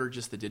can order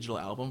just the digital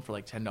album for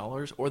like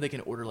 $10, or they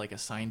can order like a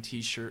signed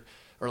T-shirt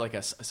or like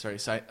a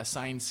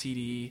signed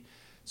CD,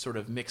 sort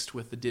of mixed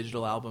with the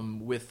digital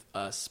album with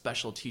a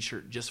special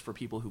T-shirt just for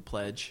people who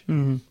pledge.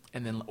 Mm-hmm.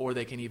 And then, or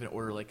they can even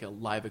order like a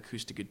live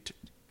acoustic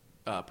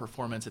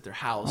performance at their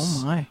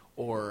house, Oh my.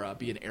 or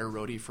be an air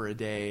roadie for a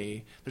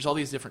day. There's all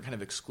these different kind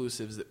of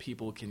exclusives that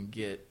people can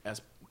get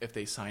as if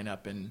they sign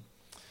up, and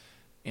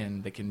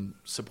they can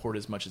support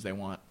as much as they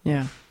want.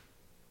 Yeah.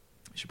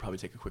 We should probably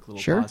take a quick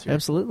little Sure. pause here.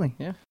 Absolutely.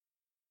 Yeah.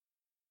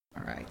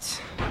 All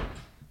right.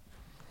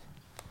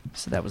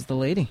 So that was the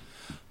lady.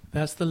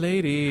 That's the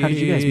lady. How did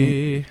you guys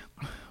meet?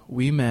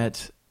 We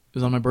met. It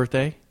was on my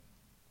birthday.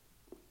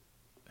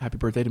 Happy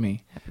birthday to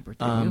me. Happy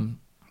birthday to you.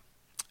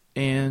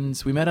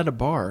 And we met at a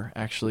bar,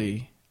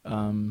 actually.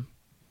 And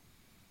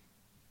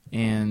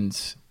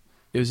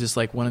it was just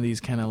like one of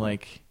these kind of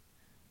like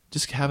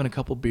just having a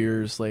couple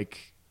beers,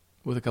 like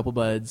with a couple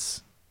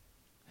buds.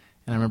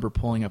 And I remember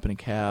pulling up in a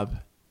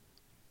cab,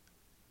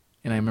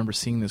 and I remember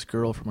seeing this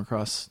girl from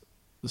across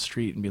the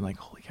street and being like,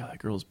 holy cow, that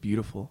girl's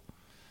beautiful.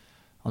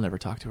 I'll never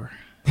talk to her.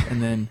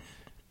 And then,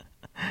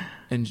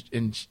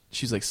 and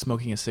she's like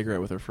smoking a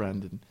cigarette with her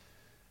friend,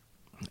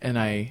 and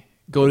I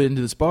go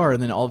into this bar,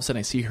 and then all of a sudden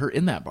I see her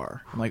in that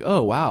bar. I'm like,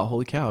 oh wow,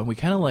 holy cow. And we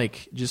kind of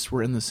like just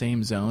were in the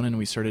same zone, and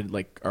we started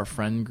like our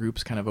friend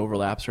groups kind of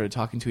overlapped, started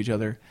talking to each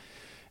other.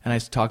 And I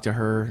talked to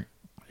her.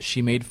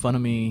 She made fun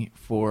of me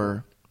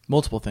for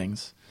multiple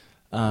things.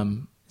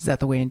 Is that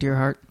the way into your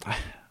heart?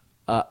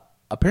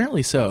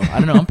 Apparently so. I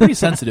don't know. I'm pretty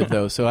sensitive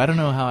though, so I don't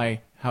know how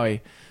I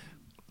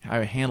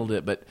handled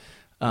it. But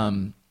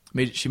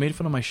she made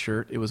fun of my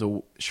shirt. It was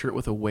a shirt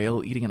with a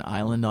whale eating an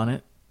island on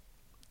it.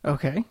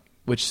 Okay.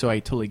 Which so I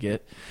totally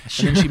get.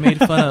 And then she made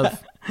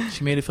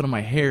fun of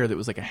my hair that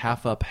was like a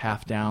half up,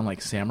 half down,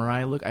 like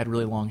samurai look. I had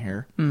really long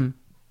hair. Mm.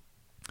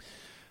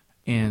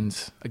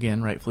 And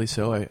again, rightfully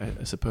so,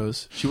 I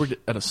suppose. She worked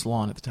at a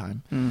salon at the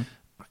time. Mm.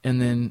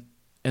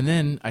 And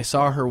then I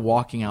saw her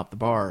walking out the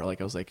bar.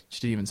 Like I was like,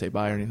 she didn't even say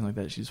bye or anything like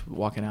that. She's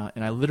walking out,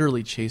 and I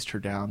literally chased her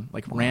down.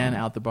 Like ran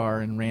out the bar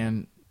and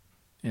ran.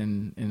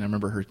 And I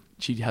remember her.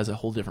 She has a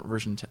whole different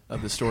version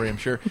of the story, I'm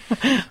sure.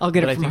 I'll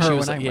get But it I from think her she when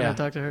was I like,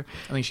 talk to her.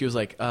 I think she was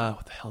like,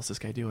 what the hell is this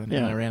guy doing? Yeah.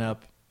 And I ran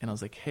up and I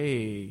was like,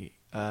 hey,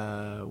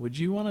 would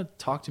you want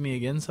to talk to me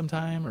again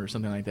sometime or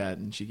something like that?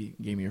 And she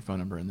gave me her phone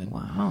number, and then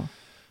Wow.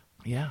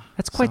 yeah,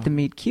 That's quite the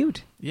meet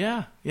cute.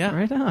 Yeah.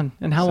 Right on.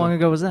 And how So- long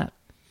ago was that?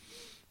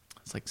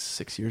 It's like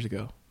 6 years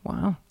ago.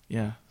 Wow.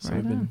 Yeah, so Right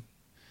I've been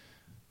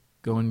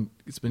going.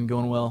 It's been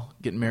going well.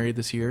 Getting married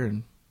this year,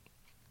 and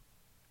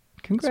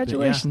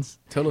Congratulations.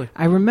 totally.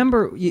 I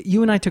remember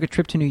you and I took a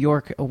trip to New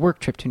York, a work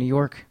trip to New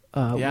York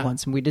Yeah.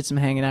 once, and we did some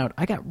hanging out.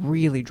 I got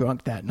really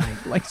drunk that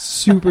night, like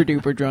super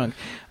duper drunk,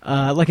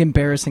 like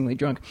embarrassingly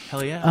drunk.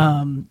 Hell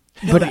yeah.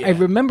 But yeah. I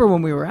remember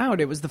when we were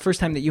out, it was the first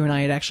time that you and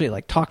I had actually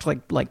like talked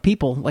like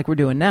people, like we're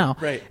doing now,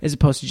 Right. as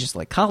opposed to just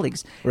like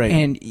colleagues. Right.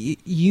 And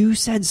you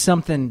said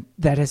something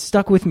that has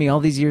stuck with me all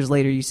these years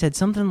later. You said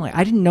something like,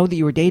 I didn't know that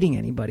you were dating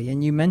anybody,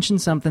 and you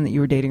mentioned something that you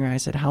were dating her. I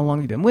said, how long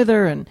have you been with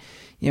her? And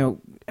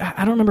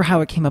I don't remember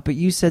how it came up, but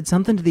you said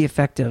something to the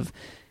effect of,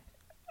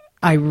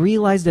 I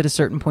realized at a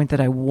certain point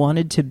that I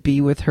wanted to be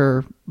with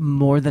her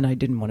more than I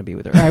didn't want to be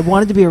with her. I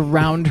wanted to be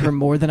around her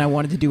more than I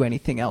wanted to do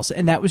anything else.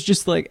 And that was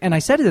just like, and I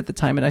said it at the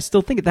time, and I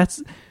still think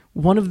that's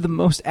one of the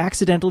most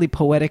accidentally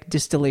poetic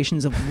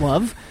distillations of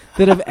love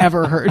that I've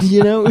ever heard.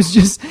 You know, it was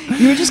just,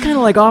 you were just kind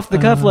of like off the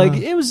cuff, like,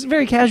 it was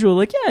very casual.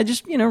 Like, yeah, I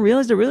just,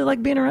 realized I really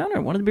liked being around her. I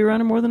wanted to be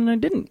around her more than I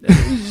didn't. It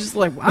was just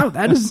like, wow,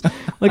 that is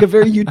like a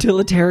very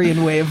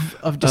utilitarian way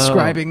of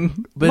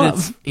describing but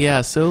love.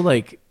 It's, so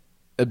like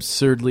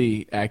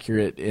absurdly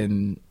accurate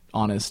and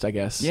honest, I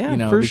guess.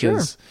 Yeah, for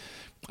because sure.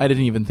 I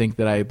didn't even think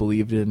that I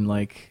believed in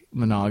like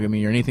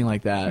monogamy or anything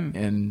like that.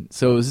 And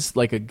so it was just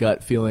like a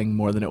gut feeling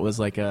more than it was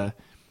like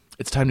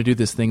it's time to do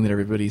this thing that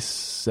everybody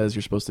says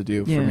you're supposed to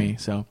do for me.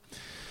 So,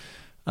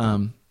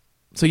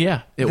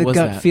 yeah, it was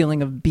the gut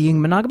feeling of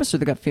being monogamous, or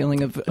the gut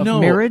feeling of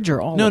marriage,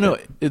 or all. No.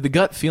 The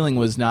gut feeling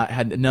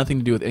had nothing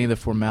to do with any of the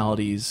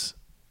formalities.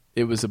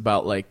 It was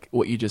about like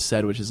what you just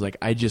said, which is like,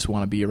 I just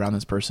want to be around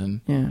this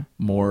person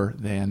more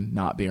than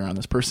not be around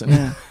this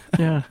person.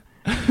 Yeah.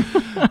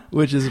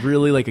 Which is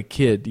really like a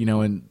kid,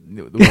 and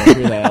when I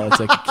hear that, it's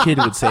like a kid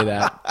would say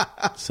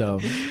that.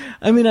 So,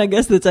 I mean, I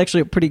guess that's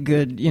actually a pretty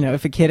good,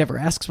 if a kid ever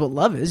asks what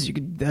love is,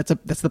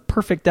 that's the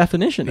perfect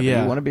definition of you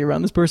want to be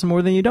around this person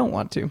more than you don't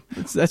want to.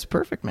 That's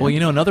perfect, man.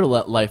 Well, another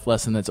life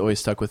lesson that's always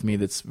stuck with me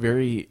that's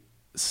very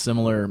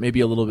similar, maybe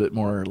a little bit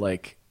more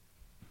like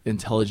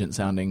intelligent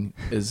sounding,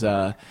 is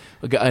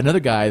another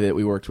guy that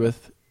we worked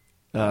with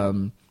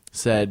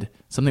said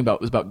something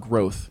about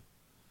growth.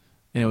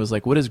 And it was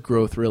like, what is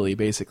growth really,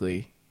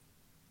 basically?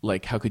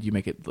 Like, how could you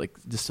make it, like,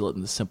 distill it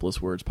in the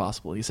simplest words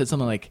possible? He said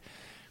something like,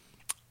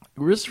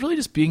 it's really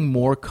just being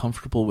more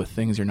comfortable with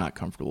things you're not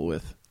comfortable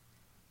with.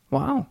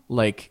 Wow.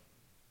 Like,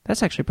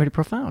 that's actually pretty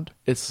profound.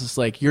 It's just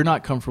like, you're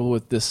not comfortable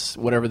with this,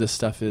 whatever this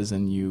stuff is,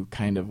 and you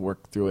kind of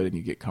work through it and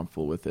you get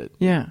comfortable with it.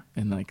 Yeah.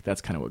 And, like,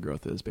 that's kind of what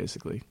growth is,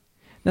 basically.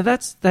 Now,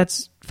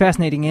 that's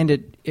fascinating, and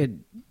it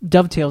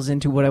dovetails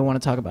into what I want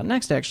to talk about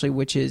next, actually,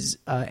 which is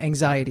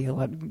anxiety. A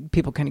lot of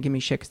people kind of give me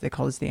shit because they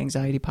call this the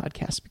anxiety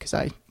podcast, because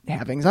I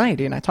have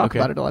anxiety and I talk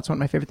about it a lot. It's one of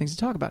my favorite things to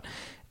talk about.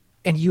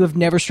 And you have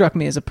never struck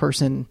me as a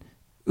person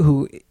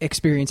who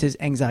experiences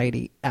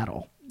anxiety at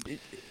all.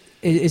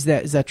 Is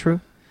that true?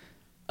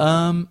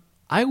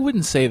 I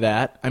wouldn't say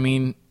that. I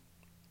mean,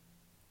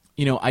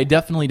 I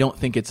definitely don't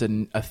think it's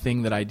a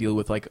thing that I deal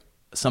with. Like,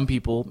 some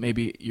people,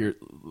 maybe you're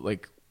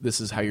like, this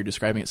is how you're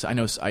describing it. So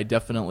I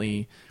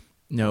definitely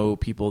know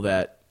people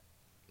that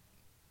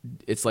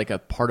it's like a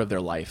part of their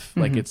life.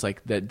 Like, it's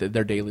like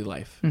their daily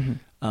life.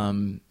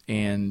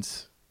 And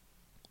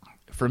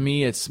for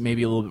me, it's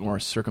maybe a little bit more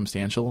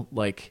circumstantial.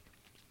 Like,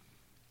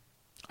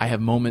 I have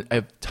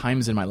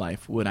times in my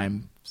life when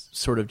I'm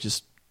sort of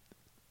just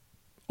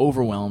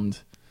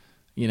overwhelmed,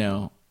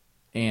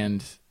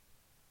 and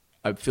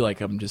I feel like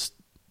I'm just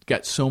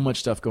got so much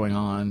stuff going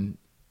on.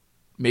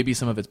 Maybe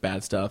some of it's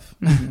bad stuff.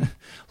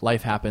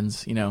 Life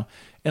happens, and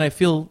I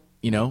feel,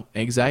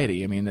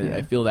 anxiety. I mean,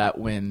 I feel that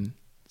when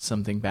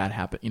something bad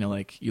happens,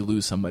 like you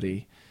lose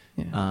somebody,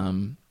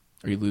 or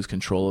you lose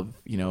control of,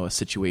 a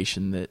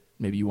situation that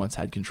maybe you once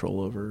had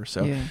control over.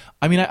 So,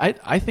 I mean,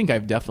 I think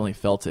I've definitely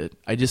felt it.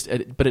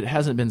 But it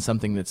hasn't been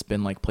something that's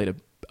been like played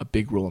a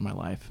big role in my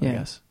life, I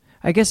guess.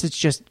 I guess it's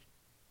just,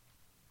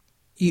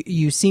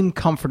 you seem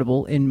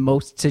comfortable in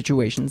most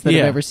situations that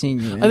I've ever seen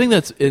you in. I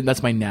think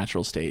that's my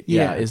natural state.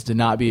 Is to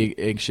not be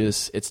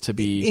anxious. It's to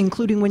be,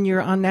 including when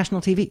you're on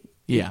national TV.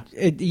 Yeah,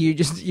 you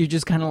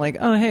just kind of like,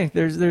 oh hey,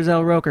 there's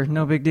Al Roker,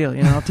 no big deal.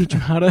 I'll teach him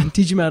how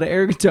to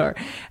air guitar,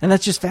 and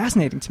that's just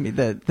fascinating to me.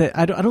 That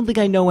I don't think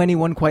I know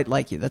anyone quite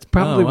like you. That's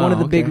probably one of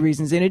the big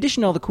reasons. In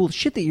addition to all the cool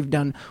shit that you've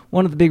done,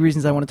 one of the big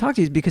reasons I want to talk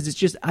to you is because it's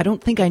just, I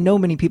don't think I know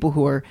many people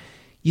who are.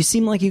 You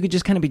seem like you could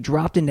just kind of be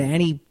dropped into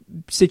any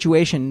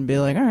situation and be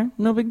like, all right,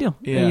 no big deal.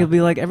 Yeah. And you'll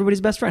be like everybody's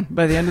best friend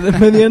by the end of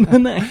the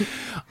night.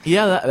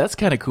 Yeah, that's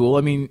kind of cool.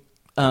 I mean,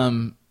 I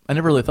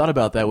never really thought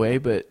about it that way,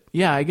 but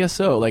yeah, I guess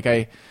so. Like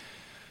I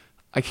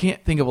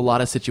can't think of a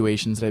lot of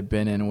situations that I've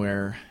been in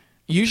where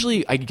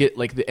usually I get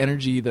like the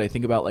energy that I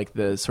think about, like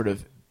the sort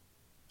of,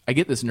 I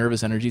get this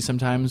nervous energy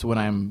sometimes when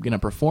I'm going to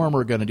perform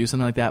or going to do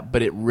something like that,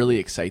 but it really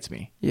excites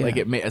me. Yeah. Like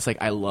it's like,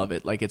 I love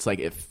it. Like, it's like,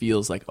 it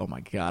feels like, oh my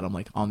God, I'm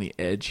like on the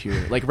edge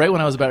here. Like right when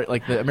I was about,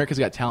 like the America's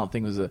Got Talent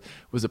thing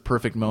was a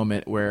perfect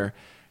moment where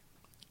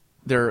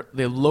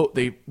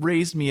they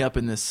raised me up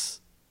in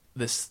this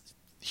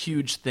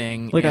huge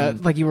thing.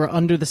 Like you were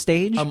under the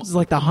stage? It's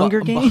like the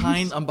Hunger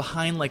Games? I'm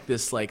behind like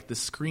this, like the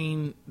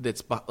screen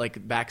that's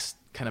like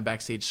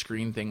backstage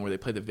screen thing where they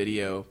play the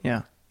video.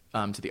 Yeah.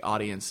 To the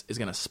audience is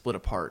going to split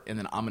apart, and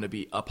then I'm going to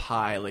be up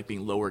high, like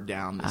being lowered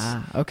down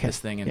this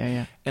thing.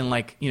 And, and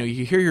like,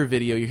 you hear your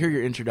video, you hear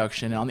your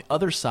introduction, and on the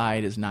other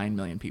side is 9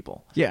 million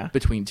people. Yeah.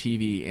 Between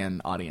TV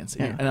and audience.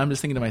 Yeah. And I'm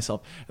just thinking to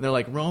myself, and they're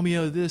like,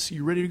 Romeo, this,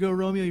 you ready to go,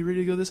 Romeo? You ready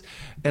to go this?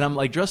 And I'm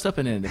like dressed up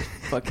in a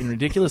fucking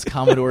ridiculous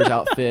Commodore's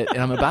outfit, and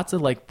I'm about to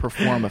like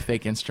perform a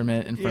fake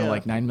instrument in front of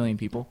like 9 million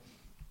people.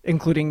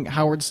 Including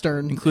Howard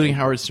Stern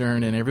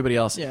and everybody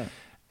else. Yeah.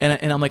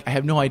 And I'm like, I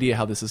have no idea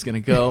how this is going to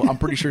go. I'm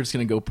pretty sure it's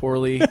going to go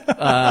poorly.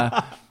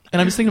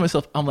 And I'm just thinking to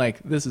myself, I'm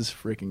like, this is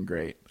freaking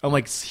great. I'm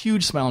like,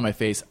 huge smile on my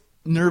face,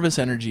 nervous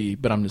energy,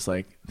 but I'm just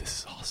like, this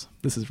is awesome.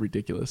 This is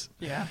ridiculous.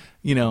 Yeah.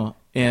 You know,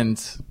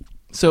 and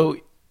so,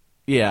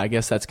 yeah, I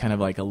guess that's kind of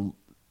like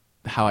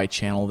how I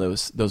channel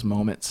those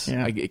moments.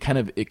 Yeah. It kind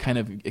of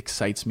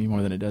excites me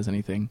more than it does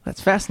anything.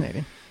 That's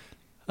fascinating.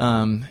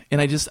 And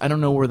I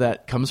don't know where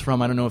that comes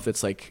from. I don't know if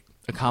it's like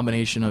a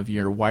combination of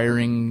your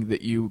wiring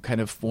that you kind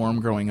of form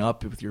growing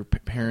up with your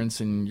parents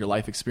and your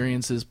life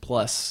experiences,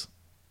 plus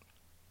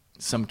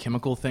some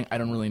chemical thing. I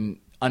don't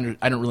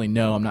really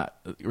know. I'm not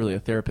really a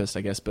therapist,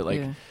 I guess, but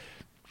like,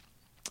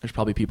 there's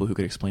probably people who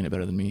could explain it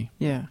better than me.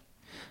 Yeah.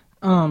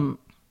 And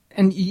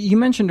you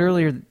mentioned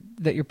earlier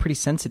that you're pretty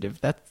sensitive.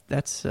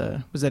 That's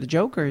was that a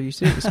joke, or are you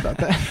serious about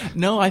that?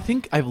 No, I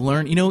think I've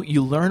learned. You know,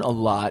 you learn a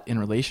lot in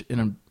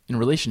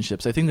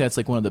relationships. I think that's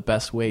like one of the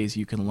best ways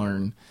you can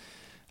learn,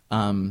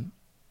 and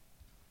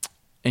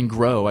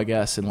grow, I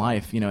guess, in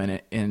life. You know,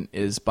 and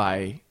is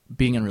by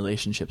being in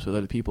relationships with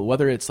other people,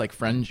 whether it's like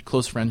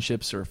close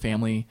friendships or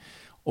family,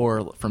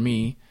 or for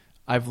me,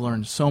 I've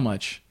learned so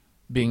much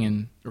being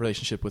in a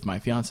relationship with my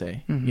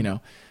fiance. Mm-hmm. You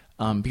know.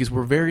 Because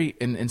we're very,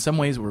 in some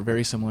ways, we're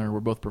very similar. We're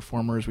both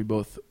performers. We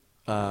both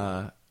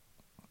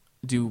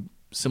do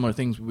similar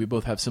things. We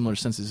both have similar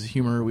senses of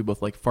humor. We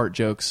both like fart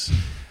jokes.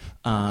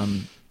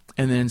 And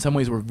then in some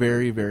ways, we're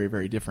very, very,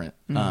 very different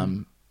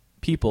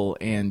people.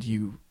 And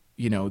you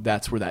know,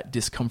 that's where that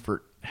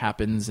discomfort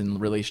happens in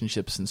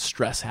relationships, and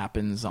stress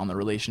happens on the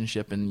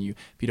relationship. And if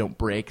you don't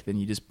break, then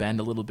you just bend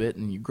a little bit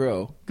and you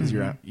grow because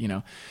you're, you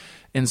know.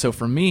 And so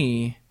for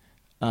me,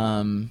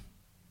 that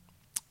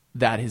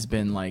has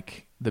been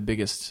like the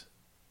biggest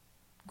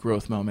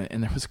growth moment.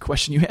 And there was a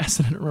question you asked,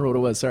 and I don't remember what it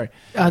was. Sorry.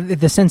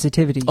 The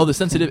sensitivity. Oh, the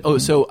sensitive. Oh,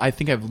 so I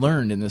think I've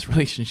learned in this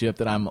relationship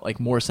that I'm like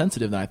more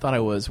sensitive than I thought I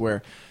was,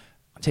 where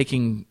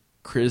taking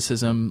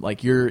criticism,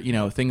 like you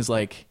know, things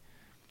like,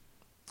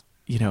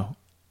 you know,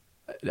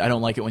 I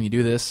don't like it when you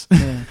do this,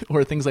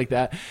 or things like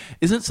that,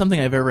 isn't something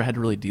I've ever had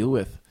to really deal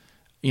with.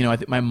 You know, I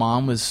think my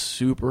mom was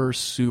super,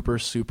 super,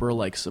 super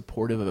like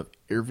supportive of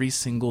every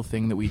single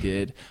thing that we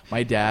did.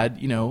 My dad,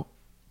 you know,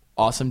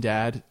 awesome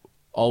dad,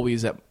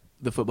 always at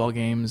the football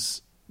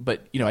games,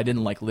 but you know, I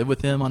didn't like live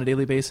with him on a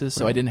daily basis,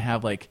 so I didn't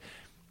have like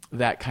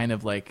that kind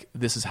of like,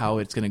 this is how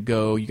it's going to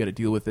go, you got to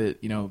deal with it,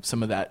 you know,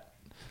 some of that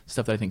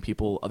stuff that I think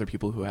other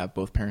people who have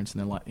both parents in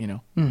their life, you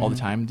know, all the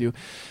time do.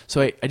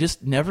 So I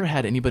just never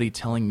had anybody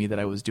telling me that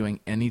I was doing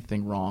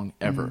anything wrong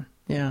ever.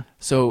 Yeah.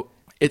 So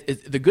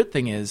the good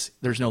thing is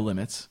there's no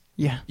limits.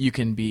 Yeah. You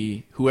can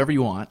be whoever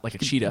you want, like a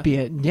cheetah. Be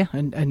a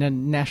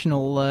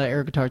national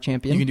air guitar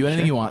champion. You can do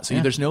anything you want. So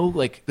there's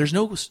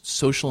no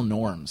social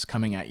norms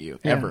coming at you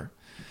ever.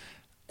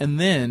 And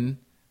then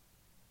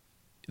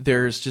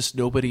there's just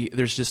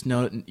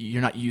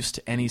you're not used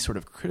to any sort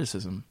of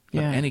criticism of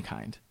any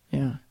kind.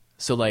 Yeah.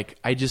 So like,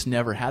 I just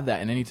never had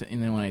that. And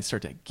then when I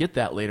start to get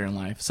that later in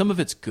life, some of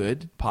it's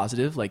good,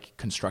 positive, like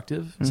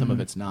constructive. Some of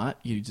it's not.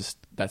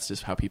 That's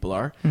just how people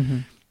are.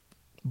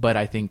 But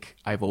I think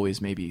I've always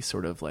maybe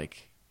sort of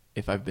like,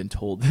 if I've been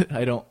told that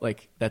I don't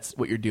like, that's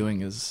what you're doing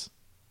that's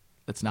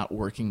not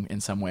working in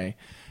some way,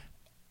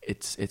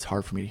 it's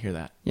hard for me to hear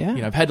that. Yeah.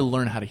 You know, I've had to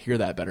learn how to hear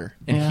that better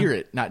and hear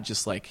it, not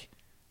just like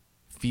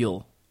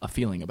feel a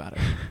feeling about it,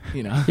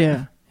 you know?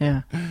 Yeah.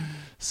 Yeah.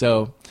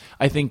 So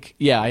I think,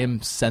 I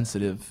am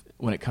sensitive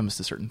when it comes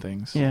to certain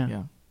things.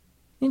 Yeah.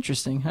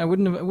 Interesting. I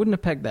wouldn't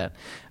have pegged that.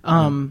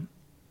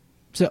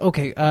 So,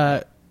 okay.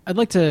 I'd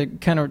like to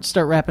kind of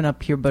start wrapping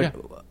up here, but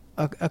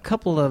a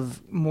couple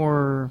of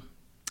more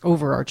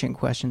overarching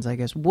questions, I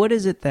guess. What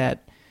is it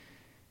that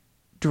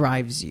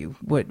drives you?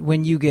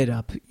 When you get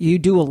up, you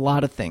do a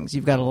lot of things.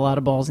 You've got a lot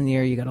of balls in the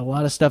air. You got a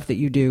lot of stuff that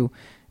you do.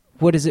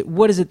 What is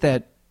it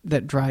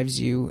that drives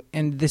you?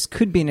 And this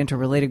could be an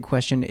interrelated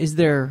question. Is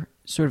there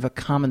sort of a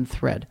common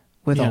thread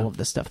with all of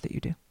the stuff that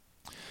you do?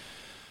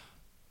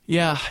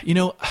 Yeah. You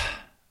know,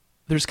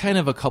 there's kind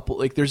of a couple,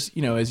 like there's,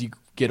 you know, as you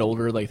get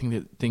older, like I think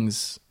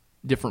that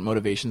different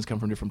motivations come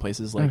from different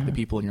places, like the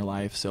people in your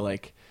life. So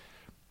like,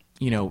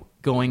 you know,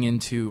 going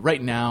into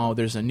right now,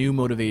 there's a new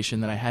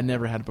motivation that I had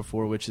never had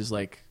before, which is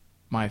like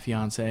my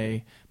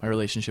fiance, my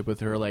relationship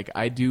with her. Like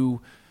I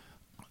do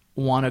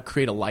want to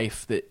create a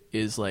life that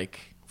is like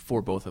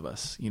for both of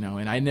us, you know,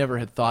 and I never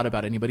had thought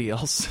about anybody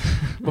else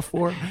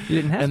before. You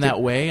didn't have in to.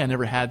 that way. I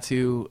never had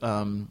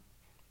to.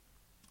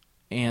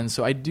 And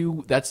so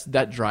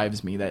that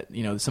drives me, that,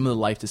 you know, some of the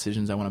life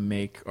decisions I want to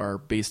make are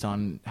based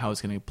on how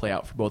it's going to play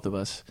out for both of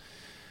us.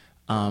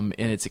 And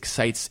it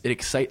excites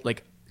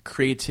like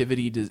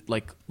creativity to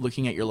like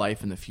looking at your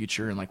life in the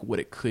future and like what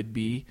it could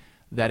be,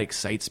 that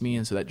excites me.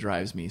 And so that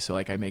drives me. So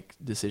like I make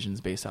decisions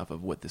based off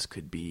of what this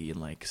could be.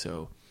 And like,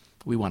 so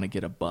we want to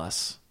get a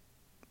bus.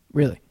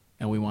 Really?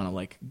 And we want to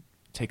like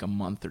take a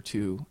month or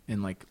two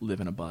and like live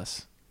in a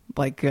bus.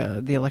 Like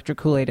the electric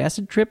Kool-Aid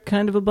acid trip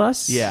kind of a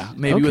bus? Yeah,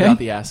 maybe without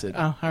the acid.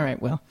 Oh, all right.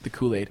 Well, the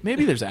Kool-Aid.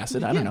 Maybe there's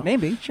acid. I don't know.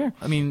 Maybe. Sure.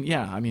 I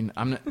mean,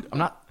 I'm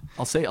not.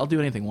 I'll do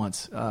anything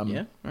once.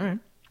 All right.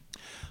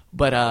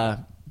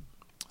 But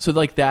so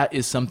like that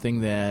is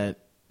something that,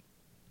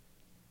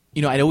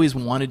 you know, I'd always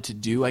wanted to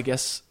do. I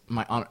guess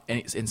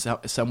in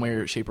some way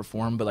or shape or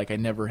form, but like I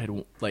never had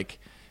like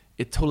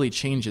it totally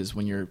changes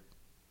when you're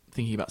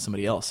thinking about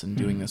somebody else and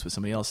doing this with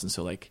somebody else. And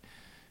so like,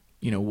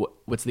 you know,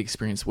 what's the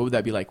experience? What would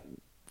that be like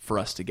for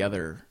us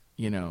together,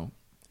 you know,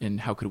 and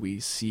how could we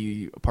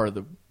see a part of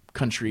the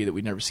country that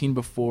we'd never seen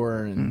before,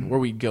 and where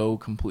we go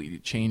completely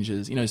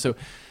changes, you know? So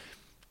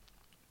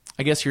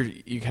I guess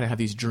you kind of have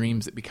these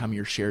dreams that become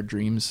your shared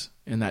dreams,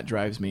 and that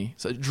drives me.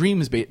 So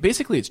dreams,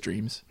 basically it's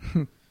dreams,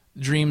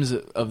 dreams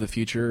of the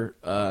future.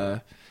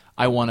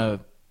 I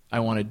want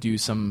to do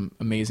some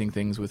amazing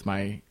things with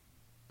my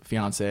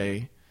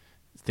fiance,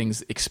 I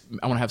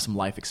want to have some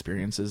life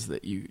experiences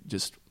that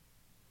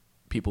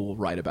people will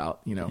write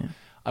about, you know. Yeah.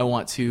 I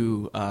want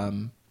to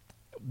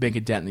make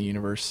a dent in the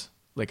universe.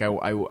 Like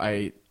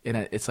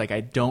it's like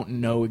I don't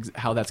know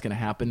how that's going to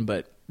happen,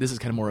 but this is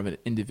kind of more of an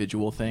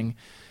individual thing.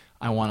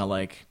 I want to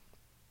like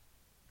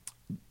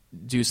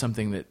do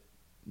something that,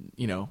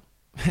 you know,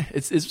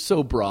 it's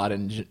so broad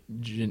and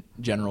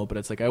general, but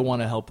it's like I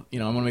want to help, you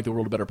know, I want to make the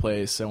world a better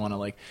place. I want to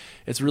like,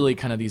 it's really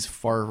kind of these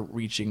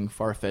far-reaching,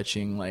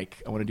 far-fetching,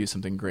 like I want to do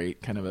something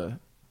great kind of a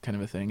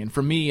thing. And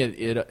for me,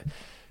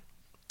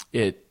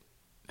 it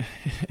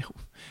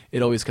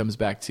always comes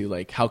back to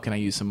like, how can I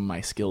use some of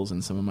my skills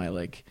and some of my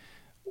like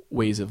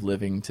ways of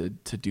living to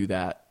do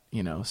that,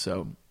 you know?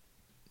 So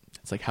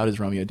it's like, how does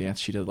Romeo dance?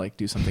 She to like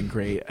do something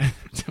great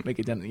to make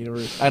a dent in the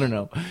universe. I don't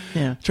know.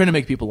 Yeah. Trying to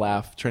make people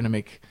laugh, trying to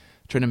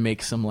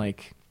make some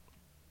like,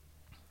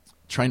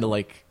 trying to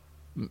like,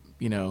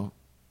 you know,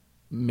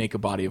 make a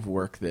body of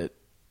work that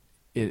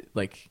it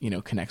like, you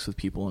know, connects with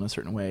people in a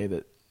certain way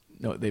that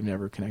they've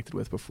never connected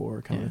with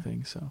before, kind of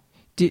thing. So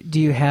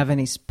do you have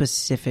any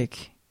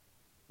specific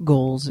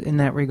goals in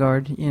that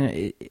regard? You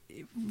know,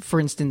 for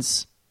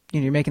instance,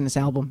 you know, you're making this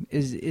album.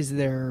 Is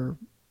there?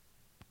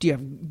 Do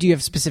you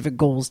have specific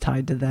goals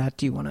tied to that?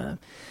 Do you want to?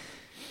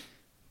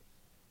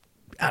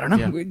 I don't know.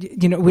 Yeah.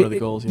 You know, what are the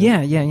goals?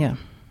 Yeah.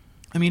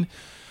 I mean,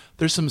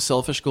 there's some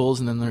selfish goals,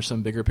 and then there's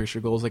some bigger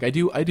picture goals. Like I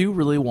do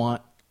really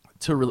want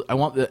to.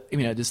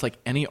 Just like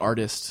any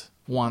artist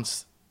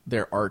wants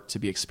their art to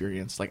be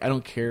experienced. Like I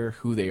don't care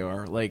who they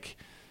are. Like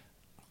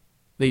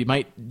they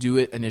might do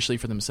it initially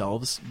for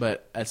themselves,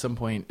 but at some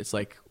point, it's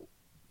like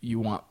you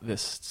want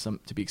this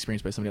to be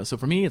experienced by somebody else. So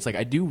for me, it's like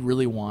I do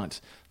really want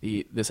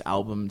this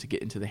album to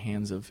get into the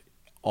hands of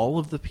all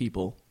of the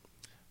people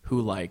who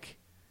like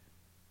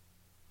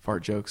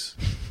fart jokes,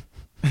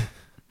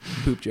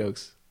 poop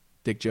jokes,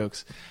 dick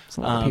jokes. It's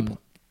a lot of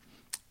people.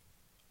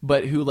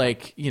 But who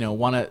like, you know,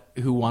 want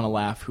to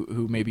laugh,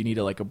 who maybe need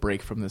a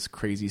break from this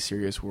crazy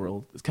serious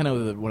world. It's kind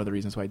of one of the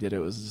reasons why I did it.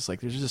 Was just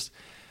like it's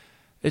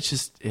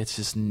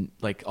just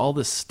like all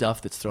this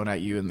stuff that's thrown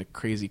at you and the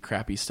crazy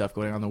crappy stuff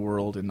going on in the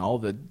world and all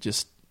the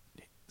just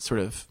sort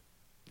of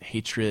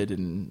hatred,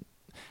 and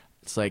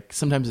it's like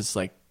sometimes it's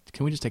like,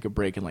 can we just take a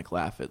break and like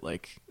laugh at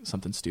like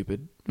something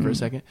stupid for a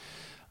second?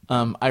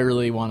 I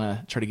really want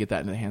to try to get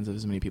that into the hands of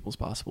as many people as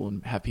possible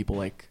and have people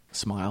like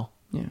smile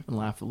and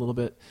laugh a little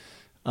bit.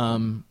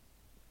 So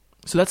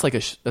that's like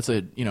that's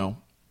a you know,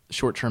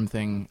 short-term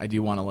thing. I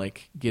do want to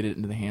like get it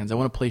into the hands. I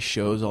want to play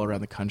shows all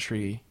around the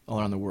country, all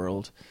around the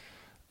world.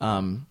 These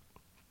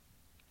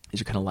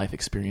are kind of life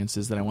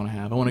experiences that I want to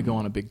have. I want to go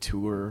on a big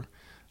tour.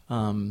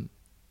 You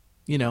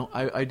know,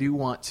 I do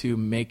want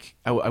to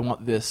I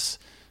want this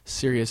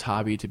serious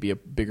hobby to be a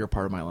bigger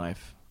part of my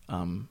life,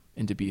 and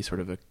to be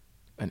sort of a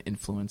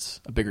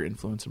bigger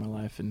influence in my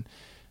life,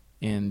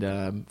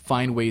 and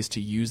find ways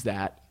to use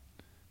that,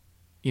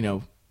 you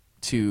know,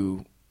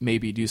 to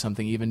maybe do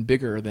something even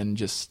bigger than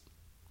just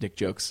dick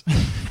jokes.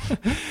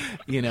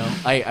 You know,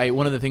 I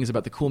one of the things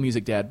about the Cool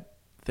Music Dad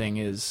thing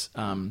is,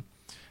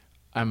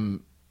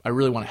 I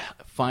really want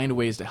to find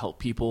ways to help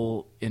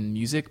people in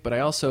music, but I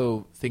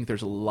also think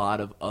there's a lot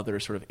of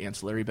other sort of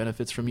ancillary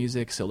benefits from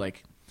music. So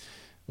like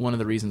one of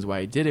the reasons why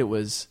I did it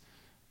was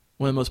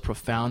one of the most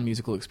profound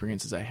musical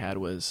experiences I had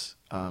was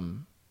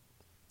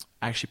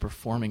actually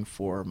performing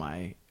for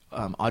my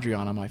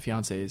Adriana, my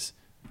fiance's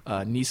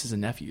nieces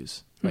and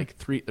nephews. Like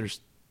there's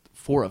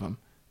 4 of them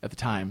at the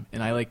time,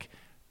 and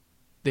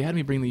they had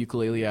me bring the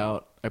ukulele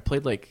out. I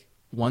played like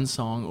one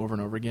song over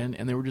and over again,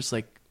 and they were just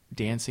like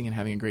dancing and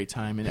having a great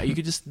time, and you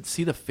could just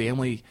see the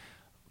family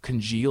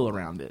congeal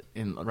around it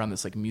and around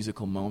this like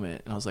musical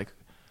moment. And I was like,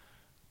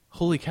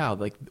 holy cow,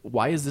 like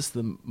why is this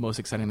the most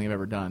exciting thing I've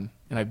ever done?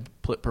 And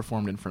I've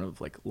performed in front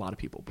of like a lot of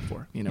people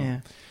before, you know. Yeah.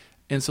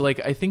 And so like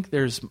I think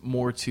there's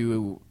more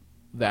to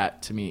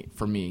that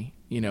for me,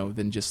 you know,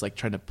 than just like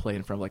trying to play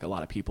in front of like a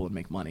lot of people and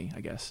make money,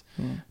 I guess.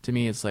 To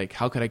me, it's like,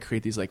 how could I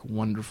create these like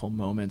wonderful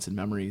moments and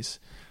memories?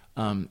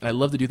 And I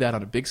love to do that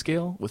on a big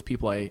scale with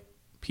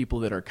people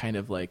that are kind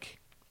of like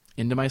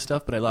into my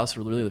stuff, but I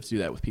also really love to do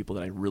that with people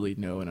that I really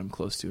know and I'm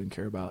close to and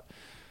care about.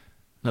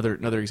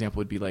 Another example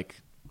would be like,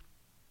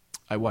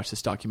 I watched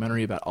this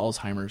documentary about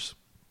Alzheimer's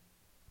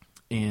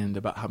and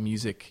about how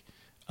music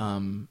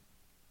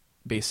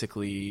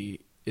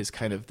basically is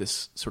kind of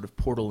this sort of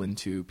portal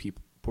into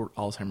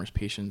Alzheimer's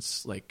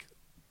patients' like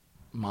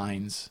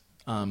minds.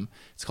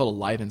 It's called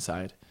Alive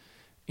Inside,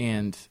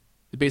 and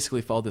it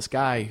basically followed this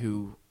guy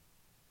who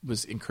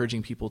was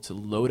encouraging people to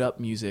load up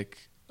music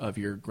of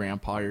your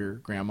grandpa or your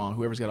grandma,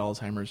 whoever's got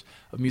Alzheimer's,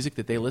 of music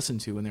that they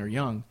listened to when they were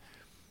young.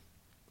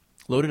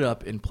 Load it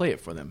up and play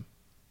it for them,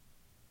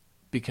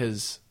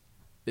 because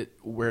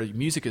where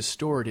music is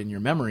stored in your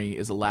memory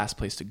is the last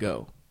place to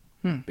go,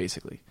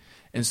 basically.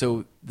 And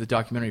so the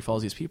documentary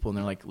follows these people, and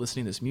they're like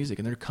listening to this music,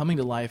 and they're coming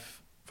to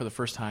life for the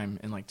first time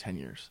in like 10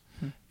 years.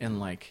 And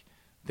like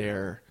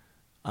they're,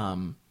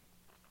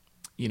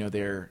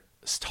 they're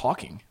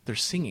talking, they're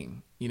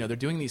singing, they're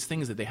doing these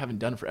things that they haven't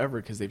done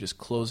forever because they've just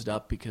closed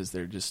up because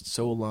they're just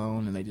so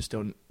alone, and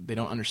they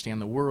don't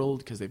understand the world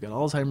because they've got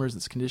Alzheimer's.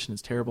 This condition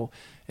is terrible,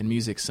 and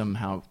music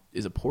somehow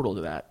is a portal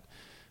to that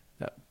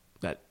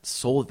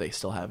soul that they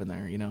still have in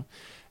there,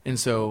 And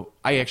so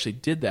I actually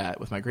did that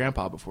with my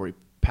grandpa before he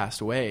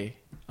passed away.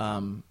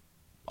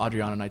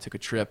 Adriana and I took a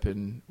trip,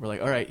 and we're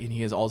like, all right, and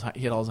he had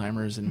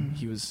Alzheimer's, and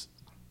he was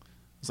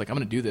like, I'm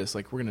going to do this.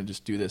 Like, we're going to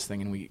just do this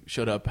thing. And we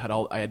showed up,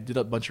 I did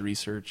a bunch of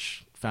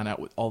research, found out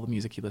what all the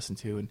music he listened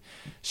to. And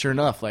sure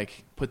enough,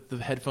 like, put the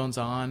headphones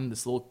on,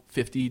 this little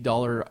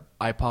 $50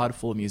 iPod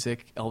full of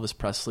music, Elvis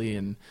Presley,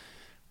 and,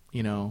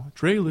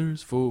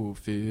 trailers for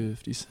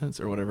 50 cents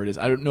or whatever it is.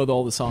 I don't know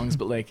all the songs,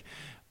 but like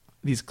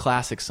these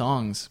classic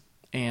songs.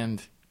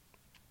 And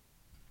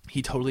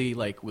he totally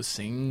like was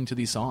singing to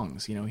these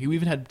songs. He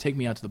even had to take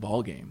me out to the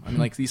ball game. I mean,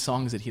 like these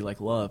songs that he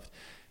like loved,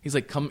 he's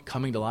like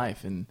coming to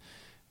life. And,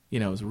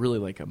 it was really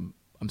like, I'm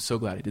so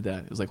glad I did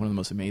that. It was like one of the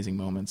most amazing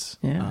moments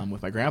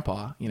with my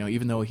grandpa,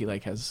 even though he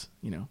like has,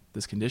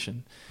 this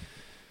condition.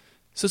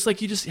 So it's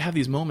like, you just have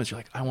these moments. You're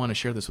like, I want to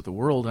share this with the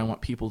world, and I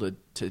want people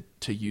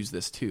to use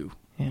this too.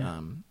 Yeah.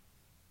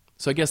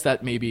 So I guess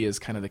that maybe is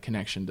kind of the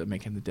connection to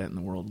making the dent in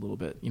the world a little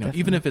bit,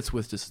 even if it's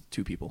with just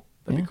two people,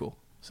 that'd be cool.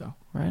 So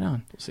right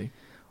on. We'll see.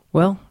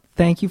 Well,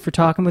 thank you for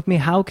talking with me.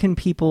 How can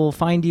people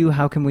find you?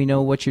 How can we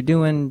know what you're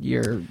doing?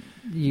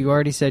 You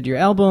already said your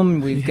album.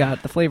 We've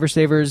got the Flavor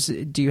Savers.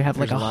 Do you have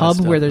like a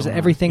hub where there's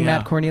everything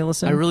Matt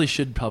Cornelissen? I really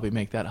should probably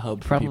make that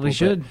hub. Probably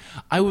should.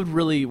 I would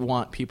really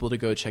want people to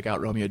go check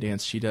out Romeo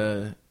Dance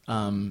Cheetah. They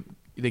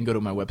can go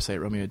to my website,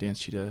 Romeo Dance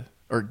Cheetah,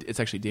 or it's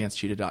actually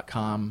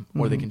dancecheetah.com,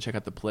 or they can check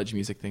out the Pledge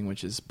Music thing,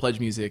 which is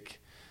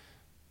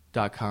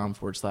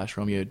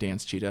pledgemusic.com/Romeo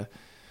Dance Cheetah.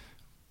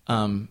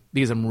 Because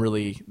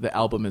the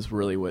album is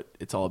really what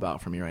it's all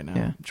about for me right now.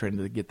 Yeah. I'm trying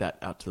to get that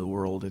out to the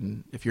world.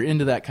 And if you're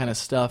into that kind of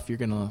stuff, you're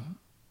going to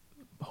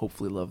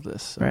hopefully love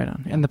this. So, right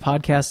on. Yeah. And the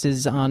podcast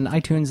is on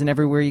iTunes and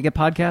everywhere you get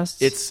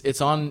podcasts?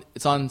 It's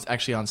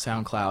actually on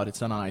SoundCloud.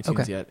 It's not on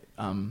iTunes yet.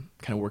 Kind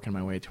of working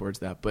my way towards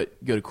that,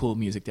 but go to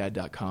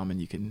coolmusicdad.com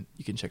and you can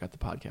check out the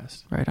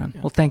podcast. Right on.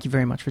 Yeah. Well, thank you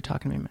very much for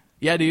talking to me, man.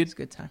 Yeah, dude. It's a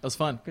good time. That was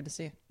fun. Good to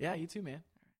see you. Yeah, you too, man.